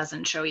that it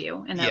doesn't show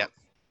you and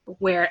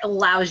where it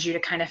allows you to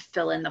kind of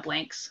fill in the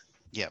blanks.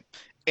 Yep.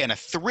 And a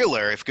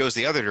thriller, if it goes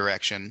the other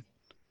direction,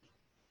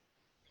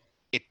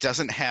 it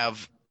doesn't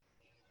have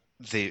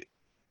the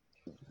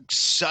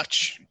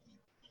such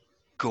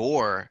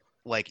gore,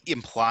 like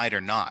implied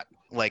or not.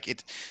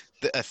 Like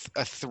a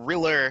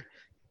thriller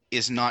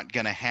is not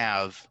going to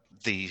have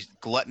the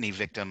gluttony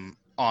victim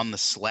on the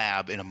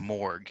slab in a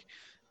morgue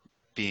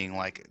being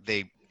like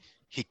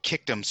he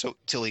kicked him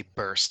till he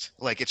burst.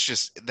 Like it's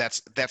just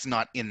that's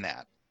not in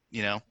that,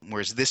 you know.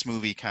 Whereas this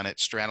movie kind of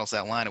straddles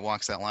that line, it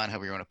walks that line,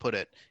 however you want to put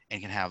it,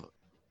 and can have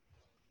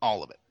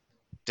all of it.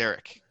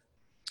 Derek.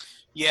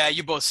 Yeah,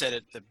 you both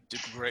said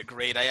it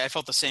great. I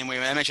felt the same way.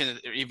 I mentioned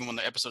it even when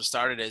the episode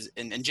started.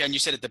 And Jen, you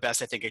said it the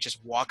best. I think it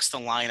just walks the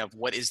line of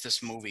what is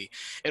this movie.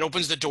 It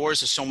opens the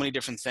doors to so many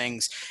different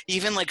things,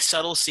 even like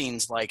subtle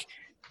scenes, like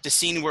the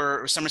scene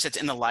where Somerset's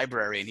in the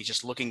library and he's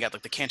just looking at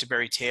like the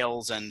Canterbury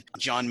Tales and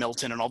John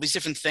Milton and all these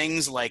different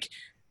things. Like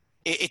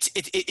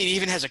it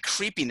even has a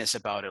creepiness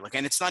about it. Like,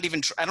 and it's not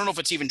even, I don't know if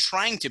it's even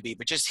trying to be,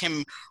 but just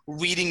him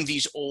reading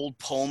these old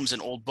poems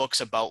and old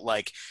books about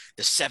like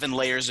the 7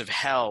 layers of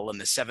hell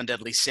and the 7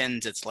 deadly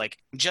sins. It's like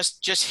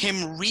just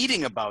him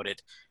reading about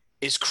it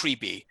is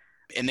creepy.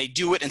 And they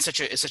do it in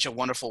such a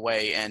wonderful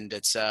way. And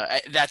it's,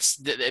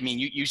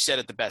 you said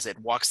it the best. It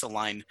walks the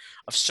line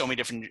of so many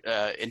different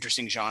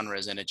interesting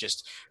genres, and it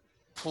just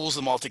pulls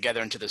them all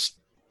together into this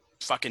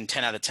fucking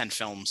 10 out of 10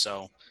 film.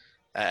 So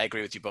I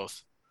agree with you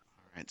both.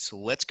 All right, so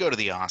let's go to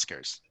the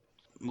Oscars.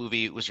 The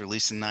movie was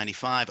released in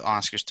 95.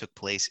 Oscars took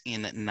place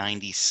in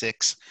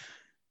 96.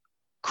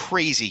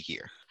 Crazy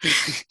year.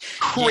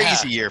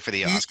 Crazy year for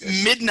the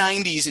Oscars.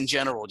 Mid-90s in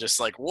general,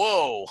 just like,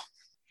 whoa.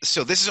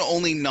 So this is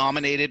only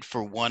nominated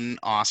for 1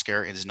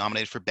 Oscar. It is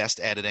nominated for Best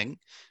Editing,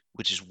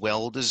 which is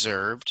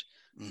well-deserved,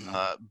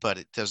 but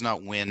it does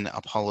not win.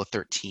 Apollo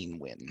 13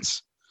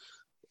 wins.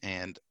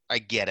 And I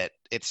get it.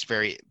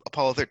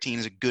 Apollo 13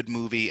 is a good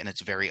movie, and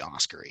it's very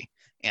Oscar-y.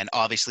 And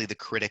obviously the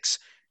critics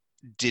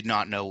did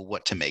not know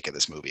what to make of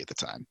this movie at the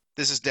time.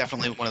 This is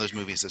definitely one of those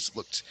movies that's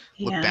looked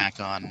back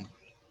on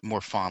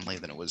more fondly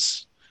than it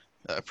was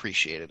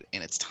appreciated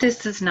in its time.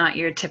 This is not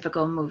your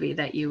typical movie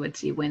that you would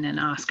see win an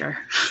Oscar.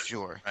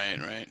 Sure.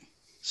 Right.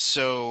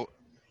 So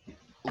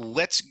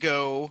let's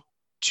go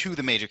to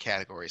the major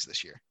categories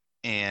this year.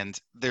 And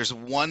there's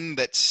one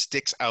that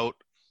sticks out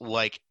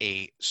like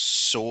a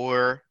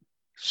sore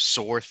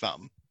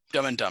thumb.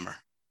 Dumb and Dumber.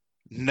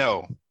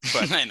 No,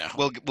 but I know.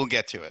 We'll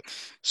get to it.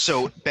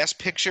 So Best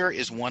Picture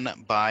is won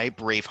by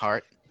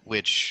Braveheart,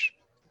 which,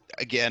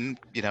 again,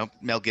 you know,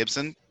 Mel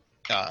Gibson,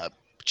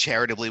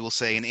 charitably will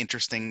say an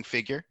interesting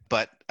figure,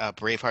 but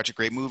Braveheart's a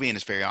great movie and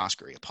it's very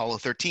Oscar-y. Apollo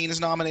 13 is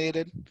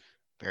nominated,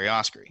 very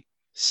Oscar-y.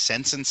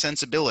 Sense and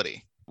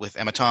Sensibility with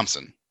Emma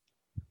Thompson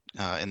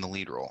in the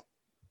lead role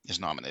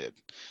is nominated.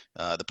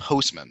 The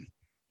Postman,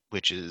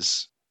 which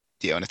is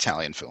an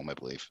Italian film, I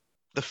believe.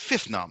 The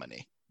 5th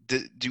nominee.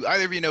 Do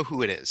either of you know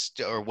who it is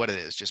or what it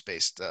is, just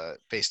based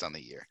on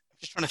the year?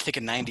 Just trying to think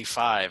of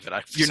 95.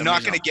 You're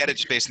not going to get it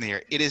just based on the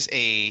year. It is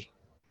a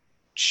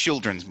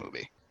children's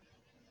movie.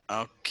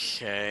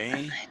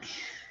 Okay.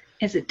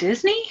 Is it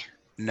Disney?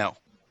 No.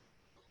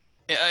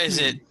 Is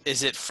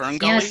it Fern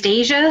Gully?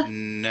 Anastasia?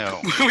 No.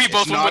 We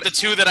both went with the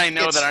 2 that I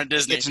know that aren't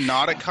Disney. It's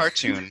not a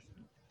cartoon.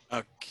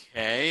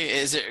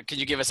 Okay. Could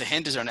you give us a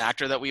hint? Is there an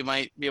actor that we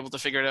might be able to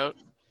figure it out?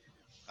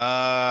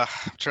 I'm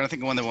trying to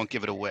think of one that won't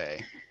give it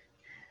away.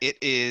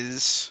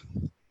 It's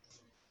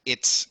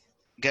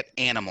got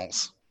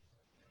animals.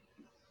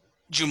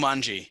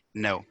 Jumanji.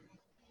 No.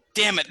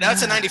 Damn it.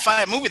 That's a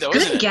 95 movie, though,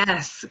 isn't it? Good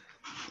guess.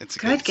 It's a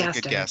good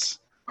guess.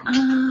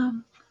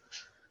 Man.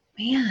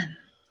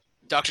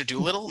 Dr.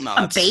 Dolittle? No.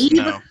 A Babe?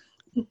 No.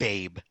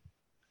 Babe.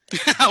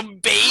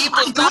 Babe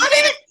was got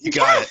it. You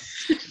got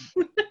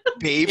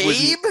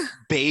it.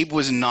 Babe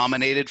was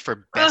nominated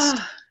for Best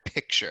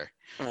Picture.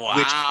 Wow.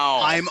 Which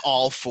I'm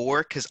all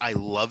for because I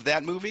love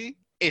that movie.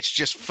 It's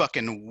just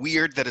fucking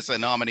weird that it's a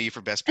nominee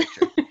for Best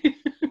Picture.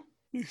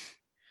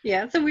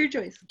 Yeah, it's a weird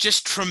choice.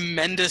 Just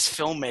tremendous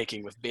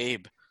filmmaking with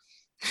Babe.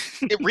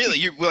 It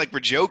really, we're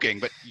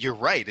joking, but you're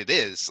right. It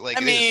is. Like,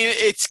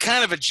 it's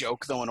kind of a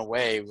joke though in a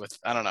way.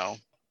 I don't know.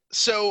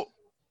 So,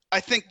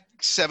 I think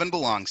 7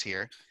 belongs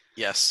here.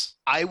 Yes.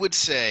 I would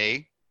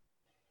say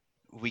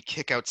we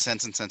kick out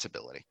Sense and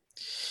Sensibility.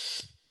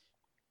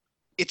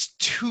 It's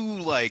too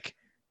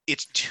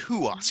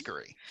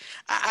Oscar-y.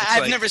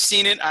 I've never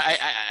seen it,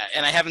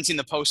 and I haven't seen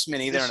The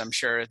Postman either, and I'm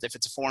sure if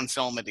it's a foreign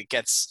film, it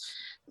gets,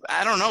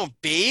 I don't know,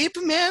 Babe,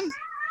 man?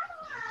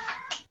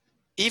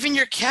 Even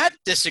your cat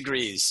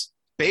disagrees.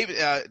 Babe,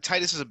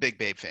 Titus is a big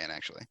Babe fan,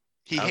 actually.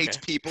 He hates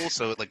people,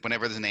 so like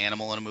whenever there's an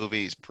animal in a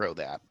movie, he's pro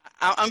that.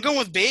 I'm going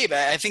with Babe.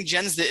 I think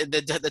Jen's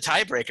the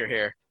tiebreaker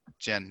here.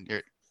 Jen,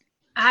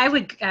 I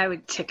would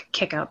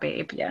kick out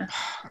Babe, yeah.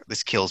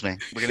 This kills me.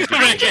 We're gonna do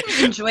I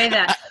didn't enjoy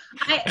that.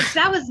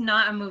 That was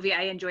not a movie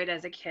I enjoyed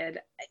as a kid.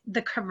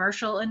 The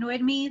commercial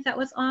annoyed me that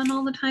was on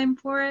all the time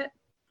for it.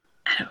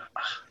 I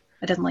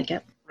didn't like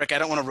it. Rick, I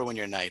don't want to ruin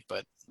your night,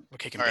 but we're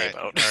kicking Babe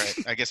out. All right,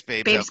 I guess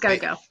Babe's gotta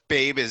go.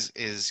 Babe is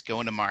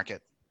going to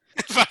market.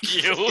 Fuck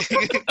you.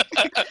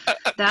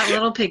 That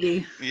little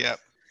piggy. Yep.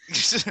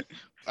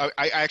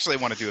 I actually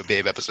want to do a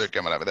Babe episode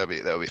coming up. That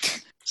would be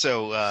fun.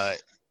 So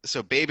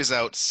So Babe is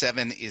out.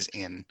 7 is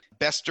in.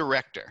 Best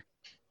Director.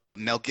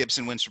 Mel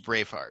Gibson wins for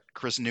Braveheart.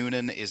 Chris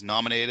Noonan is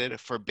nominated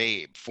for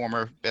Babe,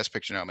 former Best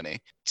Picture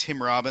nominee.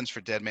 Tim Robbins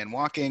for Dead Man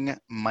Walking.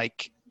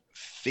 Mike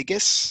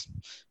Figgis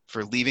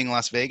for Leaving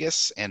Las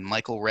Vegas, and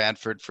Michael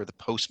Radford for The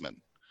Postman.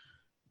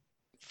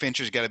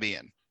 Fincher's got to be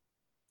in.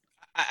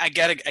 I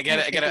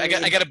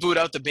gotta boot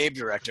out the Babe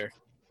director.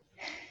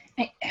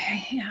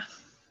 Yeah.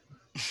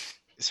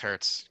 This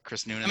hurts.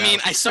 Chris Noonan. I mean,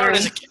 out. I saw it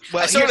as a kid.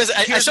 Well, I saw it I'll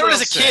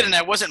as a kid, say. and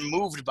I wasn't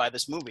moved by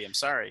this movie. I'm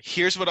sorry.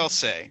 Here's what I'll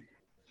say,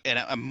 and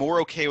I'm more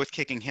okay with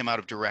kicking him out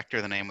of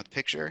director than I am with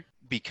picture,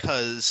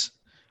 because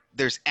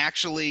there's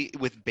actually,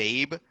 with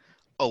Babe,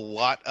 a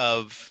lot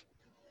of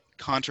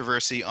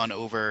controversy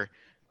over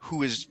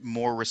who is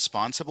more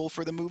responsible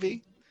for the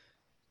movie,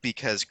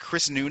 because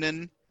Chris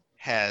Noonan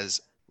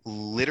has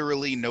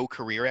literally no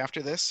career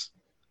after this.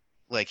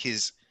 Like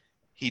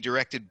he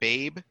directed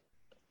Babe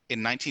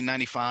in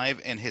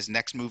 1995, and his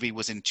next movie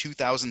was in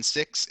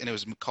 2006, and it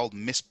was called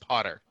Miss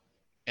Potter,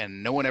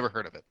 and no one ever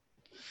heard of it.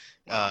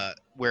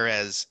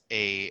 Whereas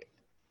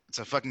it's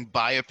a fucking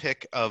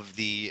biopic of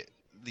the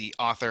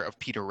author of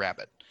Peter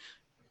Rabbit.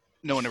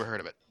 No one ever heard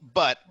of it.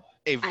 But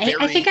I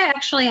think I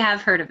actually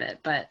have heard of it,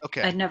 but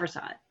okay. I never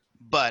saw it.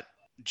 But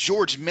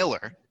George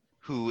Miller,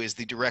 who is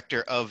the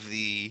director of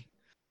the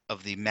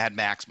Mad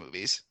Max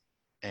movies,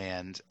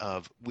 and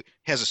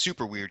has a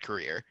super weird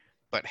career,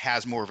 but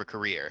has more of a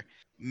career,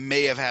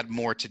 may have had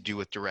more to do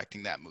with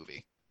directing that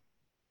movie.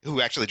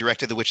 Who actually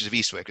directed The Witches of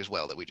Eastwick as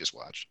well, that we just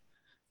watched.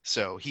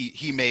 So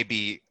he may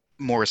be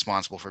more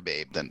responsible for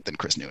Babe than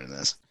Chris Noonan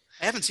is.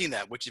 I haven't seen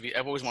that, which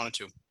I've always wanted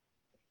to.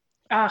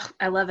 Oh,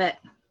 I love it.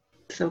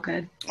 So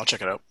good. I'll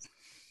check it out.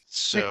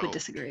 So Rick would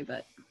disagree,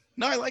 but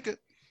no, I like it.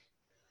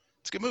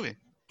 It's a good movie.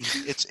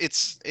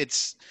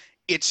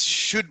 It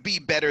should be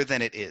better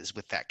than it is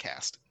with that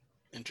cast.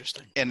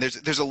 Interesting. And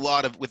there's a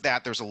lot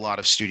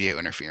of studio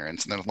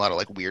interference, and there's a lot of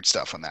like weird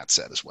stuff on that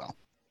set as well.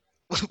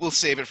 We'll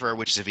save it for our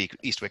Witches of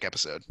Eastwick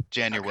episode.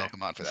 Jan, you're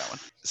welcome on for that one.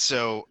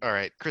 So, all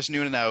right, Chris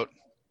Noonan out,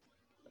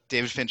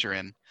 David Fincher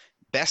in.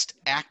 Best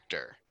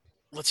Actor.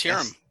 Let's hear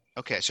him.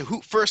 Okay, so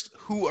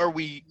who are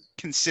we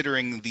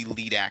considering the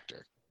lead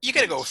actor? You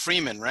got to go with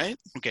Freeman, right?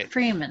 Okay.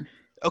 Freeman.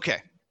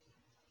 Okay.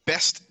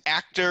 Best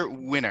Actor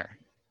winner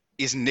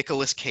is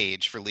Nicolas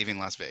Cage for Leaving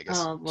Las Vegas.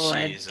 Oh,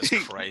 Lord. Jesus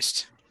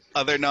Christ.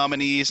 Other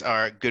nominees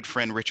are good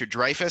friend Richard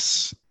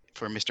Dreyfuss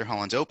for Mr.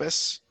 Holland's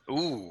Opus.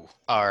 Ooh.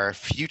 Our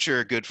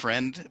future good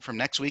friend from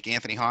next week,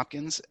 Anthony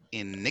Hopkins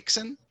in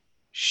Nixon.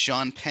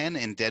 Sean Penn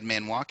in Dead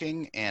Man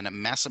Walking, and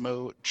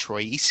Massimo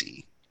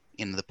Troisi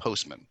in The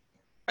Postman.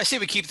 I say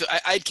we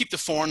I'd keep the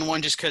foreign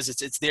one just because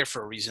it's there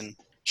for a reason.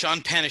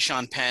 Sean Penn is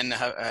Sean Penn.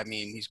 I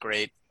mean, he's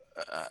great.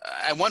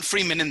 I want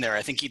Freeman in there.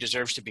 I think he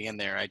deserves to be in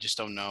there. I just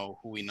don't know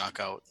who we knock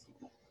out.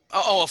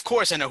 Oh, of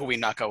course I know who we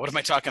knock out. What am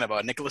I talking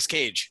about? Nicolas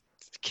Cage.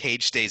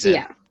 Cage stays in.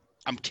 Yeah.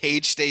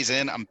 Cage stays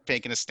in. I'm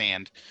taking a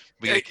stand.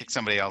 We gotta kick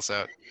somebody else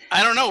out.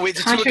 I don't know.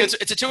 It's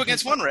a two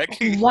against one, Rick.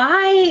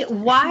 Why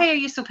are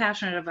you so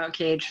passionate about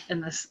Cage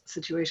in this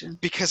situation?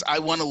 Because I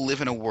want to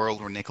live in a world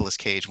where Nicolas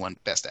Cage won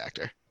Best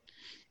Actor.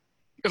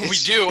 We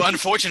do,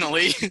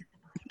 unfortunately.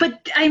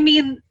 But I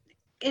mean,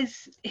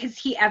 has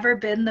he ever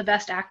been the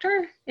best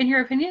actor in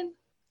your opinion?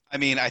 I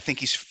mean, I think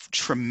he's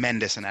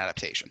tremendous in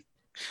adaptation.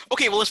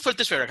 Okay, well, let's put it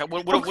this way, Rick. I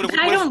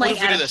don't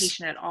like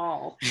adaptation at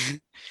all.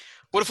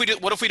 What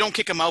if we don't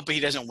kick him out, but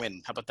he doesn't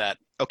win? How about that?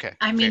 Okay.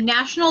 I mean,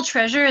 National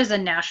Treasure is a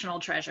national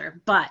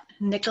treasure, but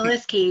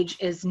Nicolas Cage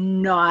is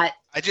not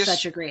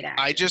such a great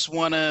actor. I just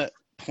want to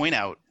point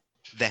out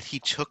that he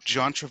took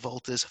John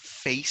Travolta's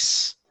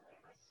face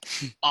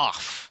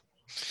off.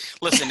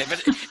 Listen,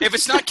 if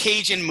it's not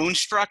Cage in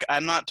Moonstruck,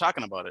 I'm not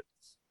talking about it.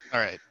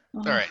 All right.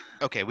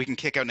 Okay, we can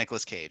kick out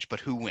Nicolas Cage, but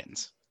who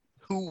wins?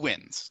 Who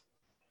wins?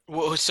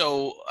 Well,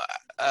 so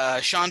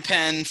Sean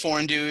Penn,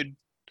 foreign dude,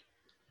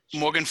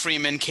 Morgan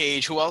Freeman,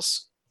 Cage. Who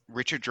else?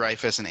 Richard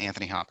Dreyfuss and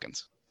Anthony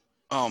Hopkins.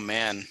 Oh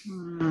man,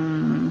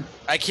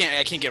 I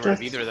can't get rid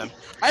of either of them.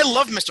 I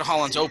love Mr.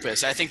 Holland's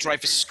Opus. I think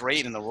Dreyfuss is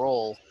great in the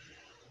role.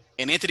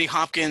 And Anthony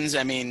Hopkins,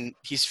 I mean,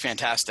 he's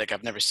fantastic.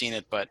 I've never seen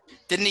it, but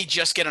didn't he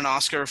just get an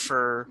Oscar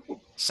for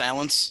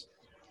Silence?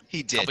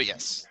 He did,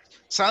 yes.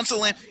 Silence of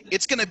the Lambs.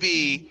 It's going to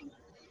be.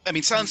 I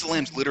mean, Silence of the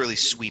Lambs literally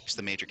sweeps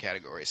the major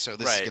categories, so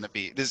this is going to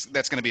be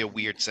that's going to be a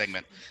weird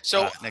segment.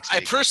 So next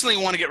week. I personally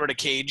want to get rid of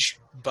Cage,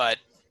 but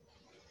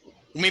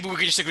maybe we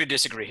could just agree to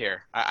disagree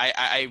here.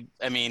 I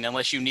mean,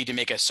 unless you need to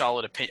make a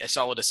solid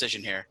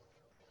decision here.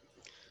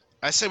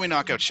 I say we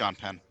knock out Sean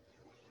Penn.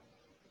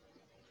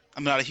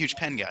 I'm not a huge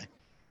Penn guy.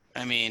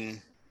 I mean,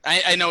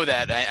 I know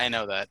that. I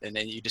know that, and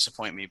then you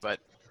disappoint me, but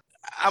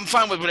I'm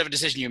fine with whatever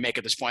decision you make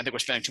at this point. I think we're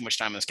spending too much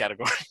time in this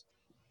category.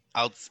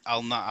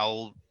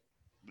 I'll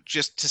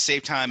just to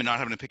save time and not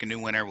having to pick a new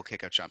winner, we'll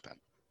kick out Sean Penn.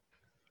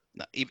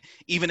 No,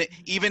 even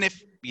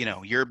if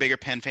you're a bigger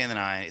Penn fan than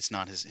I, it's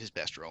not his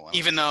best role.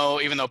 Even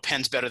though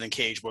Penn's better than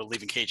Cage, we're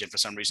leaving Cage in for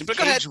some reason. But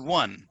go ahead.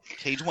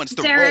 Cage won. It's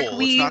the Derek, role.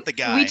 It's not the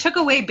guy. We took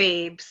away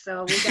Babe,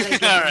 so we gotta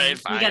give right, him.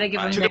 Fine, We gotta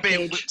give him Nick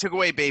Cage. We took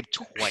away Babe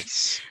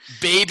twice.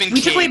 Babe and We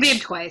Cage. took away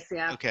Babe twice.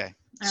 Yeah. Okay.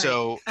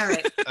 So, All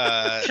right.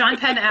 Sean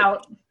Penn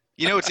out.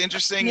 You know, it's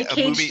interesting. Nick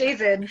Cage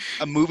stays in.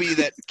 A movie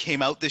that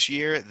came out this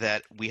year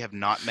that we have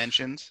not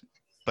mentioned,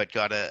 but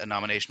got a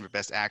nomination for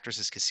Best Actress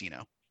is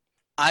Casino.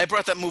 I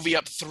brought that movie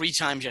up 3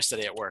 times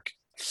yesterday at work.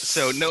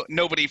 So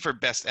nobody for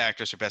Best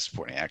Actress or Best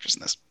Supporting Actress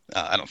in this.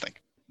 I don't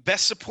think.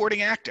 Best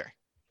Supporting Actor.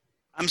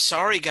 I'm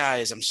sorry,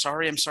 guys. I'm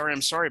sorry.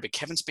 But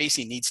Kevin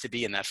Spacey needs to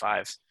be in that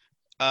 5.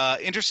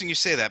 Interesting you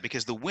say that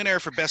because the winner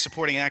for Best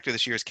Supporting Actor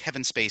this year is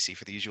Kevin Spacey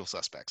for The Usual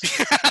Suspects.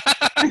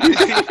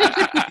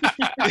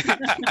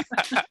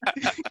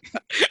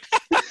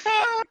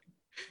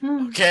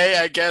 Okay,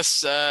 I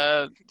guess.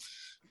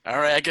 All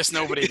right, I guess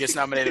nobody gets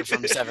nominated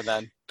from 7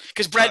 then,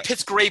 because Brad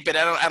Pitt's great, but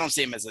I don't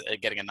see him as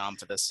getting a nom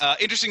for this.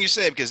 Interesting you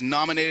say because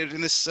nominated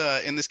in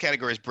this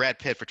category is Brad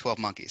Pitt for 12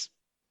 Monkeys.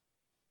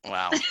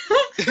 Wow.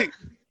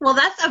 Well,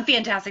 that's a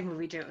fantastic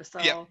movie too. So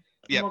yeah.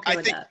 I'm okay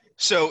with that.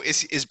 So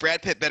is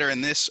Brad Pitt better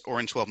in this or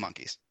in 12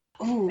 Monkeys?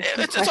 Ooh,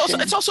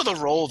 it's also the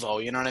role though.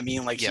 You know what I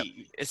mean? Like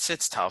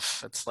it's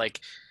tough. It's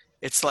like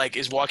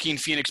is Joaquin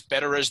Phoenix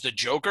better as the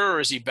Joker or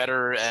is he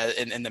better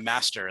in the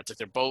Master? It's like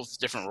they're both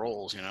different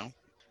roles. You know.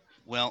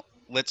 Well,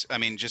 we'll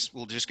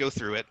just go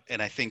through it,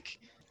 and I think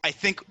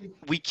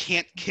we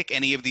can't kick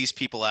any of these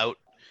people out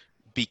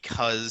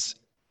because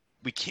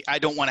I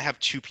don't want to have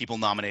 2 people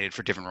nominated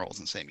for different roles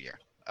in the same year,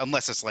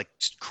 unless it's like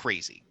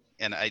crazy.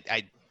 And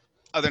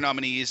other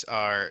nominees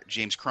are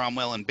James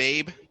Cromwell in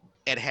Babe,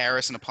 Ed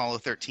Harris in Apollo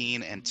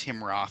 13, and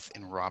Tim Roth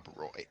in Rob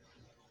Roy.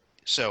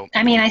 So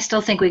I mean, I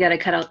still think we got to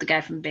cut out the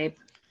guy from Babe.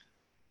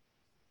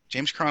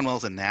 James Cromwell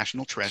is a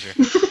national treasure.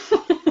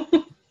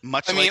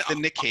 Much like the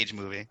Nick Cage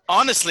movie.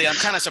 Honestly, I'm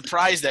kind of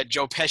surprised that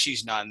Joe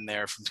Pesci's not in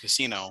there from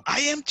Casino. I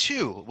am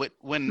too.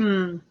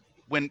 When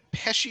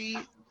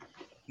Pesci,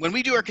 when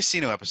we do our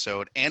Casino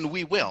episode, and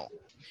we will,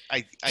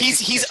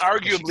 he's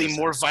arguably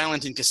more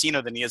violent in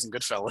Casino than he is in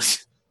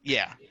Goodfellas.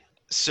 Yeah.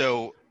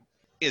 So,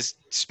 is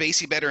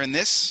Spacey better in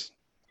this,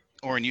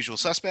 or in Usual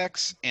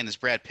Suspects? And is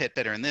Brad Pitt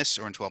better in this,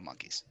 or in 12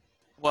 Monkeys?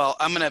 Well,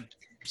 I'm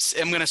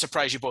gonna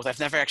surprise you both. I've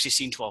never actually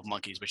seen 12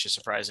 Monkeys, which is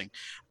surprising.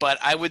 But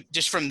I would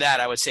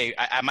I would say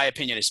my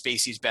opinion is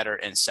Spacey's better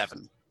in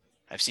 7.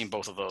 I've seen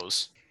both of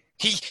those.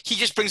 He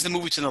just brings the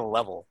movie to another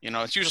level. You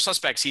know, it's Usual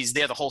Suspects. He's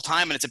there the whole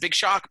time, and it's a big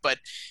shock. But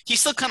he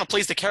still kind of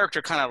plays the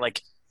character kind of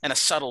like in a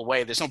subtle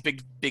way. There's no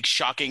big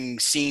shocking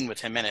scene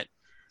with him in it.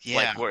 Yeah.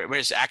 Like where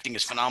his acting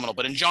is phenomenal.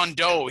 But in John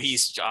Doe,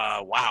 he's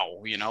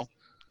wow. You know.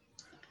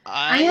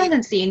 I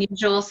haven't seen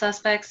Usual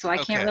Suspects, so I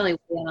can't really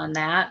weigh in on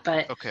that.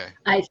 But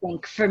I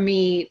think for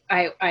me,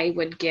 I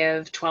would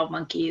give 12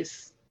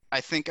 Monkeys. I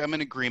think I'm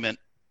in agreement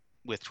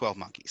with 12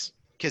 Monkeys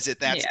because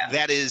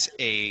that's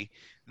a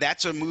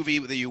movie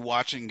that you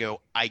watch and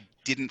go, I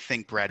didn't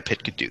think Brad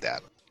Pitt could do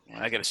that.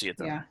 I got to see it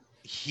though. Yeah,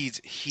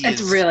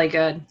 it's really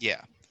good.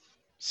 Yeah,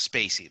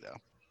 Spacey though,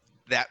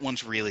 that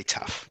one's really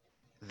tough.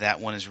 That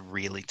one is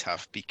really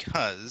tough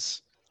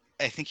because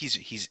I think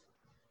he's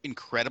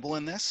incredible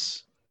in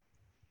this.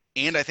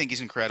 And I think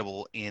he's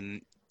incredible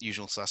in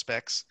Usual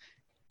Suspects,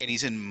 and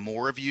he's in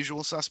more of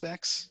Usual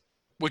Suspects,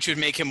 which would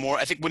make him more.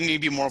 I think wouldn't he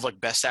be more of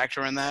like Best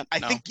Actor in that? I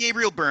think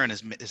Gabriel Byrne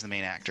is the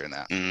main actor in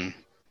that.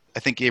 I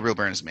think Gabriel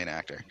Byrne is the main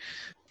actor.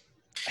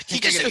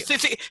 Think of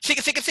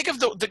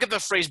the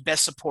phrase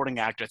Best Supporting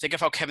Actor. Think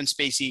of how Kevin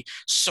Spacey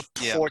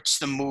supports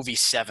the movie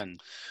 7.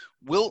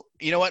 You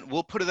know what?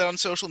 We'll put it out on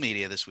social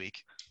media this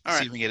week. All right.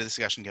 See if we can get a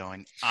discussion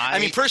going. I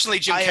mean, personally,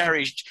 Jim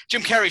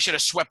Carrey should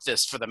have swept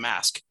this for The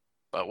Mask,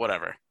 but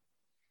whatever.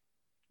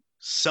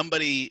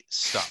 Somebody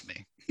stop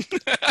me.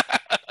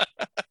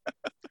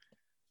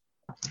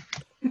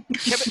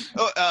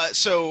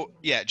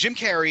 Jim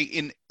Carrey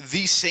in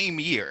the same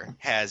year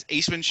has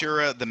Ace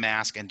Ventura, The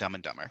Mask, and Dumb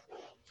and Dumber.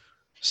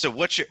 So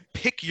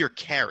pick your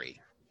Carrey?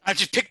 I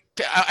just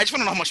want to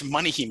know how much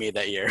money he made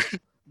that year.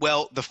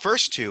 Well, the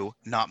first 2,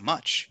 not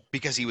much,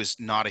 because he was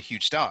not a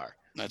huge star.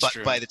 That's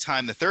true. But by the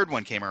time the third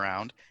one came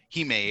around,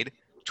 he made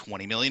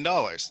 $20 million.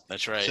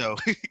 That's right. So,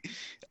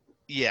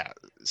 yeah.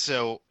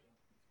 So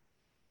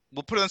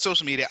we'll put it on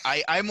social media.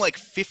 I'm like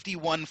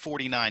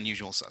 51-49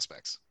 Usual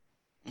Suspects.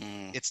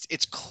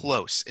 It's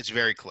close. It's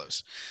very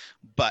close.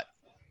 But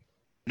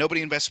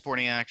nobody in Best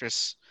Supporting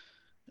Actress.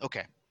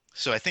 Okay.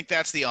 So I think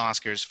that's the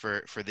Oscars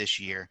for this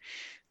year.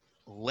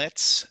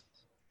 Let's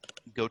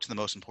go to the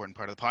most important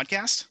part of the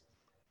podcast.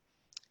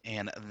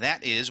 And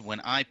that is when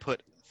I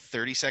put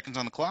 30 seconds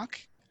on the clock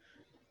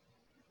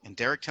and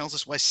Derek tells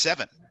us why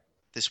 7,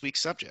 this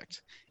week's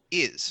subject,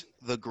 is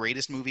the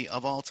greatest movie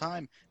of all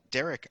time.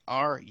 Derek,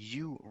 are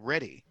you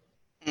ready?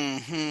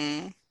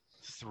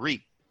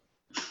 3,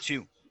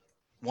 2,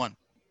 1,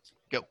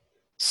 go.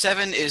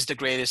 7 is the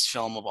greatest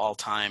film of all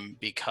time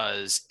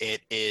because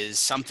it is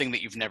something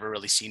that you've never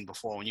really seen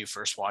before when you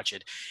first watch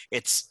it.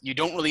 You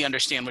don't really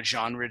understand what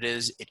genre it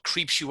is. It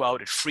creeps you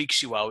out. It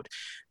freaks you out.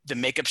 The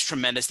makeup's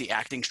tremendous. The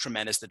acting's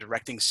tremendous. The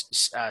directing's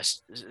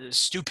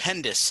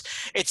stupendous.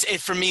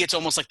 For me, it's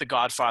almost like The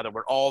Godfather,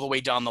 where all the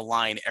way down the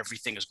line,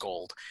 everything is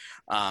gold.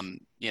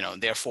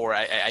 Therefore,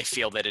 I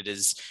feel that it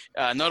is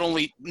not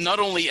only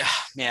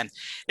man,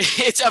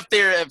 it's up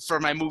there for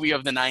my movie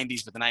of the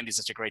 '90s. But the '90s is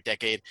such a great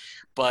decade.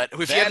 But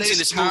if you haven't seen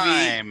this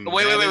movie,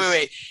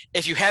 wait.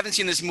 If you haven't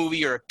seen this movie,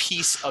 you're a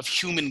piece of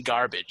human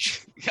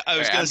garbage. I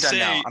was going to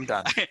say, I'm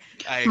done.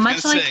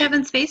 Much like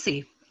Kevin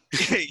Spacey.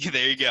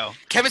 There you go.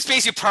 Kevin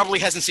Spacey probably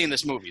hasn't seen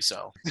this movie,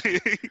 so.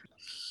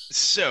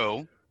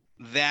 So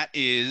that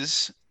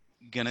is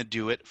going to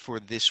do it for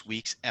this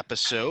week's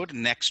episode.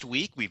 Next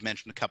week, we've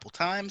mentioned a couple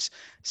times,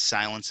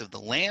 Silence of the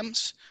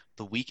Lambs.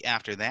 The week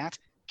after that,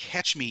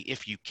 Catch Me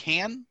If You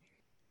Can.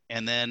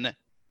 And then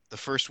the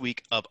first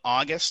week of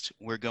August,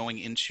 we're going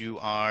into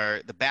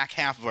the back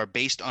half of our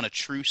Based on a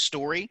True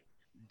Story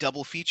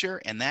double feature,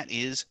 and that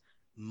is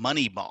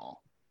Moneyball.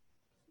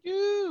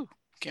 Woo!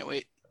 Can't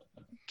wait.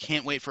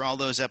 Can't wait for all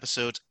those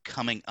episodes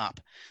coming up.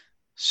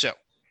 So,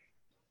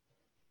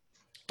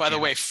 by the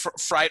way,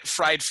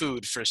 fried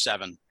food for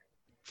 7.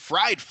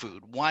 Fried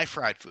food? Why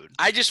fried food?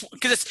 I just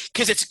because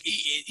it's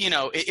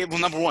well,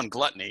 number one,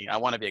 gluttony. I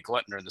want to be a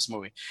gluttoner in this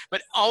movie,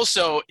 but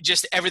also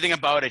just everything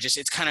about it.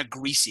 It's kind of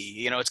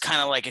greasy. It's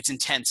kind of like it's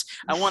intense.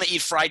 I want to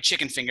eat fried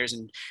chicken fingers,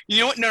 and you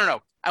know what?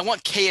 No. I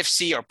want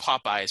KFC or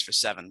Popeyes for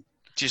 7.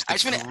 Just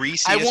the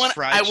greasiest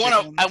fried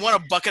chicken? I want a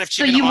bucket of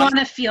chicken. So you want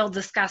to feel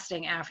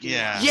disgusting after you.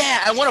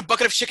 Yeah, I want a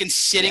bucket of chicken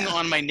sitting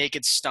on my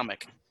naked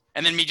stomach,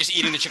 and then me just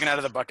eating the chicken out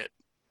of the bucket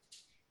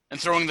and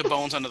throwing the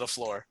bones onto the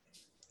floor.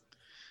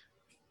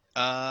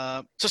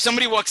 So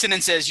somebody walks in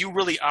and says, "You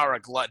really are a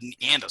glutton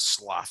and a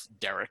sloth,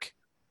 Derek."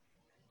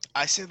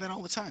 I say that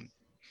all the time.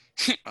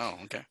 Oh,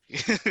 okay.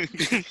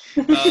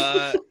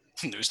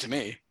 News to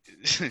me.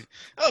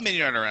 Oh, maybe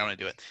you're not around to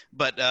do it.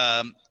 But,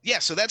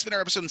 so that's been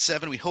our episode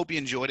 7. We hope you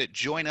enjoyed it.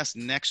 Join us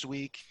next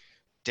week.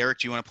 Derek,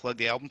 do you want to plug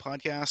the album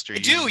podcast? I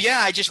do,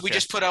 yeah. We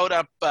just put out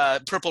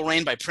Purple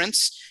Rain by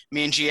Prince.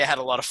 Me and Gia had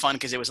a lot of fun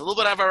because it was a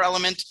little bit out of our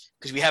element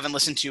because we haven't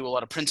listened to a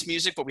lot of Prince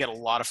music, but we had a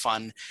lot of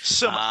fun.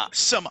 Some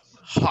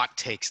hot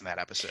takes in that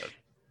episode.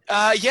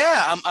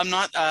 I'm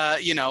not,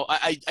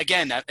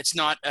 it's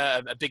not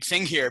a big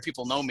thing here.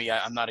 People know me.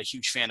 I'm not a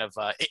huge fan of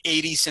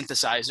 80s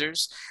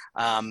synthesizers.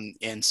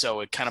 And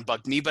so it kind of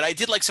bugged me, but I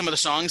did like some of the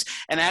songs.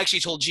 And I actually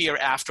told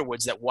Gia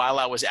afterwards that while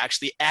I was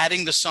actually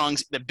adding the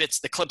songs,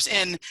 the clips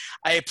in,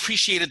 I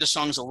appreciated the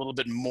songs a little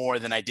bit more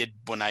than I did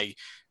when I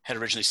had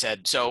originally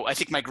said. So I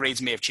think my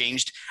grades may have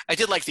changed. I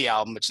did like the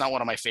album. It's not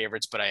one of my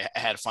favorites, but I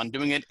had fun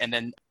doing it. And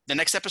then the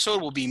next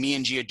episode will be me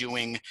and Gia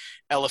doing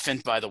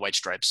Elephant by the White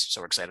Stripes.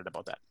 So we're excited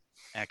about that.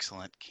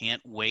 Excellent.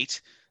 Can't wait.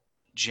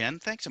 Jen,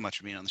 thanks so much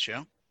for being on the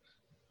show.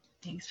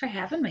 Thanks for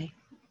having me.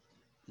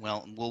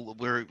 Well,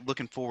 we're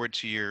looking forward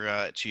to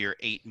your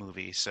 8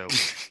 movie, so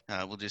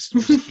we'll just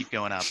keep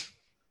going up.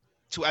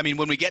 So, I mean,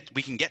 when we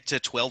can get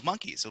to 12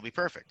 Monkeys, it'll be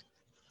perfect.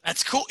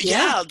 That's cool.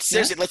 Yeah,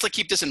 seriously, let's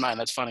keep this in mind.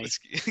 That's funny.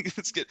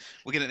 Let's get.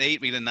 We'll get an 8,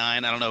 we get a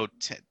 9. I don't know,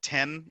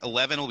 10,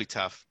 11 will be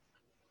tough.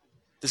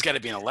 There's got to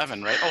be an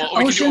 11, right?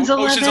 Ocean's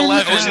 11.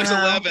 Ocean's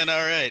 11.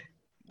 All right,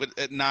 but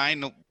at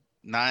 9,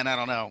 I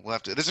don't know. We'll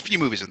have to. There's a few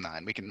movies with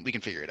 9. We can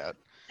figure it out.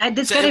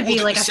 It's got to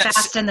be like a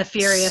Fast and the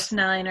Furious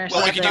 9 or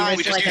something. We could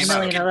do a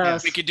million of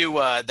those. We could do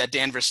that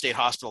Danvers State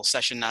Hospital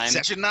Session 9.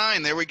 Session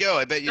 9. There we go.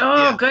 I bet you.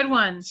 Oh, good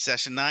one.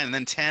 Session 9, and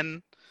then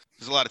 10.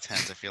 There's a lot of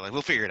 10s. I feel like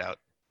we'll figure it out.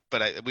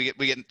 But we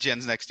get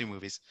Jen's next 2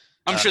 movies.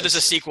 I'm sure there's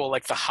a sequel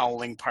like The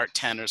Howling Part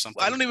 10 or something.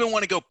 Well, I don't even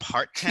want to go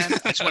Part 10.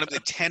 I just want to. The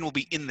 10 will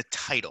be in the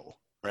title.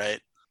 Right.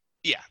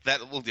 Yeah, that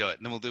we'll do it.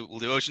 And then we'll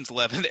do Ocean's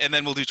 11, and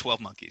then we'll do 12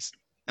 Monkeys,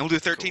 and we'll do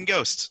 13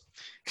 Ghosts.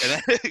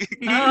 And then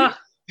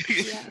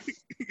yes.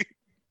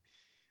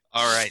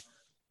 All right.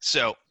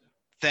 So,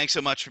 thanks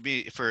so much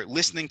for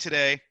listening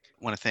today. I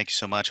want to thank you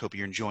so much. Hope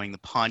you're enjoying the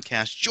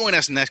podcast. Join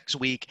us next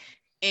week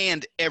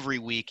and every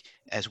week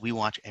as we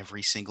watch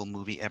every single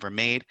movie ever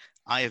made.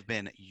 I have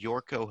been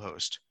your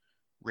co-host,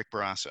 Rick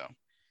Barrasso.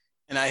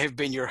 And I have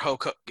been your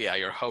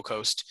your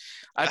host.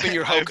 I've been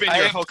your Hulk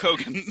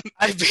Hogan.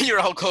 I've been your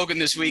Hulk Hogan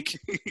this week.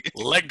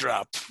 Leg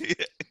drop.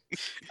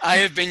 I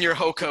have been your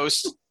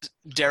host,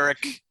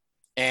 Derek,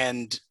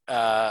 and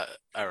all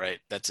right,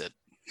 that's it.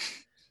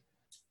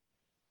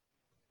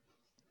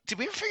 Did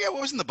we ever figure out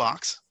what was in the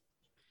box?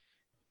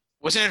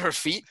 Wasn't it her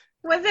feet?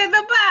 What's in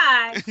the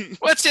box?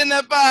 What's in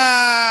the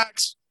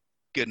box?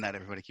 Good night,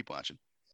 everybody. Keep watching.